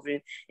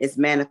post-diluvian is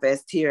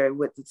manifest here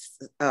with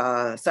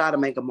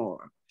Sodom and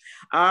Gomorrah.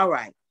 All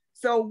right.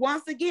 So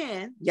once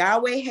again,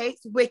 Yahweh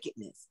hates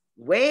wickedness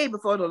way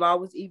before the law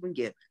was even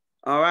given.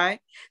 All right.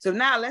 So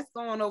now let's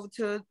go on over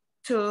to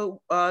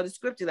the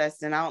scripture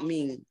lesson. I don't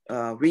mean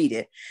read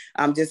it.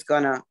 I'm just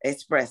gonna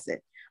express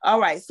it.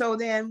 All right. So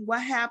then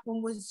what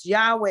happened was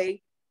Yahweh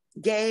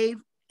gave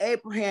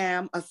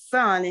Abraham a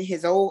son in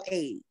his old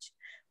age,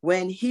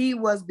 when he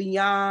was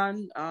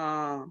beyond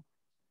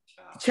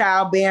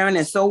childbearing,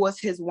 and so was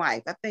his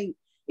wife. I think,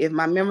 if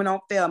my memory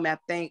don't fail me, I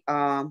think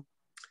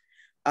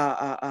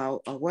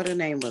what her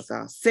name was,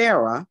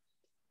 Sarah,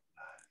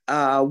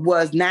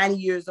 was 90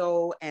 years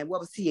old, and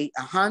what was he,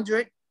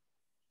 100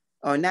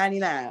 or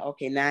 99?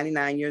 Okay,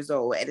 99 years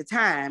old at the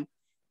time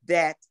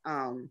that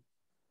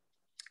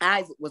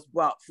Isaac was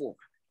brought forth.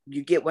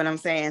 You get what I'm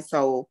saying?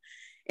 So,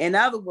 in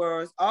other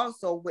words,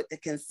 also with the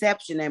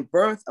conception and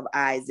birth of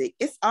Isaac,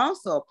 it's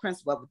also a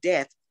principle of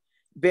death,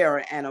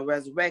 burial, and a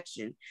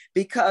resurrection,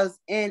 because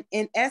in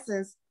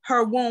essence,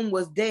 her womb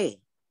was dead.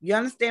 You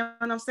understand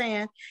what I'm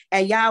saying?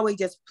 And Yahweh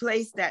just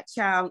placed that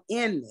child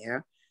in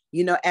there,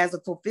 you know, as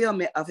a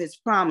fulfillment of his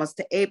promise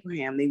to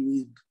Abraham, that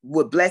he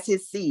would bless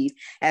his seed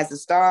as the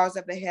stars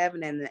of the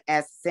heaven and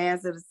as the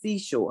sands of the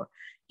seashore.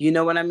 You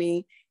know what I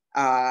mean?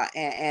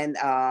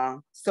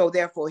 So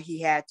therefore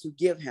he had to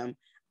give him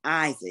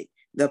Isaac,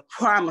 the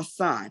promised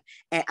son.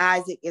 And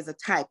Isaac is a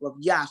type of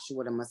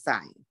Yahshua the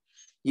Messiah.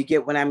 You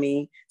get what I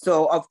mean?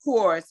 So of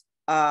course,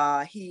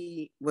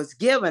 he was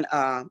given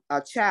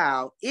a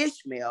child,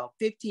 Ishmael,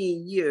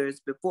 15 years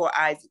before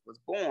Isaac was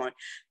born,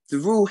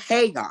 through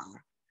Hagar.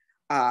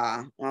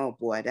 Oh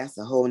boy, that's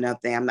a whole nother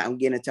thing. I'm not gonna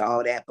get into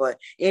all that. But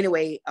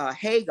anyway,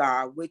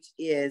 Hagar, which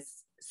is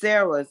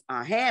Sarah's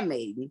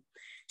handmaiden,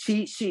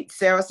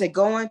 Sarah said,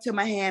 go into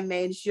my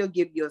handmaiden, she'll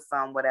give you a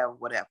son, whatever.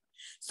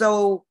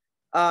 So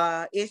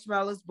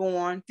Ishmael is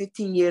born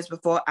 15 years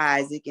before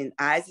Isaac, and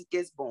Isaac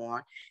is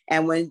born.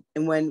 And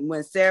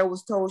when Sarah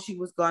was told she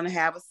was going to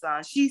have a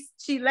son,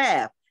 she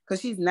laughed,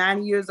 because she's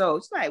 90 years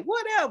old. She's like,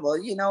 whatever,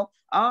 you know,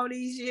 all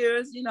these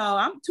years, you know,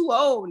 I'm too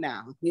old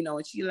now, you know,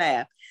 and she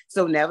laughed.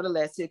 So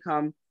nevertheless, here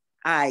come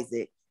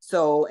Isaac.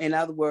 So in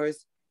other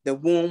words, the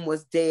womb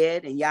was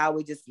dead, and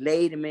Yahweh just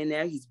laid him in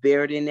there. He's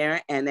buried in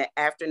there. And then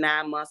after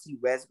 9 months, he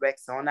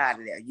resurrects on out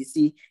of there. You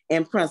see,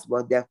 in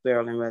principle, death,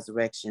 burial, and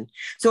resurrection.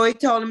 So he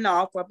told him to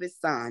offer up his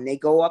son. They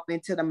go up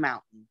into the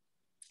mountain,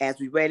 as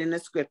we read in the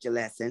scripture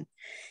lesson.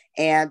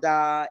 And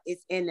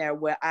it's in there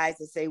where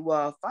Isaac say,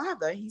 well,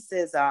 Father, he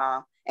says,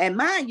 and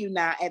mind you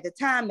now, at the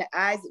time that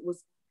Isaac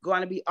was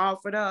going to be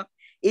offered up,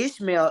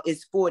 Ishmael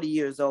is 40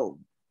 years old.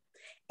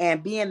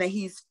 And being that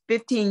he's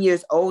 15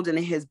 years older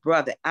than his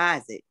brother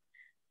Isaac,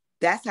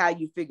 that's how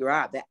you figure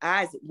out that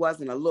Isaac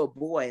wasn't a little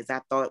boy, as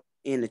I thought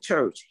in the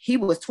church. He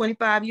was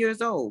 25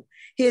 years old.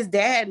 His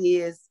dad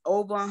is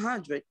over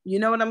 100. You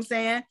know what I'm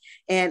saying?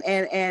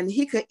 And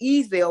he could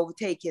easily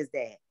overtake his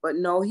dad. But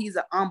no, he's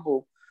an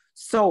humble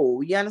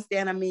soul. You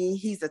understand? I mean,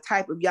 he's a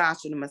type of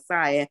Yahshua the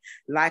Messiah,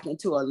 likened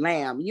to a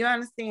lamb. You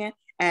understand?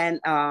 And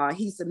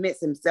he submits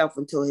himself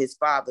unto his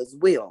father's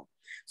will.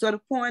 So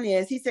the point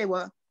is, he said,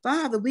 well,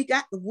 Father, we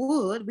got the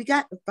wood, we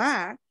got the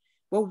fire.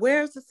 Well,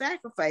 where's the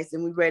sacrifice?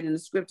 And we read in the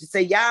scripture,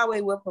 say Yahweh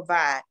will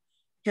provide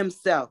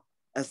himself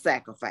a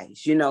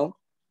sacrifice, you know.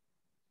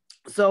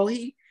 So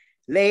he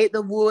laid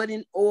the wood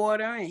in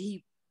order, and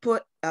he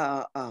put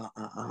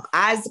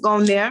Isaac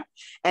on there.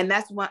 And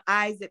that's when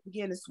Isaac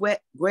began to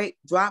sweat great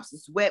drops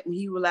of sweat, when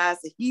he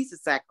realized that he's a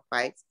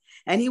sacrifice,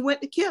 and he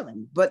went to kill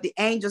him. But the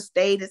angel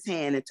stayed his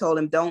hand and told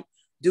him, don't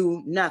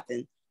do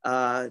nothing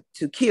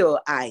to kill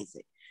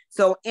Isaac.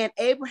 So in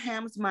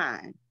Abraham's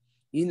mind,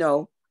 you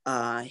know,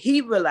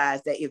 he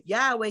realized that if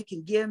Yahweh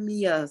can give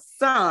me a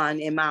son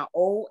in my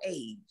old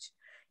age,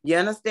 you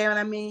understand what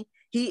I mean?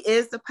 He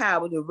is the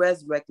power to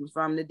resurrect him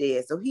from the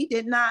dead. So he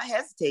did not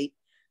hesitate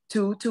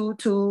to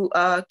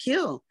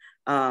kill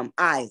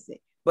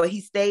Isaac, but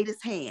he stayed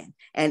his hand.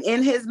 And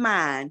in his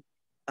mind,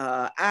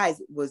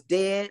 Isaac was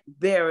dead,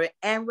 buried,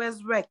 and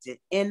resurrected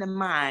in the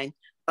mind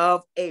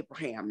of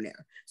Abraham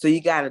there. So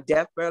you got a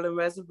death, burial, and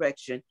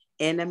resurrection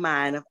in the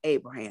mind of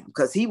Abraham,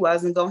 because he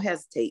wasn't going to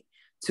hesitate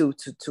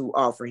to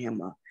offer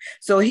him up.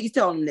 So he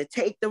told him to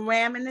take the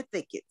ram in the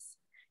thickets,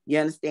 you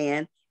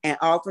understand, and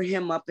offer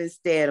him up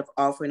instead of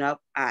offering up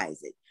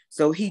Isaac.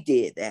 So he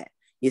did that,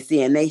 you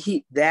see, and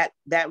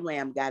that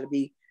ram got to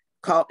be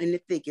caught in the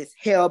thickets,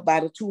 held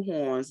by the two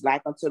horns,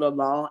 like unto the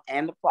law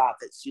and the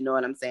prophets, you know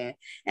what I'm saying?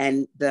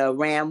 And the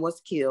ram was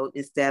killed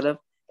instead of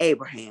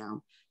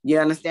Abraham. You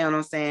understand what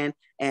I'm saying?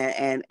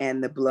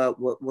 And the blood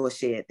was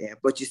shed there.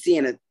 But you see,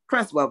 in the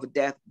principle of a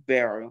death,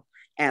 burial,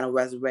 and a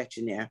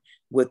resurrection there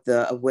with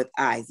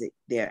Isaac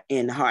there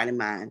in the heart and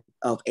mind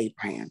of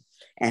Abraham,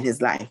 and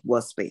his life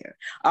was spared.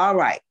 All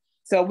right.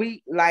 So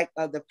we, like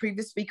the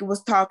previous speaker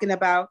was talking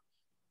about,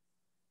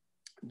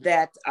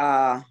 that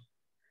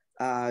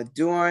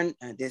during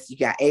this, you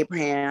got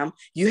Abraham,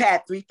 you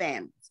had 3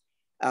 famines.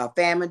 A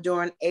famine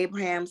during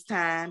Abraham's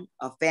time,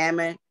 a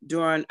famine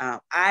during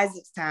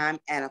Isaac's time,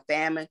 and a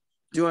famine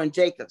during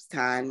Jacob's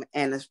time.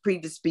 And as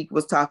previous speaker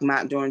was talking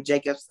about, during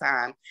Jacob's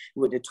time,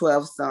 with the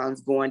 12 sons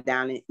going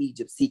down in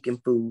Egypt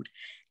seeking food.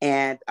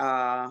 And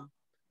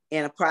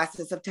in a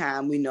process of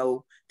time, we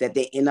know that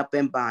they end up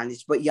in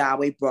bondage, but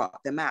Yahweh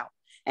brought them out.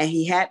 And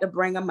he had to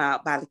bring them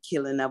out by the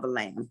killing of a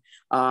lamb.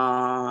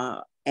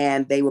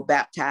 And they were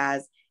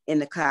baptized in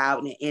the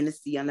cloud and in the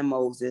sea under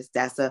Moses.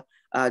 That's a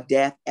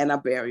death and a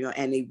burial,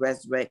 and they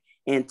resurrect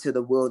into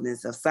the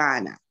wilderness of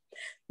Sinai.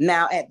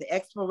 Now, at the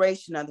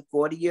expiration of the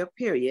 40-year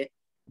period,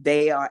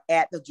 they are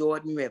at the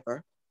Jordan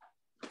River,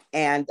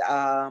 and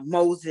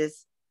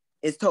Moses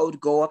is told to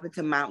go up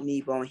into Mount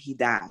Nebo, and he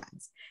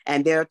dies.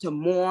 And they're to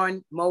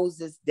mourn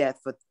Moses' death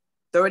for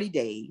 30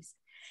 days.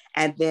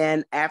 And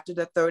then after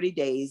the 30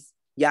 days,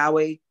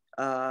 Yahweh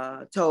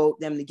told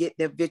them to get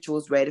their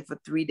victuals ready for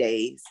 3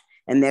 days,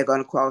 and they're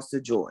going to cross the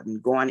Jordan,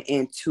 going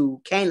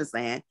into Canaan's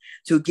land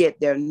to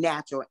get their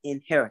natural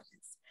inheritance.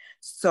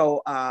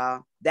 So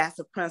that's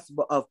a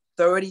principle of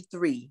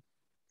 33,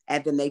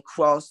 and then they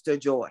cross the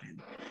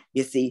Jordan.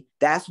 You see,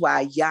 that's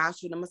why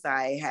Yahshua the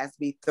Messiah has to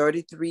be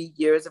 33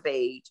 years of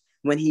age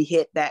when he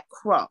hit that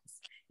cross.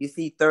 You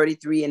see,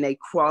 33, and they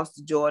crossed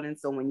the Jordan.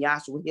 So when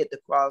Yahshua hit the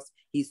cross,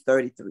 he's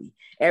 33.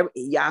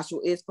 Yahshua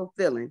is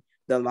fulfilling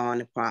the law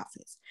and the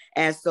prophets.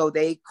 And so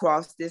they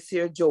cross this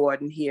here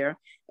Jordan here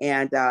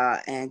and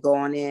go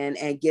on in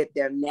and get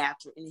their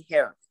natural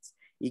inheritance.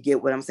 You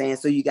get what I'm saying?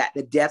 So you got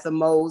the death of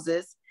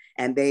Moses,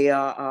 and they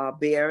are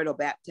buried or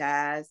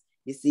baptized,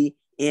 you see,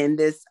 in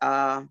this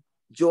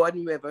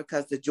Jordan River,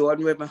 because the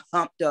Jordan River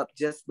humped up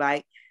just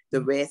like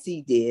the Red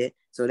Sea did.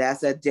 So that's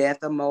the death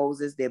of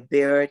Moses. They're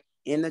buried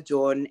in the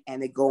Jordan,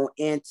 and they go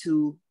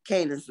into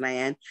Canaan's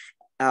land,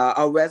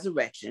 a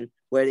resurrection,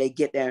 where they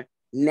get their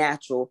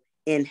natural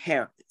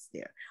inheritance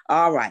there.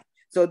 All right.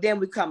 So then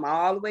we come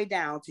all the way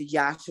down to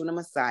Yahshua the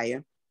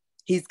Messiah.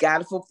 He's got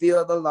to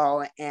fulfill the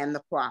law and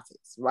the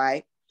prophets,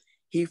 right?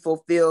 He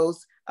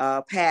fulfills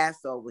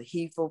Passover.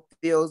 He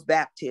fulfills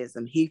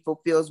baptism. He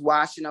fulfills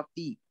washing of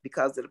feet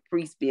because of the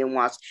priests being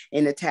washed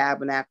in the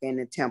tabernacle and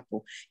the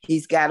temple.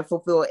 He's got to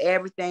fulfill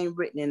everything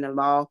written in the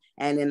law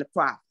and in the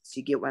prophets.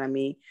 You get what I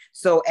mean?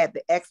 So at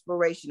the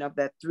expiration of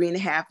the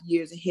 3.5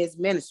 years of his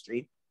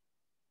ministry,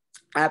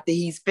 after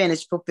he's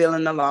finished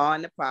fulfilling the law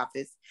and the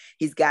prophets,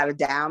 he's got to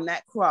down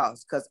that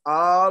cross, because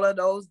all of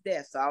those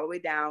deaths, all the way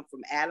down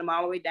from Adam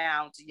all the way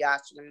down to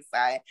Yahshua the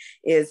Messiah,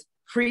 is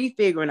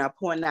prefiguring or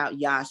pointing out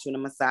Yahshua the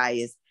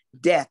Messiah's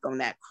death on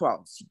that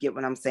cross. You get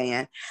what I'm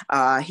saying?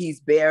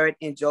 He's buried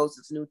in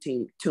Joseph's new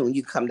tomb.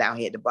 You come down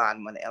here at the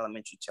bottom of the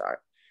elementary chart.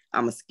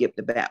 I'm going to skip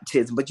the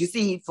baptism, but you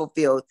see he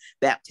fulfilled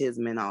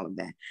baptism and all of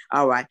that.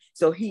 All right.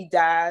 So he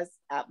dies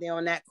out there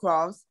on that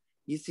cross.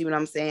 You see what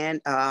I'm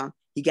saying?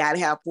 He got to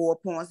have 4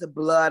 points of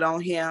blood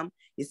on him.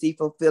 You see,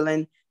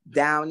 fulfilling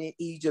down in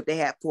Egypt, they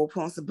had 4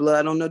 points of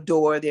blood on the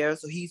door there.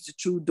 So he's the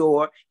true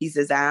door. He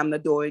says, I'm the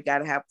door. You got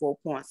to have 4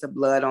 points of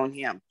blood on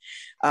him.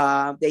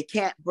 They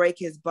can't break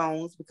his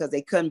bones because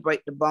they couldn't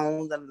break the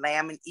bones of the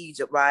lamb in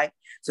Egypt, right?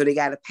 So they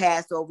got to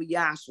pass over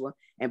Yahshua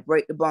and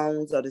break the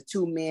bones of the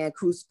 2 men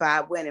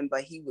crucified with him,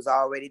 but he was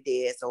already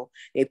dead. So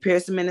they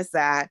pierced him in the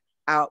side.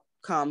 Out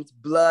comes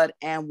blood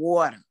and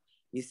water.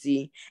 You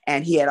see,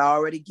 and he had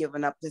already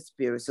given up the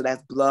spirit. So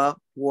that's blood,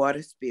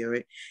 water,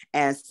 spirit.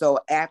 And so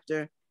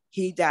after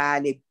he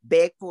died, they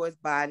begged for his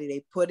body.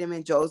 They put him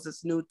in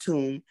Joseph's new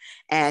tomb,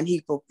 and he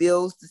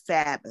fulfills the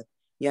Sabbath.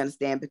 You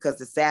understand? Because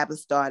the Sabbath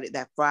started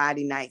that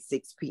Friday night,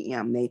 6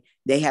 p.m.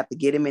 They have to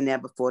get him in there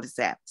before the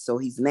Sabbath. So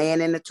he's laying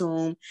in the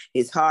tomb.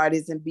 His heart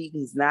isn't beating.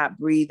 He's not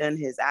breathing.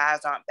 His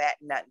eyes aren't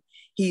batting, nothing.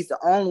 He's the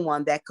only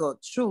one that could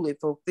truly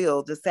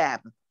fulfill the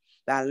Sabbath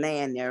by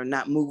laying there,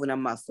 not moving a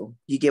muscle.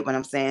 You get what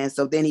I'm saying?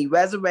 So then he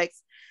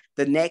resurrects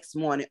the next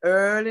morning,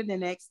 early the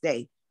next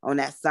day, on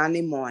that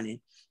Sunday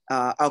morning,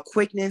 a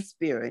quickening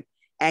spirit,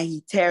 and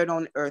he tarried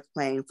on the earth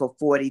plane for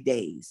 40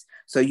 days.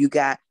 So you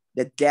got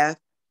the death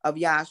of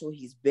Yahshua.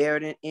 He's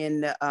buried in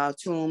the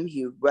tomb.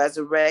 He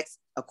resurrects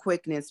a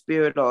quickening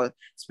spirit or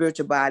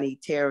spiritual body. He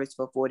tarries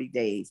for 40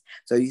 days.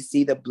 So you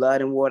see the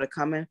blood and water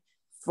coming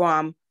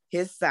from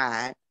his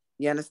side.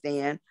 You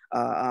understand?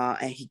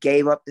 And he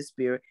gave up the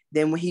spirit.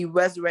 Then when he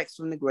resurrects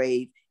from the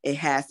grave, it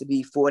has to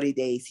be 40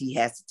 days he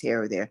has to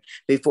tarry there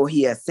before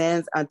he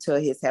ascends unto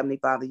his heavenly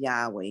Father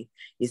Yahweh.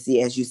 You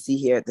see, as you see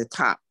here at the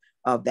top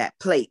of that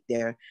plate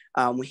there,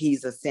 when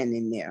he's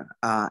ascending there,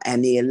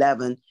 and the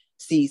 11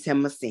 sees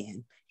him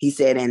ascend. He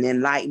said, in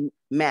enlightened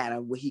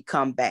manner will he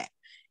come back.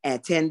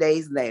 And 10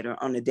 days later,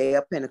 on the day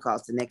of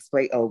Pentecost, the next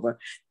plate over,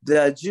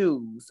 the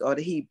Jews or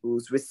the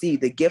Hebrews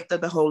received the gift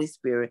of the Holy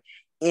Spirit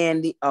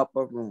in the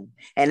upper room.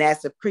 And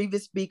as the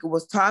previous speaker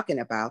was talking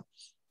about,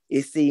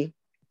 you see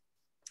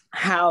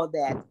how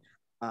that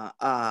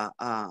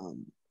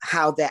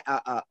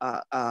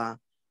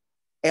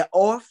an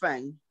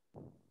orphan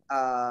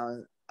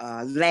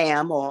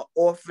lamb or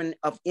orphan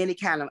of any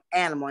kind of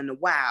animal in the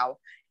wild,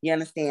 you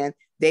understand,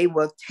 they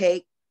will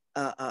take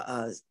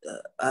the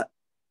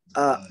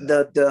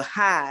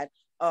hide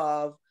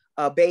of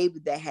a baby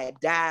that had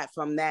died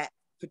from that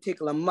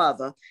particular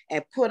mother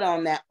and put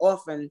on that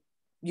orphan,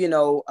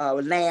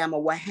 lamb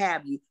or what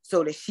have you,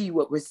 so that she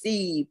would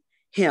receive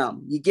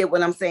him. You get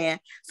what I'm saying?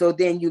 So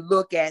then you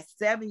look at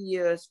 7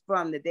 years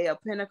from the day of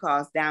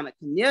Pentecost down at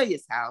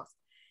Cornelius' house,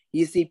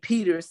 you see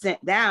Peter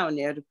sent down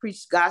there to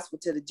preach the gospel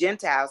to the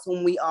Gentiles,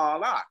 whom we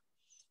all are.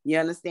 You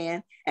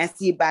understand? And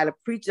see, by the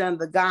preaching of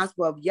the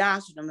gospel of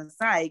Yahshua the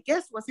Messiah,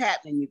 guess what's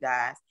happening, you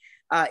guys?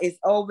 It's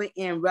over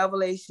in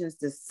Revelations,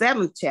 the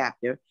 7th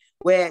chapter,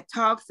 where it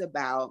talks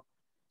about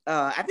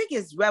I think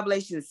it's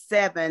Revelation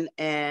 7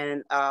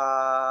 and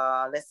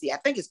let's see, I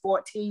think it's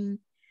 14.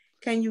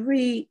 Can you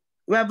read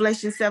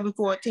Revelation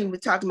 7:14? We're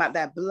talking about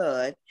that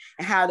blood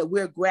and how that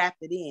we're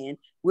grafted in.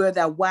 We're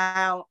the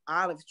wild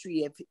olive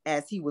tree,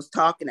 as he was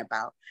talking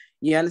about.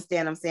 You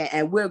understand what I'm saying?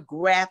 And we're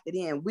grafted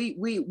in.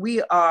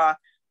 We are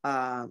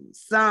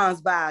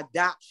sons by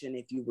adoption,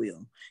 if you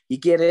will. You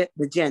get it?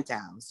 The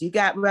Gentiles. You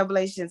got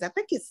Revelations, I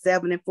think it's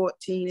 7 and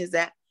 14. Is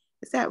that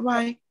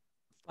right?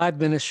 5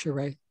 minutes,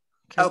 Sheree.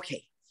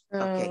 Okay.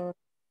 Okay.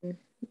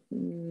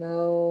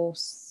 No,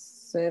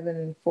 7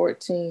 and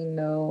 14.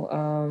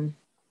 No.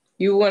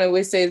 You want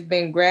to say it's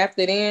been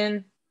grafted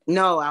in?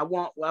 No, I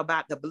want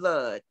about the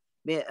blood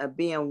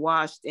being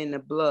washed in the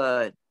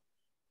blood.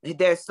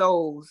 Their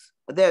souls,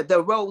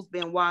 their robes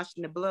being washed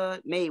in the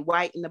blood, made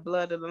white in the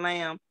blood of the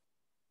Lamb.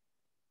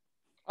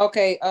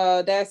 Okay,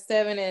 that's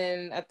 7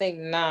 and I think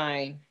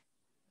 9.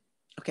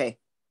 Okay.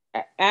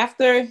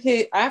 After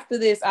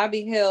this, I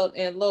beheld,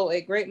 and lo,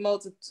 a great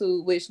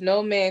multitude which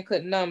no man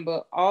could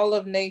number, all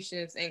of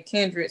nations and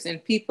kindreds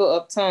and people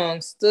of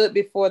tongues, stood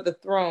before the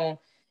throne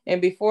and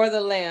before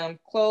the Lamb,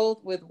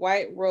 clothed with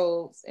white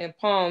robes and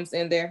palms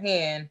in their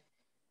hand.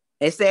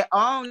 It said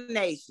all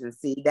nations.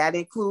 See, that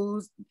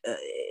includes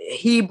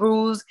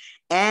Hebrews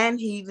and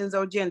heathens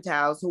or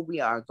Gentiles, who we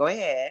are. Go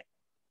ahead.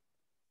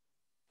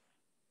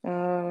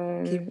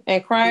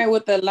 And crying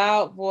with a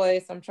loud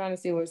voice, I'm trying to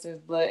see where it says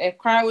blood, and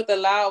crying with a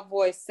loud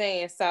voice,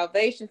 saying,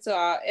 salvation to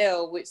our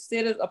El, which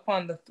sitteth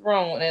upon the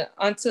throne, and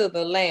unto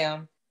the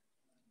Lamb.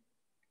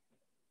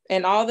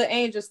 And all the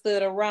angels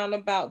stood around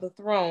about the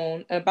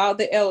throne, about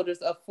the elders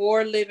of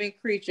 4 living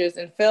creatures,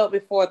 and fell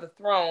before the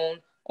throne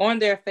on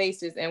their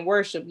faces and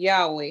worshiped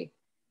Yahweh.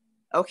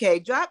 Okay,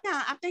 drop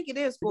down. I think it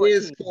is 14. It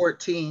is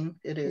 14.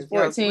 It is. It's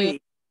 14.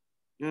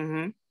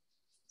 Mm-hmm.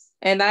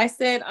 And I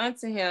said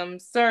unto him,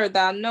 Sir,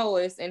 thou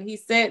knowest. And he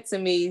said to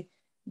me,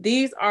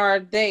 these are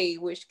they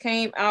which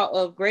came out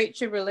of great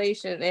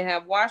tribulation and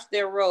have washed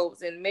their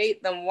robes and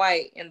made them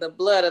white in the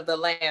blood of the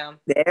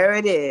Lamb. There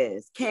it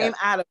is. Came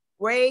out of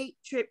great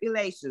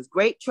tribulations,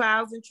 great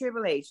trials and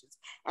tribulations,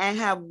 and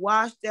have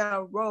washed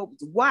their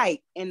robes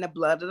white in the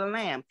blood of the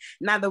Lamb.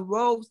 Now the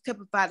robes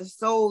typify the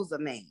souls of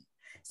man.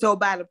 So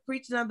by the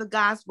preaching of the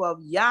gospel of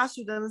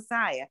Yahshua the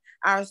Messiah,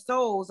 our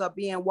souls are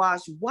being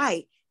washed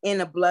white in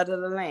the blood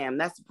of the Lamb.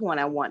 That's the point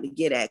I wanted to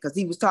get at, because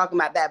he was talking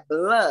about that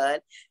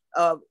blood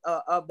of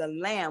the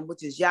Lamb,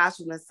 which is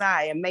Yahshua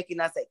Messiah, making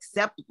us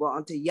acceptable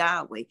unto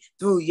Yahweh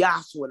through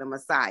Yahshua the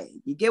Messiah.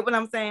 You get what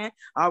I'm saying?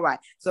 All right.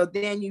 So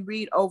then you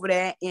read over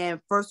there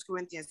in 1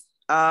 Corinthians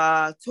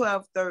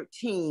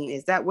 12:13.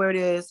 Is that where it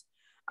is?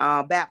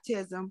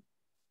 Baptism.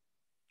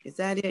 Is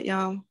that it,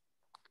 y'all?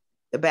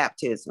 The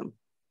baptism.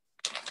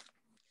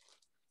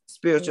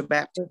 Spiritual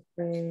baptism.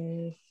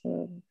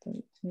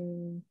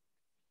 12:13.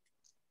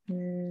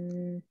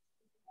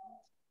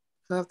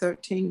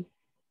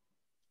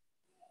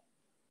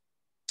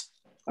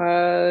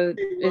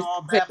 It's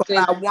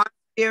one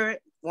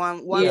spirit,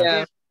 one yeah.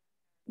 spirit.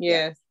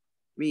 Yes.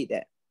 Read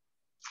that.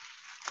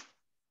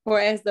 For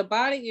as the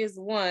body is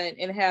one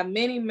and have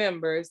many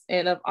members,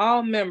 and of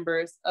all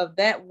members of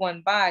that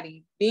one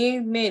body,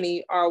 being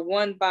many are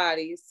one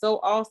body, so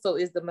also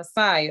is the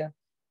Messiah.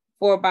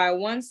 For by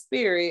one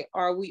spirit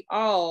are we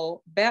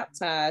all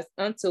baptized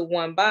unto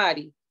one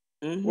body,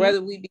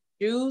 whether we be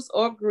Jews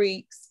or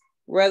Greeks,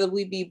 whether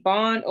we be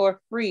bond or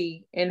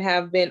free, and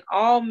have been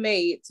all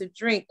made to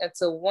drink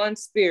unto one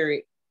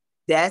spirit.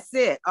 That's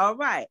it. All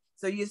right.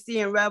 So you see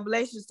in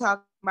Revelations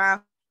talking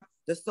about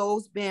the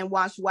souls being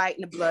washed white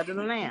in the blood of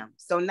the Lamb.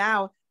 So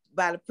now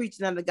by the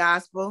preaching of the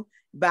gospel,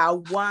 by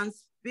one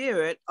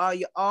spirit are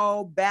you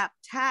all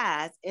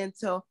baptized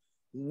into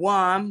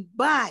one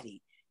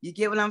body. You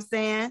get what I'm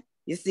saying?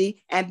 You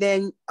see? And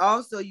then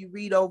also you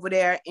read over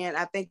there, and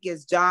I think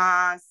it's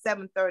John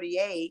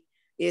 7:38,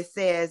 it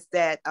says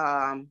that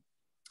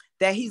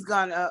that he's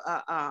gonna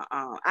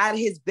out of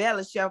his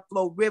belly shall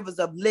flow rivers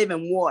of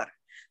living water.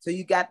 So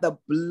you got the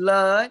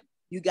blood,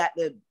 you got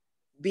the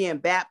being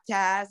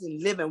baptized in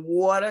living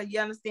water, you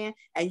understand?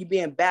 And you're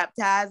being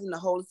baptized in the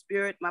Holy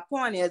Spirit. My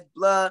point is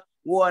blood,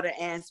 water,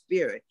 and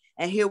spirit.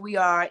 And here we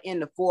are in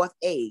the 4th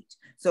age.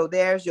 So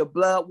there's your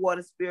blood,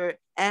 water, spirit,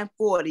 and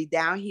 40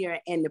 down here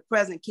in the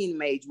present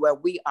kingdom age, where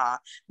we are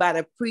by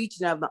the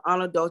preaching of the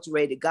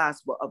unadulterated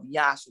gospel of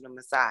Yahshua the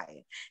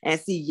Messiah. And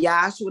see,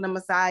 Yahshua the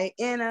Messiah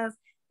in us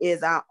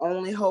is our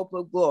only hope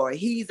of glory.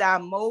 He's our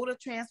mode of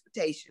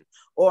transportation,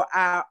 or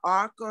our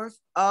ark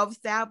of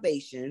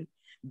salvation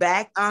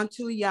back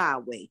unto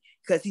Yahweh,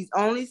 because he's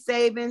only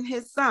saving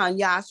his son,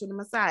 Yahshua the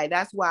Messiah.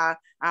 That's why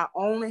our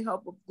only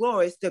hope of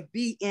glory is to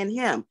be in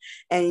him.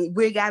 And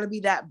we got to be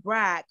that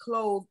bride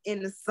clothed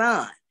in the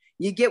Son.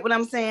 You get what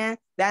I'm saying?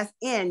 That's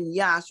in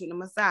Yahshua the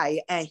Messiah,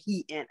 and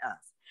he in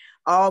us.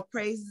 All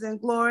praises and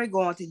glory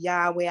going to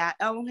Yahweh our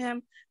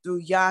Elohim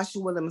through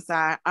Yahshua the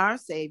Messiah, our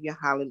Savior.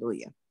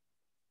 Hallelujah.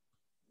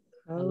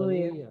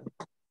 Hallelujah.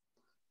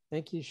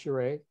 Thank you,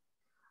 Sheree.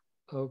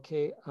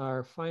 Okay,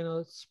 our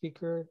final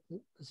speaker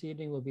this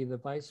evening will be the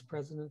Vice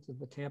President of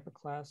the Tampa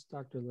class,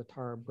 Dr.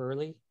 Latara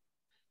Burley.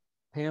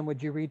 Pam,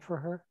 would you read for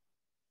her?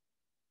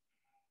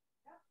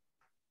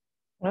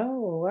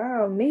 Oh,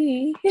 wow,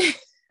 me.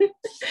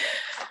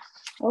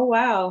 Oh,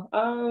 wow.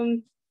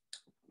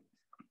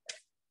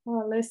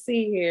 Well, let's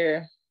see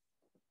here.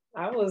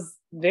 I was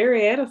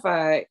very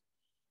edified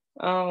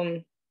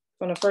from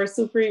the first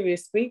two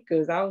previous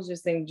speakers. I was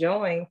just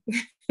enjoying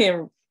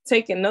and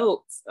taking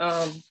notes.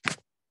 Wow,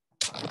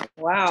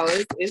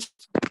 it's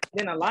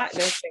been a lot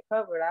that's been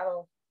covered.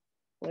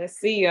 Let's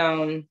see.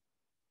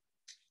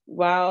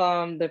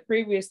 While the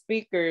previous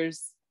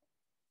speakers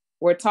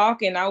were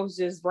talking, I was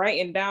just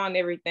writing down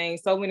everything.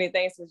 So many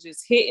things was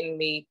just hitting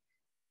me.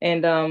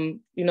 And,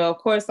 of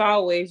course,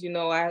 always,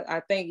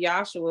 I thank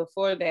Yahshua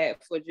for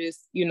that, for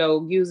just,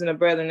 using the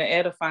brethren to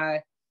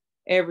edify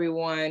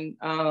everyone.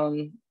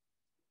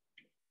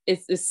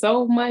 It's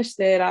so much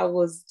that I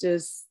was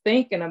just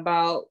thinking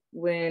about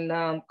when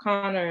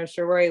Connor and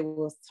Sheree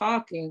was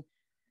talking,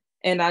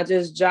 and I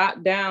just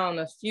jot down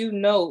a few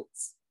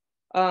notes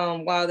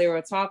while they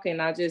were talking.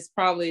 I just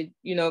probably,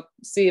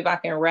 see if I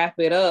can wrap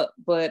it up.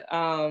 But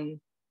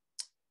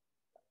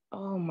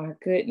oh my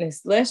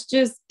goodness, let's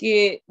just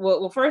get,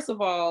 well, first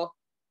of all,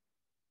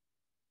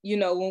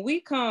 when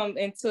we come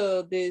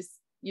into this,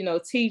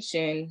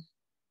 teaching,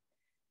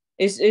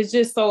 it's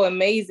just so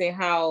amazing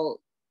how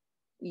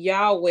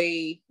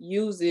Yahweh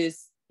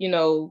uses,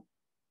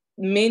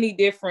 many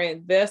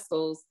different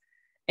vessels,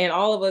 and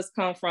all of us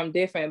come from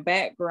different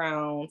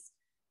backgrounds.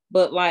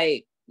 But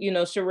like,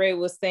 Sheree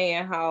was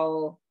saying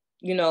how,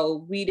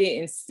 we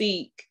didn't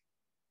seek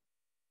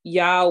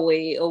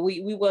Yahweh, or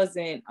we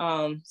wasn't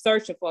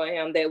searching for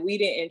him, that we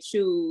didn't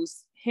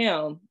choose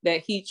him,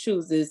 that he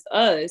chooses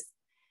us.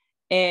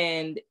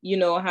 And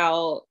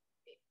how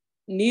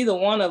neither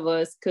one of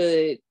us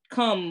could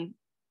come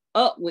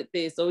up with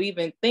this or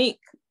even think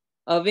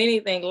of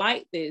anything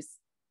like this.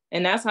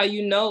 And that's how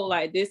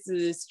like this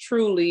is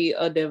truly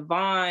a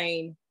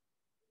divine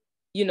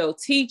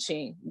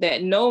teaching,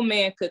 that no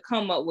man could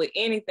come up with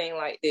anything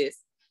like this.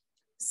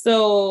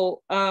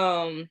 So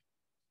I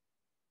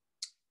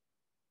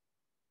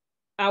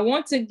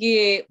want to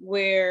get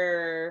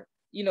where,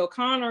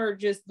 Connor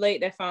just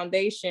laid that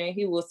foundation.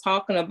 He was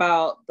talking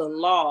about the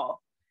law.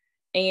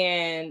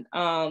 And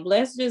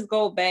let's just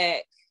go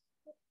back.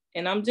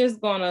 And I'm just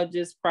gonna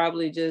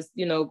probably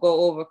go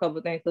over a couple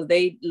of things, because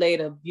they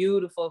laid a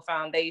beautiful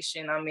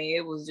foundation. I mean,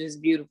 it was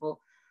just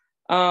beautiful.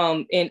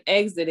 In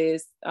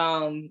Exodus,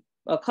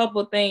 a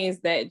couple of things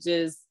that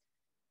just,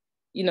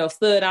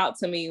 stood out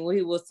to me when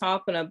he was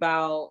talking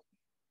about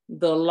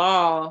the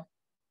law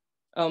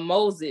of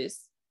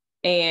Moses,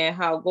 and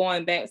how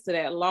going back to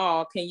that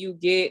law, can you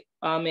get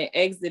in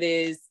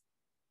Exodus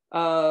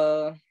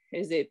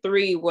is it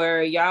 3,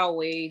 where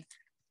Yahweh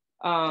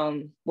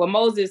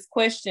Moses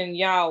questioned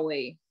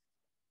Yahweh,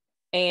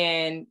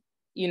 and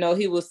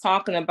he was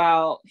talking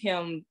about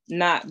him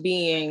not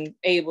being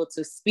able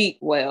to speak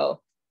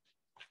well.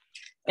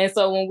 And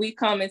so when we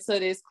come into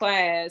this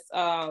class,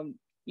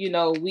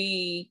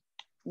 we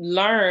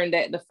learned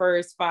that the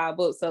first 5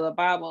 books of the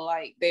Bible,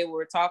 like they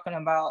were talking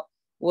about,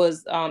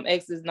 was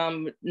Exodus,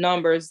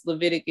 Numbers,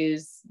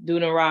 Leviticus,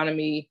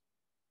 Deuteronomy,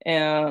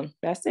 did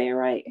I say it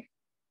right?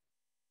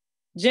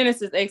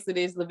 Genesis,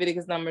 Exodus,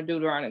 Leviticus, Numbers,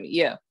 Deuteronomy.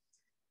 Yeah.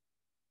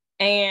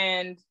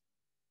 And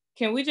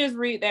can we just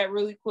read that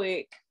really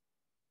quick?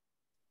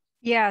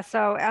 Yeah,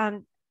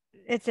 so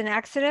it's in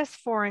Exodus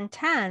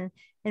 4:10.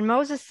 And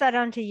Moses said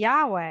unto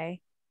Yahweh,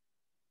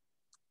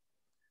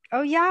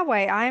 O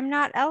Yahweh, I am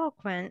not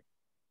eloquent,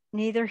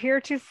 neither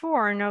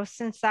heretofore, no,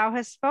 since thou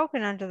hast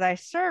spoken unto thy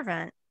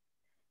servant,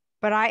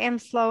 but I am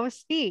slow of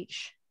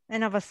speech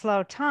and of a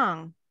slow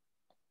tongue.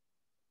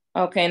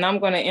 Okay, and I'm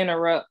going to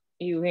interrupt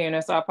you here,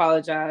 and so I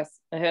apologize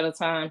ahead of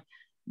time.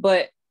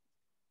 But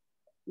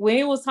when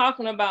he was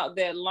talking about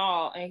that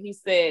law, and he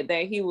said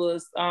that he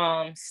was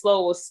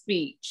slow of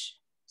speech,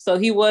 so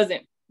he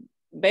wasn't,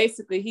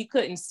 basically he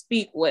couldn't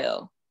speak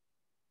well.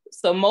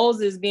 So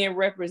Moses being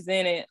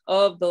represented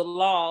of the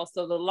law,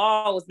 so the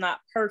law was not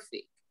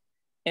perfect.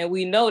 And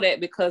we know that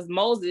because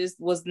Moses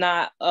was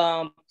not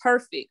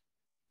perfect.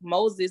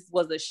 Moses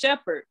was a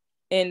shepherd.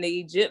 In the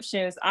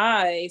Egyptians'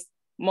 eyes,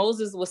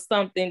 Moses was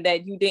something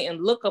that you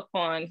didn't look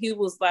upon. He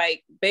was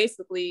like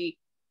basically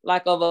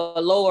like of a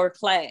lower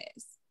class.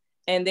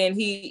 And then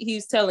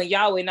he's telling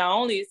Yahweh, not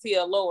only is he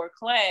a lower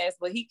class,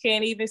 but he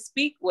can't even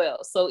speak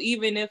well. So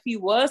even if he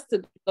was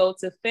to go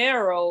to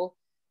Pharaoh,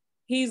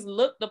 he's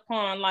looked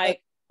upon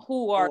like,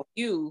 who are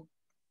you?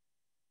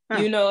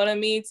 You know what I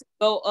mean? To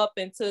go up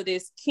into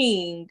this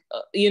king,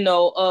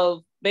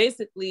 of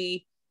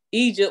basically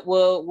Egypt.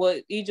 Well,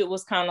 what Egypt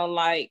was kind of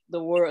like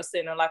the world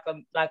center, like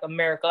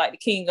America, like the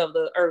king of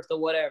the earth or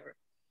whatever.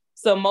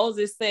 So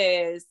Moses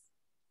says,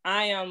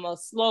 I am a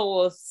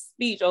slow of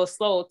speech or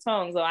slow of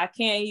tongue, so I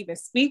can't even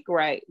speak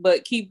right,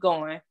 but keep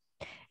going.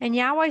 And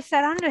Yahweh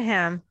said unto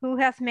him, Who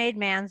hath made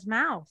man's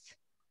mouth?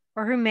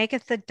 Or who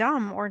maketh the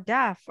dumb or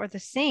deaf or the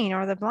seeing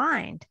or the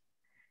blind?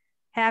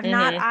 Have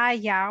not I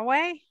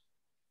Yahweh?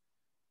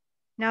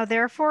 Now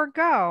therefore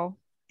go,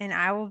 and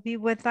I will be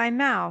with thy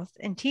mouth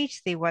and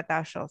teach thee what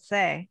thou shalt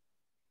say.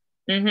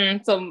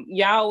 So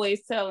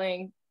Yahweh's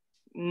telling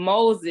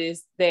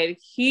Moses that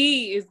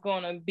he is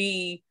going to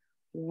be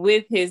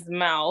with his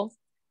mouth,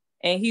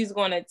 and he's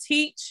going to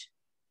teach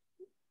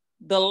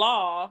the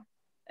law,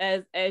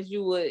 as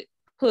you would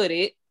put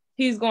it.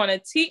 He's going to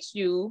teach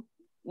you,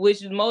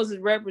 which is Moses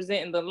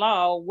representing the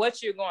law,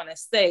 what you're going to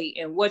say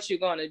and what you're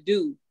going to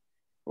do,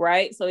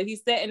 right? So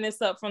he's setting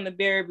this up from the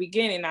very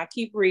beginning. I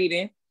keep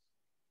reading.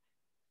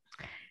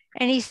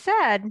 And he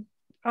said,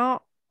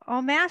 "O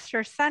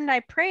master, send, I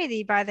pray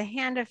thee, by the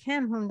hand of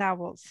him whom thou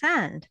wilt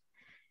send."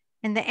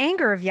 And the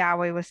anger of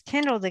Yahweh was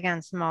kindled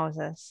against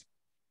Moses.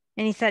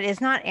 And he said, "Is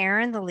not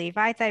Aaron the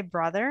Levite thy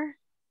brother?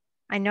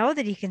 I know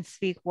that he can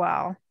speak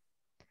well.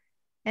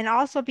 And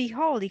also,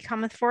 behold, he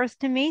cometh forth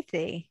to meet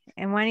thee.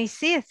 And when he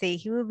seeth thee,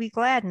 he will be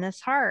glad in his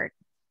heart."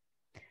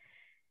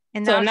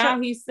 And so now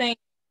he's saying,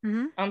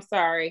 I'm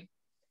sorry.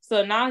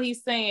 So now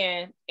he's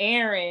saying,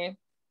 Aaron,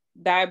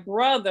 thy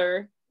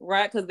brother,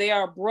 right? Because they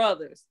are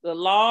brothers. The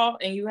law,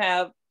 and you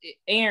have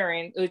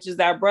Aaron, which is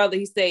our brother.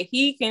 He said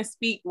he can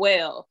speak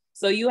well.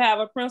 So you have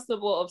a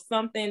principle of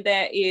something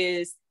that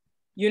is,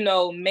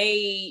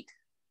 made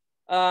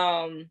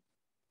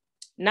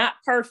not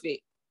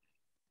perfect.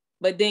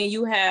 But then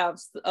you have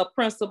a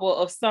principle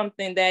of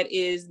something that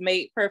is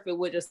made perfect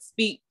with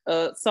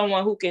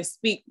someone who can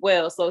speak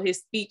well. So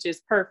his speech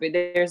is perfect.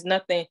 There's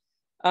nothing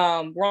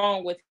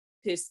wrong with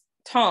his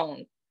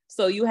tone.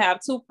 So you have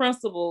two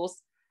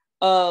principles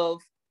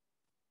of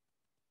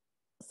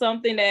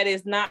something that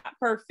is not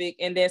perfect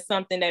and then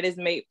something that is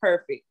made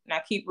perfect. Now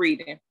keep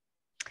reading.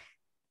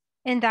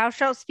 "And thou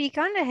shalt speak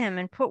unto him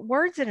and put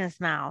words in his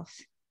mouth.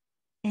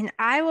 And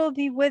I will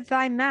be with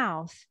thy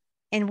mouth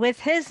and with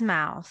his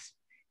mouth,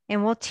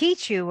 and will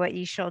teach you what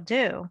ye shall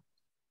do."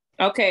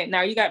 Okay,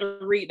 now you got to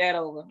read that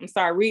over. I'm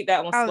sorry, read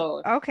that one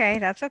slower. Okay,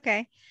 that's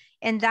okay.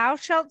 "And thou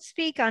shalt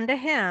speak unto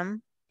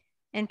him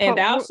and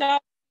thou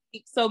shalt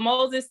speak." So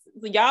Moses,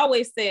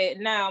 Yahweh said,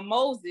 now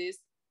Moses,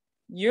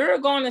 you're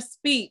going to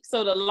speak.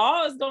 So the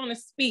law is going to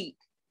speak,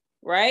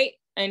 right?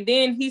 And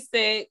then he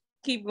said,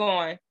 keep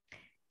going.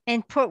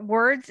 "And put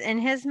words in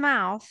his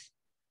mouth."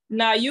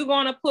 Now you're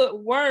going to put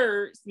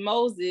words,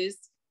 Moses,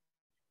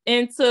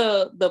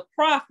 into the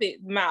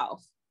prophet's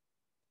mouth.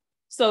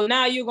 So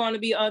now you're going to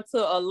be unto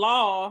a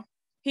law.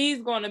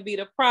 He's going to be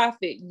the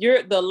prophet.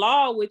 You're the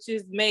law, which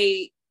is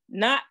made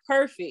not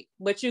perfect,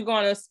 but you're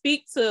going to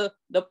speak to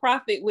the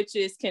prophet, which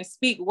can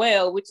speak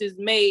well, which is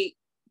made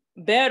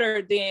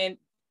better than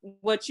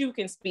what you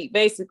can speak,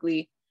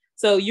 basically.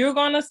 So you're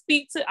going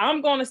to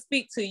I'm going to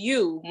speak to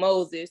you,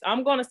 Moses.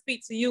 I'm going to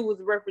speak to you, who's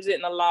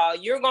representing the law.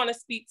 You're going to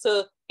speak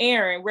to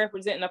Aaron,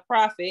 representing the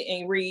prophet,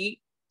 and read.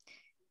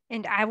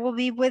 "And I will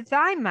be with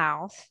thy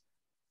mouth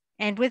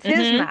and with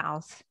his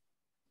mouth,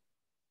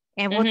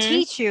 and will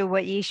teach you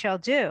what ye shall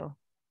do."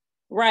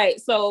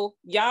 Right. So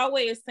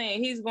Yahweh is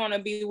saying he's going to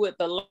be with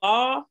the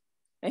law,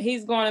 and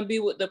he's going to be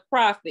with the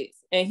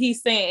prophets. And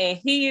he's saying, and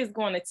he is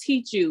going to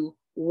teach you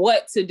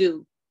what to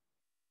do.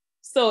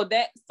 So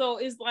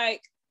it's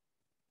like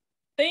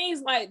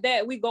things like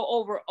that. We go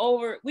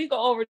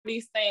over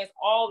these things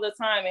all the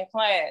time in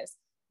class.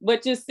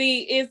 But you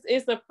see,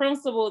 it's the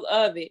principles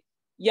of it.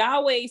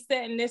 Yahweh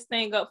setting this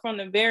thing up from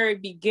the very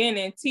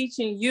beginning,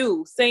 teaching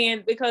you,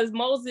 saying, because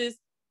Moses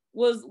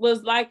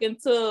was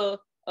likened to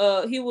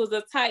he was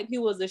a type, he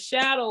was a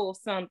shadow of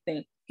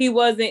something. He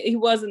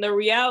wasn't the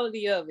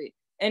reality of it.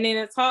 And then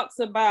it talks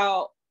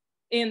about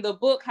in the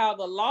book how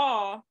the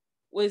law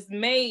was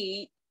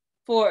made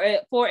for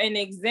an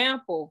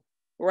example,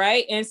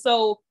 right? And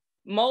so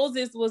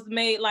Moses was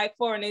made like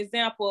for an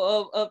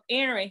example of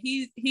Aaron.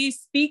 He's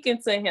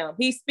speaking to him.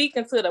 He's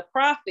speaking to the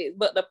prophet,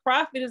 but the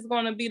prophet is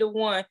going to be the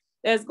one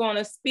that's going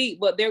to speak,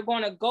 but they're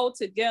going to go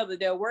together.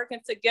 They're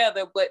working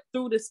together, but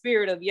through the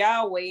spirit of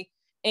Yahweh.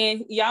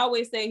 And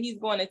Yahweh said he's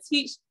going to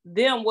teach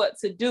them what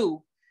to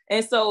do.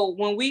 And so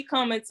when we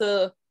come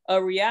into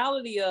a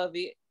reality of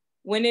it,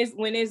 when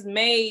it's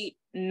made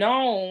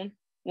known,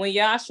 when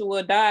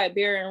Yahshua died,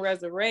 buried, and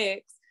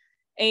resurrects,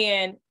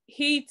 and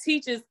he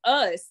teaches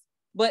us,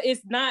 but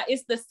it's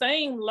the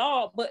same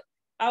law, but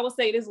I would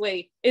say this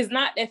way, it's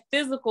not a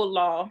physical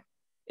law.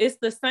 It's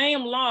the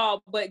same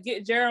law, but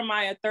get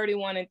Jeremiah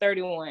 31 and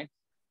 31.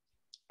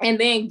 And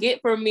then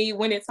get for me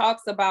when it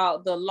talks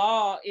about the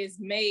law is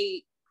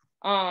made,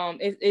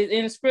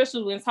 in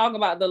scripture, when talk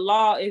about the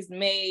law is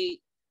made,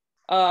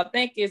 I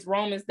think it's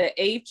Romans the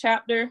 8th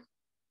chapter.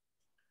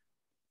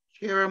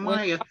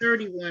 Jeremiah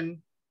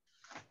 31.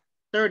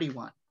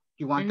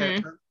 You want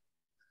that?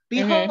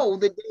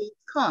 Behold, the days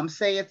come,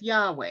 saith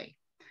Yahweh,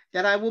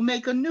 that I will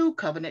make a new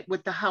covenant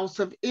with the house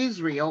of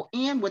Israel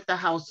and with the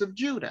house of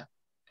Judah,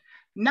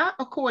 not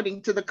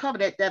according to the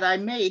covenant that I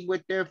made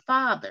with their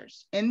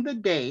fathers in the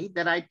day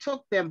that I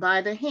took them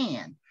by the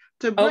hand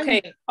to bring.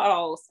 Okay,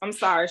 pause. I'm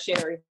sorry,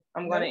 Sherry.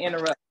 I'm going to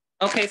interrupt.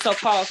 Okay, so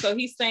Paul, so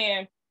he's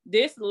saying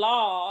this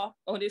law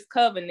or this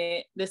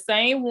covenant, the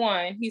same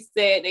one, he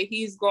said that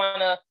he's going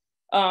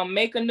to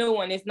make a new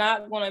one. It's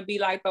not going to be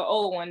like the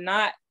old one,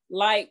 not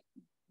like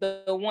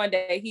the one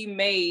that he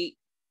made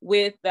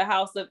with the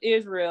house of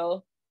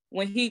Israel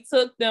when he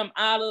took them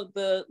out of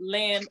the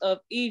land of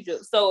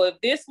Egypt. So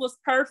if this was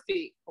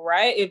perfect,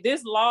 right? If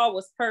this law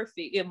was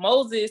perfect, if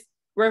Moses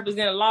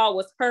represented law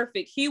was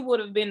perfect, he would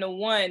have been the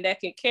one that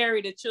could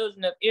carry the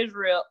children of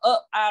Israel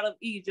up out of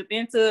Egypt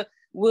into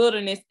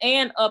wilderness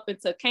and up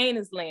into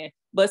Canaan's land.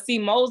 But see,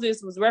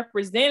 Moses was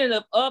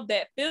representative of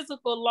that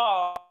physical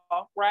law,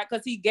 right?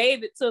 Because he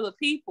gave it to the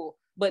people,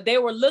 but they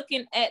were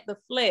looking at the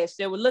flesh.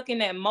 They were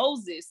looking at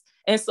Moses.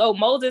 And so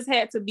Moses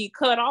had to be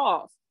cut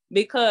off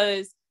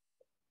because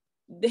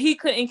he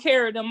couldn't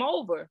carry them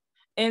over.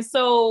 And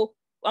so,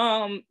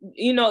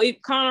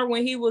 Connor,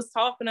 when he was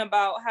talking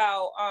about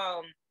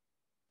how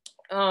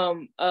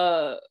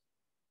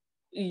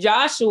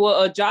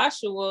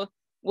Joshua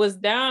was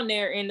down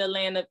there in the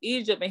land of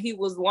Egypt, and he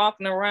was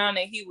walking around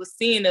and he was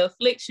seeing the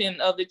affliction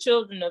of the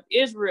children of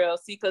Israel.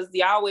 See, because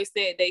Yahweh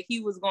said that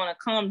he was going to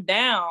come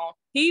down.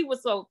 He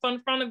was so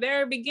from the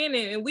very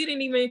beginning, and we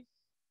didn't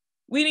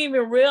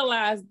even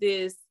realize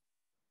this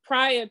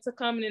prior to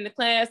coming into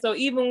class. So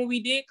even when we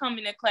did come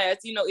into class,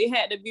 it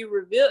had to be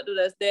revealed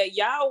to us that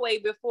Yahweh,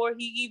 before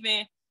he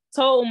even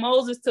told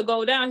Moses to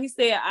go down, he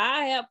said,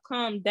 I have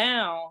come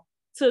down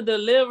to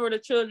deliver the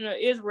children of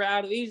Israel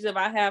out of Egypt.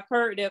 I have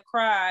heard their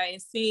cry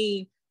and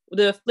seen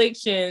the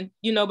affliction,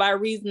 by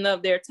reason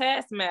of their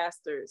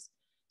taskmasters.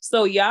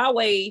 So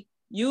Yahweh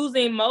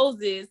using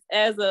Moses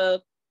as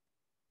a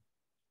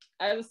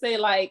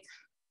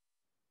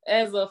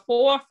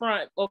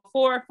forefront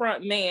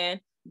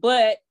man,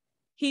 but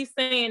he's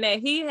saying that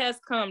he has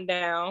come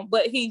down,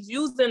 but he's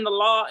using the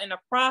law and the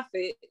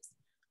prophets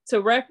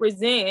to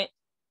represent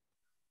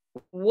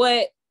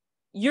what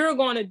you're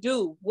going to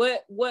do,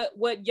 what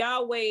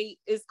Yahweh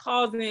is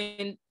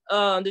causing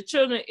the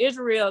children of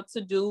Israel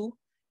to do.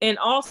 And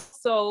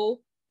also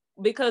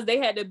because they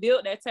had to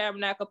build that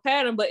tabernacle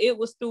pattern, but it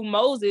was through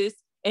Moses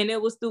and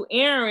it was through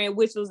Aaron,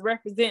 which was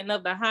representing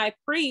of the high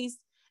priest.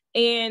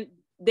 And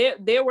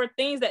there were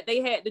things that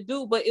they had to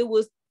do, but it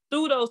was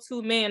through those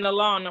two men, the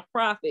law and the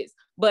prophets.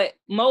 But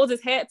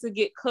Moses had to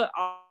get cut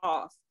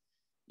off,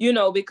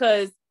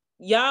 because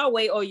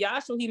Yahweh or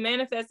Yahshua, he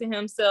manifested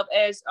himself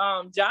as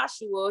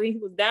Joshua. He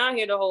was down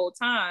here the whole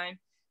time.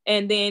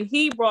 And then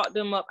he brought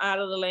them up out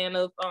of the land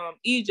of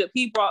Egypt.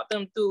 He brought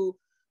them through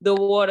the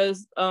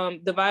waters,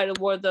 divided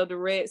waters of the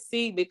Red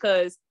Sea,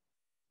 because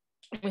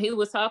when he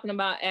was talking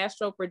about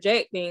astral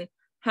projecting,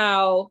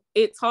 how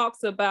it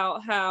talks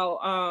about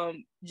how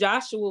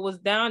Joshua was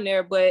down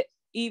there, but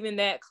even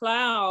that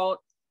cloud,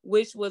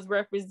 which was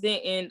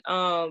representing,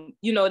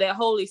 that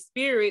Holy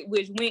Spirit,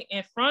 which went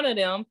in front of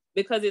them,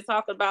 because it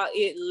talked about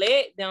it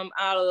led them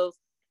out of,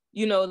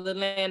 the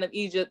land of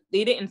Egypt.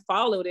 They didn't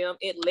follow them.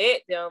 It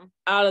led them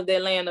out of the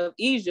land of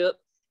Egypt.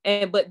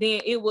 But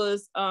then it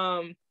was,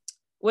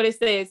 what it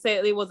said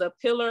it was a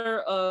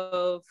pillar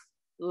of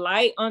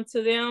light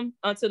unto them,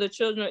 unto the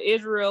children of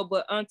Israel,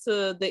 but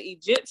unto the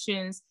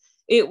Egyptians,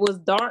 it was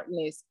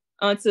darkness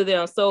unto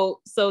them.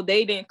 So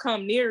they didn't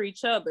come near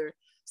each other.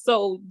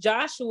 So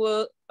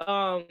Joshua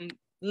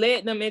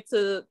led them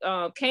into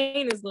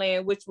Canaan's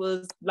land, which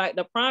was like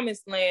the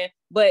promised land,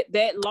 but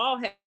that law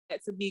had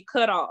to be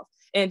cut off.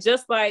 And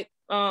just like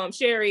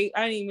Sherry,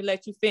 I didn't even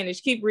let you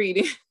finish. Keep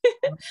reading.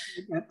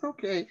 That's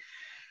okay.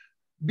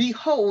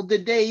 Behold, the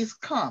days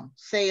come,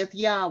 saith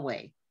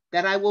Yahweh,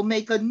 that I will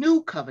make a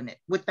new covenant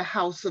with the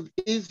house of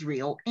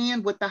Israel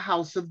and with the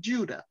house of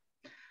Judah,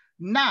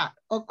 not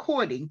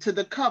according to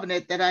the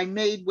covenant that I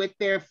made with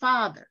their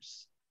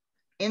fathers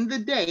in the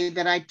day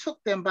that I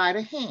took them by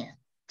the hand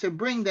to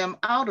bring them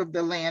out of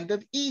the land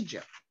of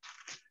Egypt,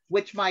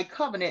 which my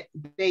covenant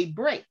they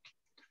break,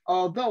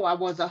 although I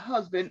was a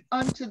husband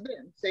unto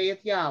them,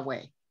 saith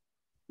Yahweh.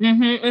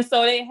 And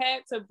so they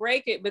had to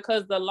break it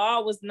because the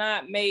law was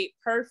not made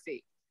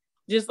perfect.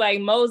 Just like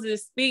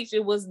Moses' speech,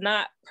 it was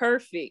not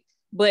perfect,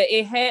 but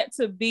it had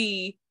to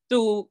be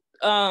through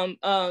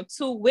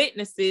two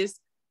witnesses,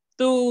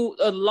 through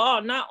a law,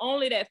 not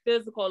only that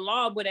physical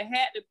law, but it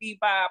had to be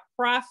by a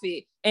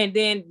prophet. And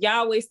then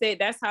Yahweh said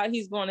that's how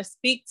he's going to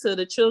speak to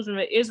the children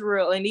of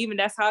Israel. And even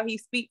that's how he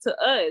speaks to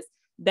us.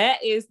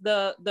 That is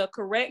the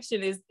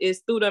correction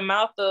is through the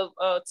mouth of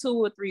 2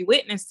 or 3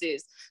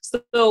 witnesses.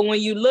 So when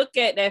you look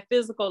at that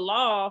physical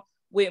law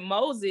with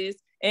Moses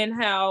and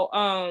how,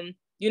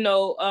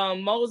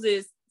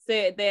 Moses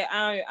said that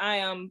I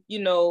am,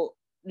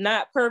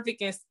 not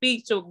perfect in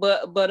speech,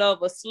 but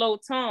of a slow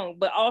tongue,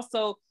 but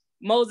also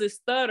Moses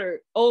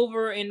stuttered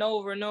over and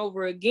over and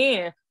over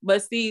again.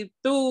 But see,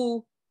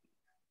 through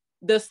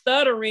the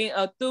stuttering,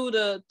 or through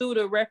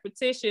the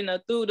repetition, or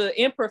through the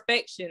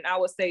imperfection, I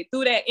would say,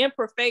 through that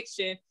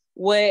imperfection,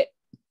 what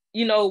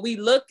we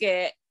look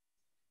at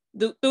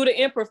through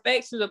the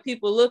imperfections of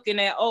people looking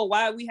at, oh,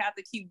 why do we have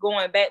to keep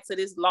going back to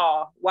this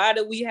law? Why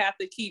do we have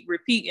to keep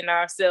repeating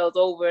ourselves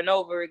over and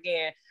over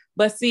again?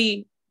 But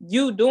see,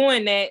 you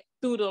doing that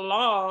through the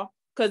law,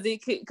 because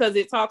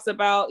it talks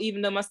about,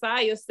 even the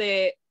Messiah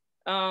said,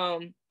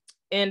 and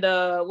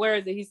where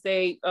is it? He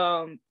say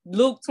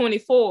Luke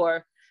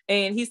 24,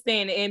 and he's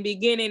saying, and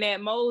beginning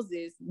at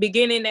Moses,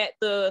 beginning at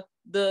the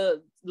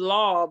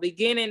law,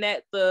 beginning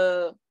at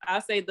the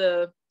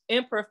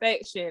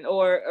imperfection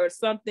or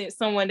something,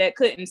 someone that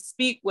couldn't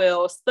speak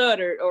well, or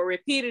stuttered, or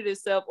repeated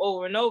itself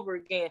over and over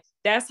again.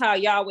 That's how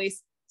Yahweh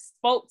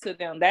spoke to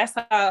them. That's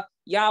how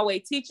Yahweh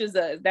teaches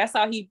us. That's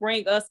how he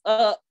bring us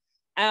up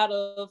out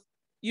of,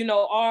 you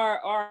know,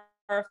 our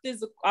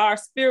physical, our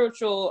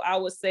spiritual, I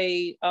would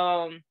say,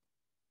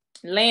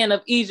 land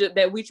of Egypt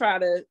that we're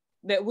trying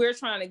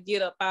to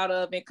get up out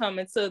of and come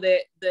into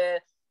the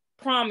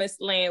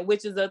promised land,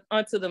 which is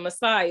unto the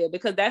Messiah,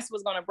 because that's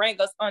what's going to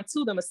bring us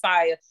unto the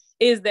Messiah,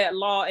 is that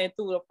law and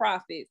through the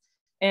prophets.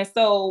 And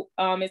so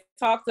it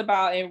talks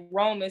about in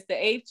Romans, the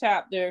 8th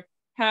chapter,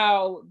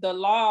 how the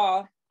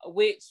law,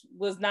 which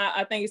was not,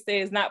 I think it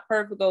says not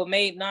perfect or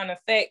made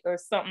non-effect or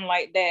something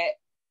like that.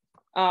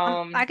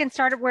 I can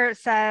start it where it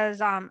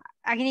says, I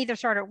can either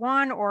start at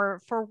 1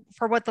 or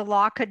for what the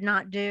law could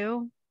not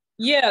do.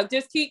 Yeah,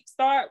 just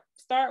start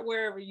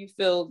wherever you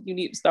feel you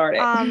need to start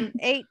at.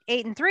 8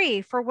 and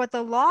 3, for what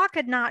the law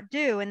could not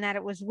do, in that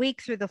it was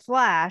weak through the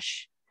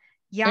flesh,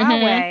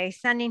 Yahweh,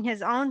 sending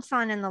his own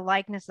son in the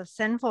likeness of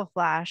sinful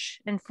flesh,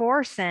 and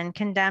for sin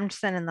condemned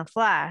sin in the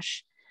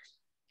flesh,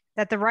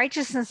 that the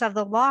righteousness of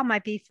the law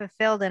might be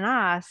fulfilled in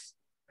us,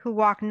 who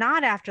walk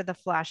not after the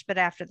flesh, but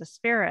after the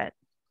Spirit.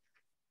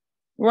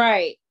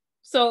 Right.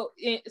 So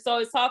it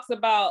talks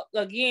about,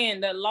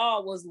 again, the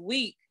law was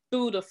weak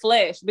through the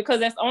flesh,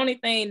 because that's the only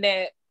thing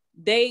that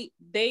they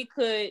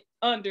could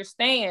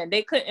understand.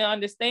 They couldn't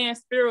understand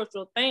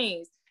spiritual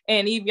things.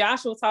 And even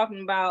Yahshua was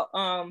talking about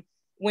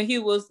when he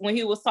was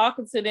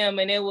talking to them,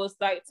 and it was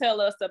like, tell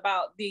us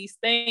about these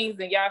things.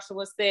 And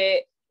Yahshua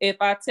said, if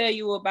I tell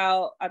you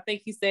about, I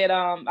think he said,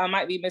 I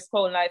might be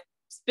misquoting, like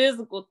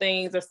physical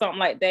things or something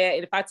like that.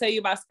 And if I tell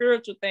you about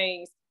spiritual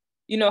things,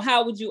 you know,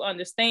 how would you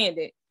understand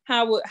it?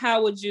 How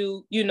would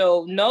you, you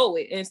know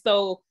it? And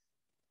so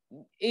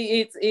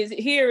it's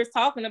here it's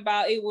talking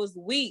about it was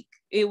weak.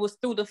 It was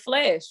through the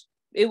flesh.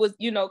 It was,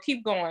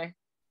 keep going.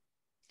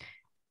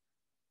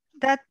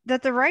 That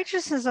the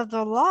righteousness of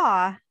the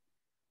law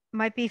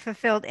might be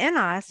fulfilled in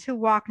us, who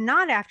walk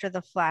not after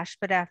the flesh,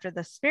 but after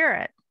the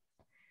Spirit.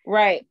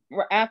 Right.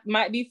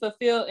 Might be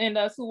fulfilled in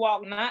us who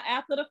walk not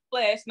after the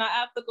flesh, not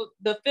after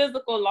the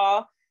physical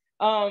law.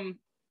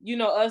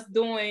 Us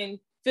doing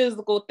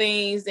physical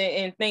things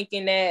and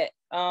thinking that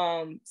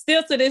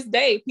still to this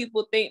day,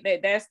 people think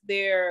that that's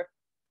their,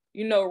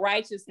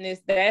 righteousness,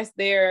 that's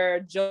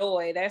their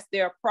joy, that's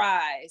their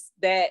prize,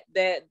 that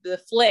the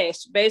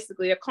flesh,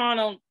 basically a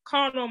carnal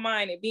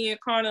minded, being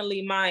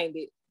carnally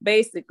minded,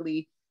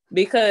 basically,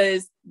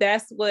 because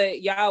that's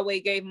what Yahweh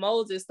gave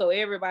Moses. So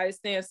everybody's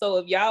saying, so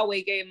if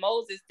Yahweh gave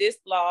Moses this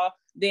law,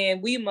 then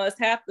we must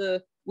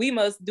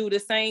do the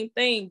same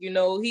thing.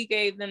 He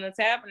gave them the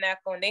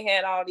tabernacle and they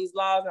had all these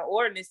laws and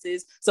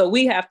ordinances. So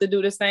we have to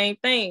do the same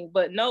thing.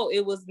 But no,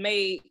 it was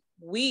made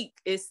weak.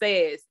 It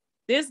says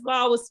this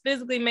law was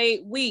physically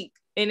made weak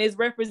and is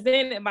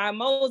represented by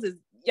Moses.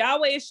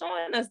 Yahweh is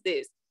showing us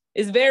this.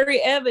 It's very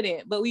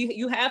evident, but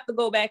you have to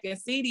go back and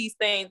see these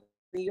things.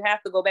 You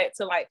have to go back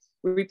to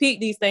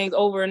repeat these things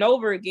over and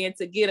over again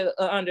to get an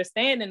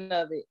understanding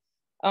of it.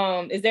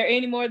 Is there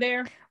any more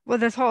there? Well,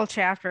 this whole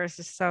chapter is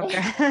just so good.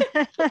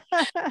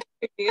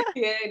 Yeah,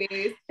 it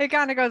is. It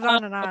kind of goes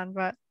on and on,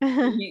 but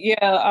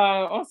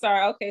I'm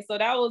sorry. Okay, so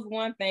that was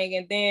one thing,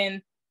 and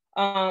then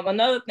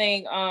another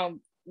thing.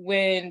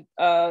 When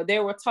they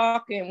were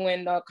talking,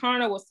 when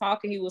Karna was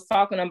talking, he was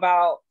talking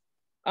about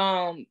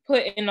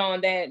putting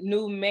on that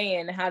new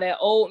man, how that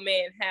old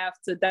man have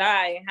to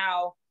die, and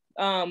how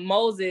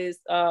the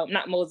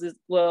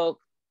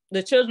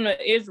children of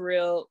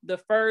Israel,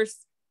 that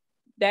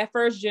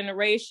first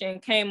generation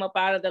came up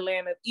out of the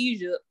land of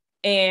Egypt,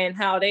 and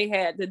how they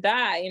had to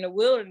die in the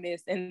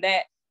wilderness, and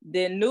that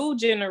the new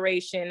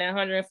generation,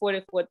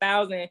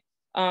 144,000,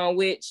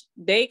 which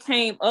they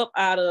came up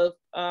out of,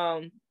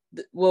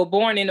 were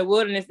born in the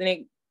wilderness, and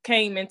they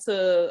came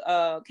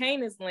into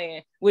Canaan's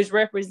land, which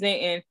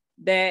representing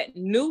that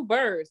new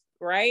birth,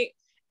 right?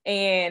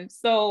 And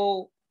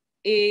so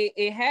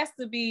it has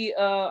to be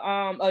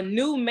a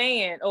new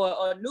man,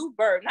 or a new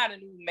birth, not a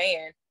new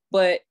man,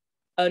 but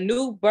a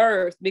new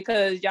birth,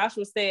 because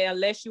Joshua said,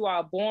 unless you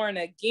are born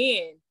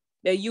again,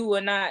 that you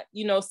will not,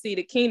 see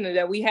the kingdom.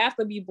 That we have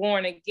to be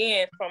born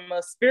again from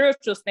a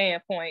spiritual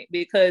standpoint,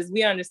 because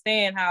we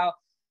understand how,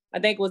 I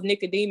think it was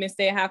Nicodemus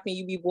said, how can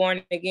you be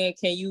born again?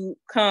 Can you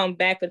come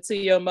back into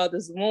your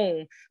mother's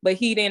womb? But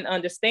he didn't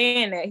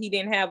understand that. He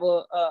didn't have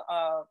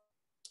the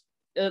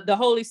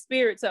Holy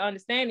Spirit to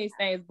understand these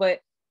things.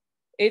 But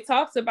it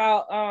talks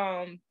about,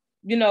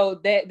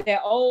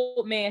 that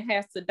old man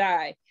has to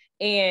die.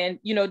 And,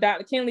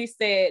 Dr. Kinley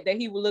said that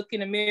he would look in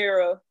the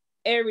mirror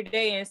every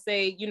day and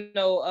say,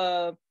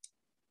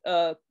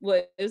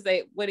 what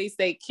he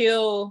say,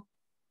 kill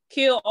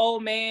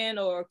old man,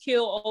 or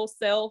kill old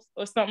self,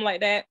 or something like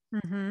that.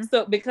 Mm-hmm.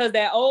 So because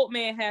that old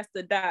man has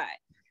to die,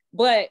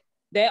 but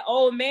that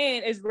old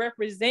man is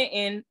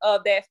representing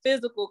of that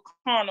physical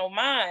carnal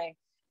mind.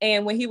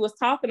 And when he was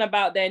talking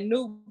about that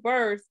new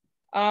birth,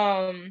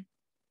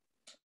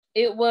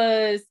 it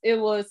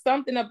was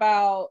something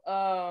about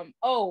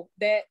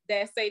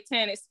that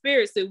satanic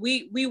spirit. So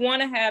we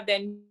want to have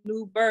that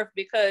new birth,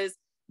 because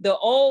the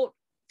old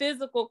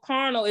physical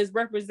carnal is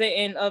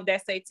representing of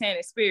that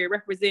satanic spirit,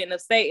 representing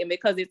of Satan,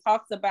 because it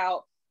talks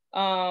about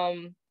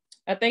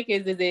I think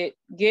it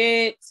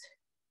get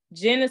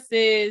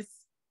Genesis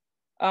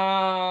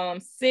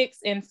 6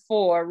 and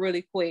 4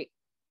 really quick.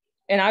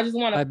 And I just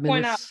want to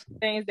point out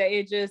things that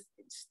it just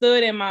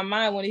stood in my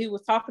mind when he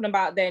was talking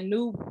about that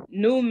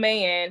new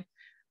man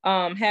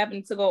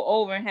having to go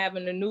over and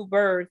having a new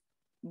birth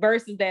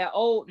versus that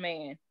old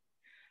man.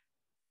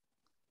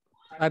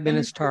 5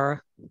 minutes,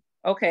 Tara.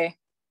 Okay.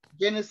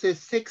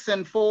 Genesis 6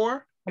 and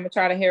 4. I'm gonna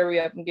try to hurry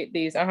up and get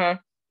these.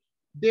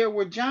 There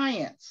were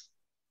giants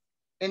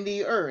in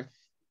the earth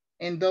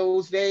in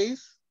those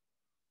days.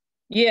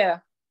 Yeah.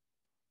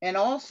 And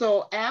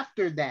also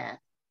after that,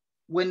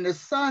 when the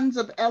sons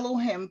of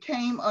Elohim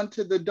came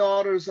unto the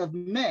daughters of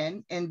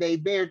men, and they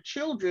bare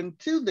children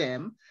to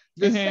them,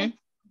 the saints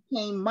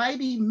became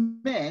mighty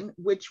men,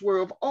 which were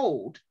of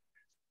old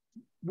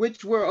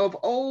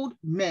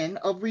men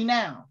of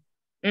renown.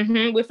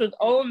 Which was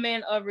old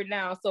men of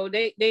renown. So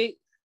they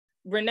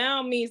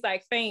renown means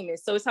like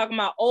famous. So it's talking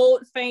about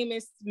old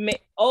famous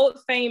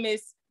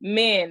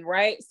men,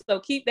 right? So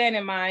keep that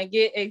in mind.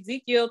 Get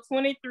Ezekiel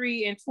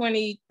 23 and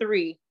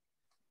 23.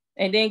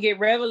 And then get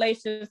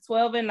Revelation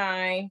 12 and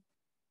 9.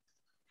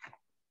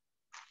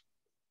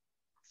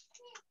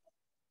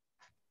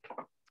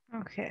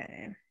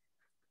 Okay.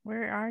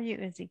 Where are you,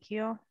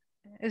 Ezekiel?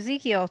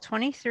 Ezekiel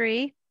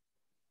 23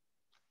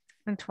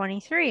 and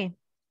 23.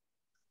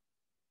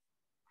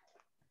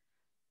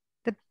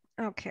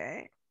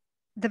 Okay.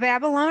 The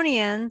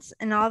Babylonians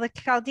and all the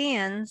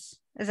Chaldeans,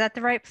 is that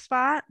the right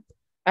spot?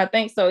 I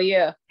think so,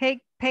 yeah.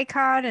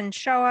 Pekod and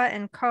Shoa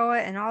and Koa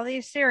and all the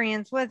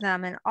Assyrians with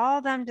them, and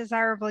all them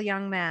desirable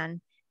young men,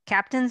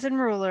 captains and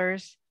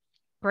rulers,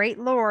 great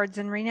lords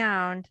and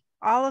renowned,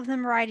 all of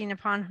them riding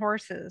upon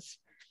horses.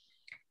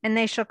 And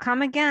they shall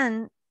come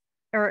against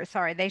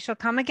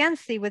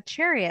thee with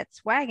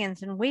chariots,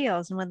 wagons, and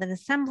wheels, and with an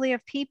assembly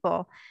of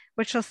people,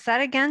 which shall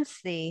set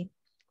against thee,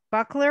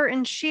 buckler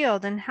and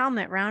shield and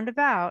helmet round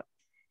about.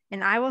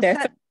 And I will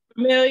That's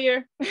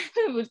familiar.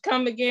 Would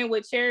come again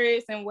with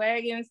chariots and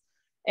wagons.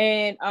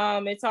 And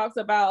it talks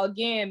about,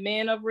 again,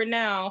 men of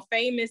renown,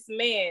 famous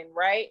men,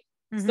 right?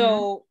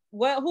 So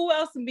who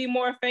else would be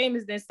more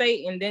famous than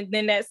Satan,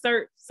 than that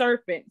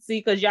serpent? See,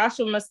 because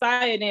Yahshua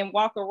Messiah didn't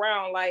walk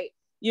around like,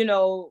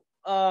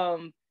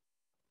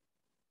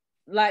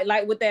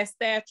 like with that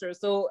stature.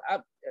 So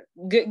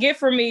get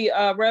for me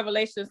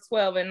Revelation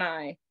 12 and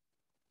 9.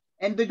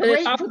 And the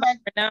great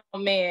renowned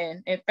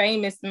man and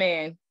famous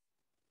man.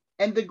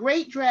 And the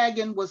great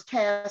dragon was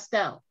cast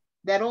out,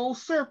 that old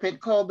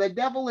serpent called the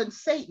devil and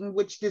Satan,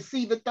 which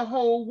deceiveth the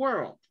whole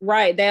world.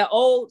 Right, that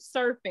old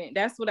serpent.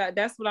 That's what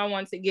I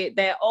wanted to get.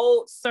 That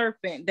old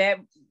serpent. That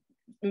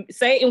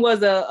Satan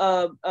was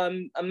a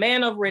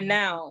man of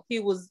renown. He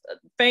was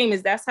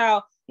famous. That's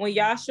how when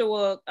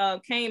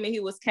Yahshua came and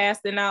he was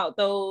casting out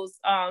those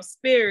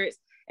spirits,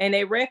 and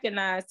they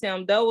recognized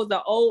him. That was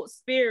the old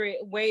spirit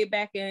way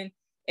back in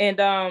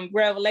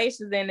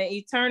Revelations and the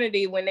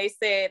eternity, when they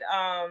said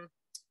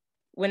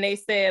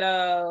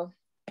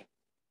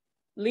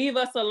leave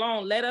us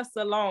alone, let us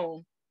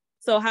alone.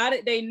 So how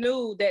did they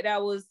knew that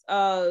was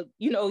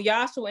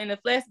Yahshua in the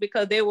flesh?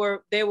 Because they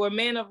were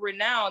men of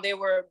renown. They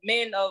were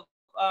men of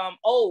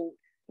old.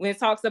 When it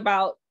talks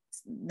about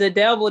the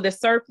devil, the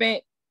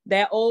serpent,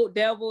 that old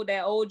devil,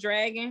 that old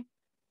dragon.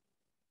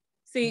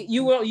 See,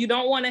 you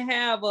don't want to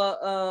have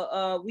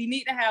we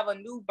need to have a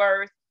new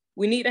birth.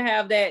 We need to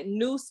have that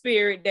new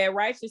spirit, that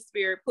righteous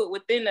spirit put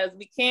within us.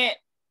 We can't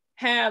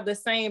have the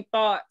same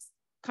thoughts,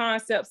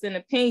 concepts, and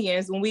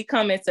opinions when we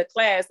come into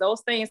class.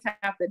 Those things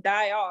have to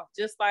die off.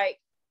 Just like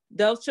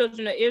those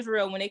children of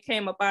Israel, when they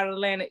came up out of the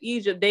land of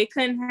Egypt, they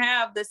couldn't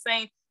have the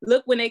same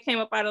look. When they came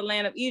up out of the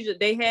land of Egypt,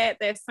 they had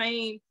that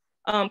same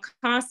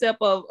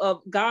concept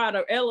of God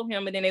or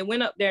Elohim, and then they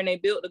went up there and they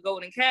built the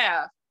golden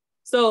calf.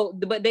 So,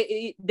 but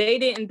they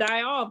didn't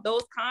die off.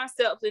 Those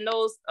concepts and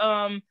those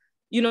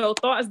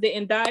thoughts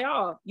didn't die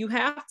off. You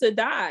have to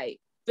die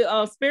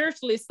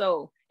spiritually,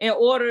 so in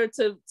order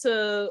to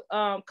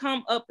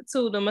come up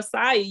to the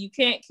Messiah. You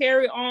can't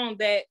carry on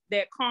that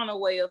carnal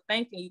way of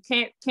thinking. You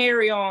can't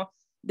carry on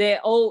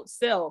that old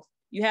self.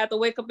 You have to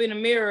wake up in the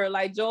mirror,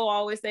 like Joel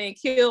always saying,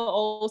 kill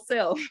old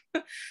self.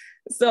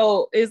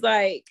 So it's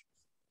like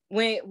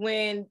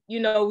when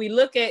we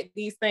look at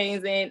these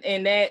things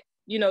and that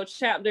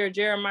chapter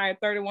Jeremiah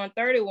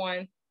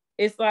 31:31,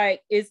 it's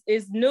like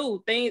it's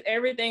new things.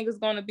 Everything is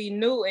going to be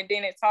new. And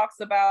then it talks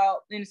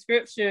about in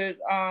scripture,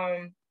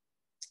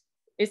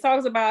 it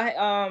talks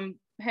about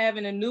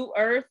having a new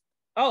earth.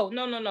 Oh,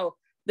 no.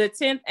 The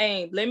 10th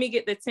aim. Let me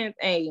get the 10th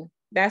aim.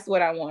 That's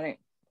what I wanted.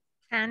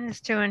 10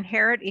 is to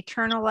inherit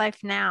eternal life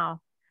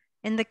now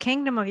in the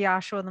kingdom of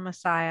Yahshua the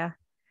Messiah,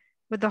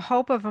 with the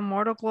hope of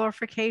immortal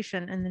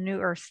glorification in the new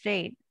earth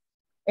state.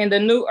 In the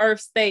new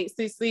earth state.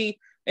 See,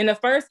 in the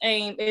first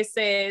aim, it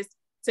says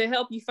to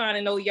help you find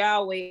and know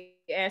Yahweh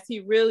as he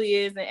really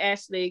is and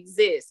actually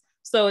exists.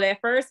 So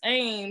that first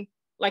aim,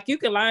 like you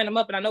can line them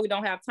up, and I know we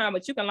don't have time,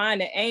 but you can line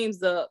the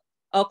aims up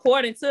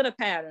according to the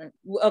pattern,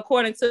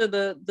 according to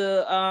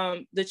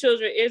the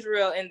children of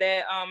Israel in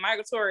that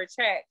migratory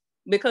track,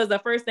 because the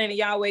first thing that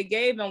Yahweh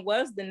gave them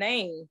was the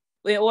name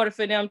in order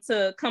for them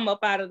to come up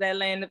out of that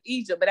land of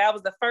Egypt. But that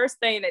was the first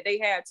thing that they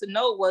had to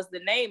know was the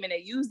name, and they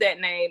used that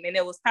name, and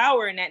there was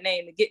power in that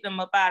name to get them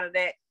up out of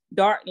that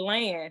dark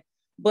land.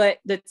 But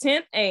the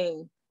 10th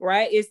aim,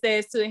 right, it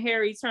says to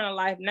inherit eternal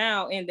life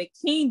now in the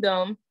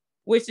kingdom,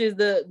 which is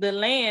the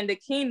land, the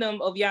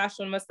kingdom of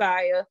Yahshua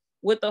Messiah,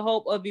 with the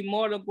hope of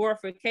immortal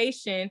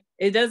glorification.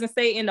 It doesn't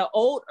say in the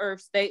old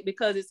earth state,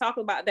 because it's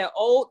talking about that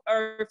old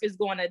earth is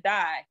going to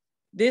die.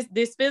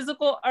 This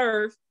physical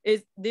earth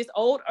this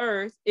old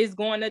earth is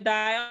going to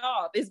die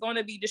off. It's going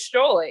to be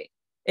destroyed.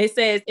 It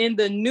says in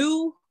the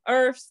new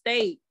earth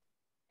state,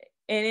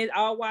 and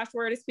our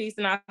watchword is peace,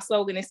 and our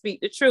slogan is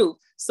speak the truth.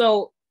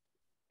 So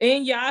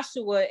in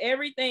Yahshua,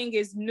 everything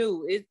is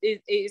new.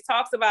 It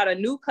talks about a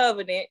new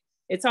covenant.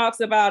 It talks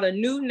about a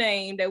new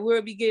name, that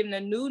we'll be given a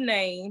new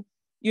name,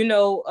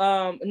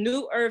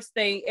 new earth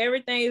state.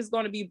 Everything is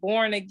going to be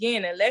born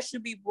again. Unless you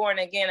be born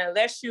again,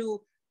 unless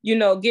you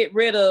get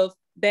rid of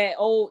that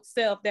old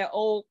self, that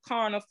old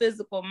carnal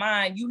physical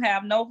mind, you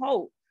have no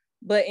hope.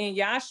 But in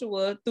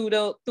Yahshua, through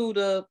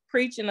the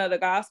preaching of the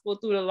gospel,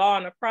 through the law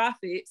and the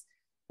prophets,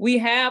 we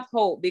have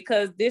hope,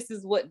 because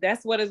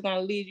that's what is going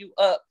to lead you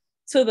up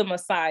to the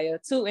Messiah,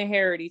 to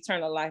inherit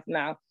eternal life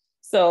now.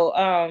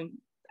 So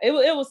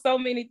it was so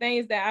many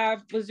things that I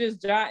was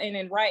just jotting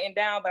and writing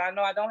down, but I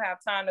know I don't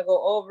have time to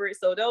go over it.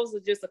 So those are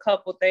just a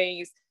couple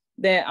things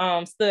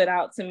that stood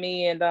out to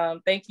me.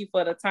 And thank you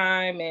for the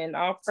time, and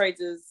all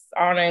praises,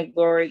 honor, and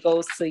glory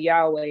goes to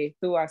Yahweh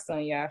through our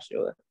son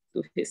Yahshua,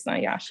 through his son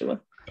Yahshua.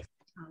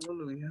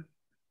 Hallelujah.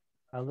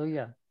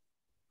 Hallelujah.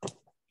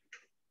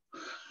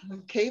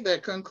 Okay,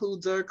 that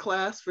concludes our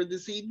class for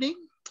this evening.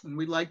 And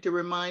we'd like to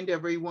remind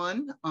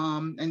everyone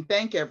and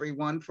thank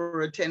everyone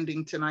for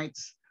attending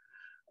tonight's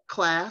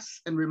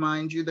class, and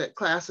remind you that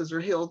classes are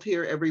held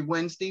here every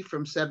Wednesday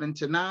from 7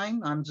 to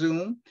 9 on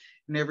Zoom,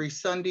 and every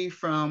Sunday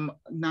from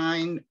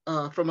 11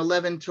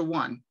 to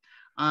 1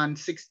 on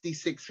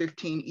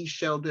 6615 East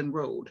Sheldon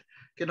Road.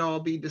 Can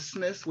all be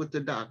dismissed with the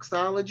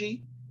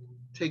doxology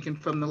taken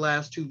from the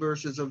last 2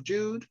 verses of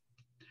Jude.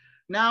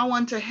 Now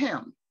unto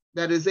him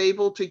that is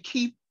able to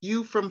keep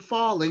you from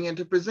falling and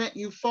to present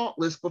you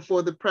faultless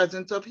before the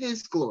presence of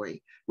his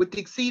glory with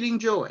exceeding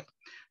joy.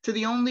 To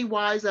the only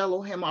wise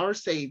Elohim, our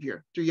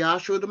Savior, through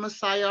Yahshua the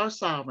Messiah, our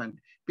sovereign,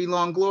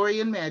 belong glory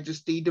and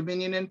majesty,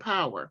 dominion and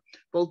power,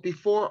 both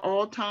before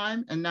all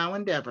time and now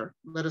and ever.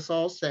 Let us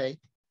all say,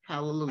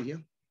 hallelujah.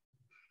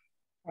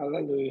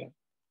 Hallelujah.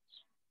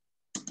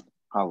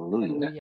 Hallelujah.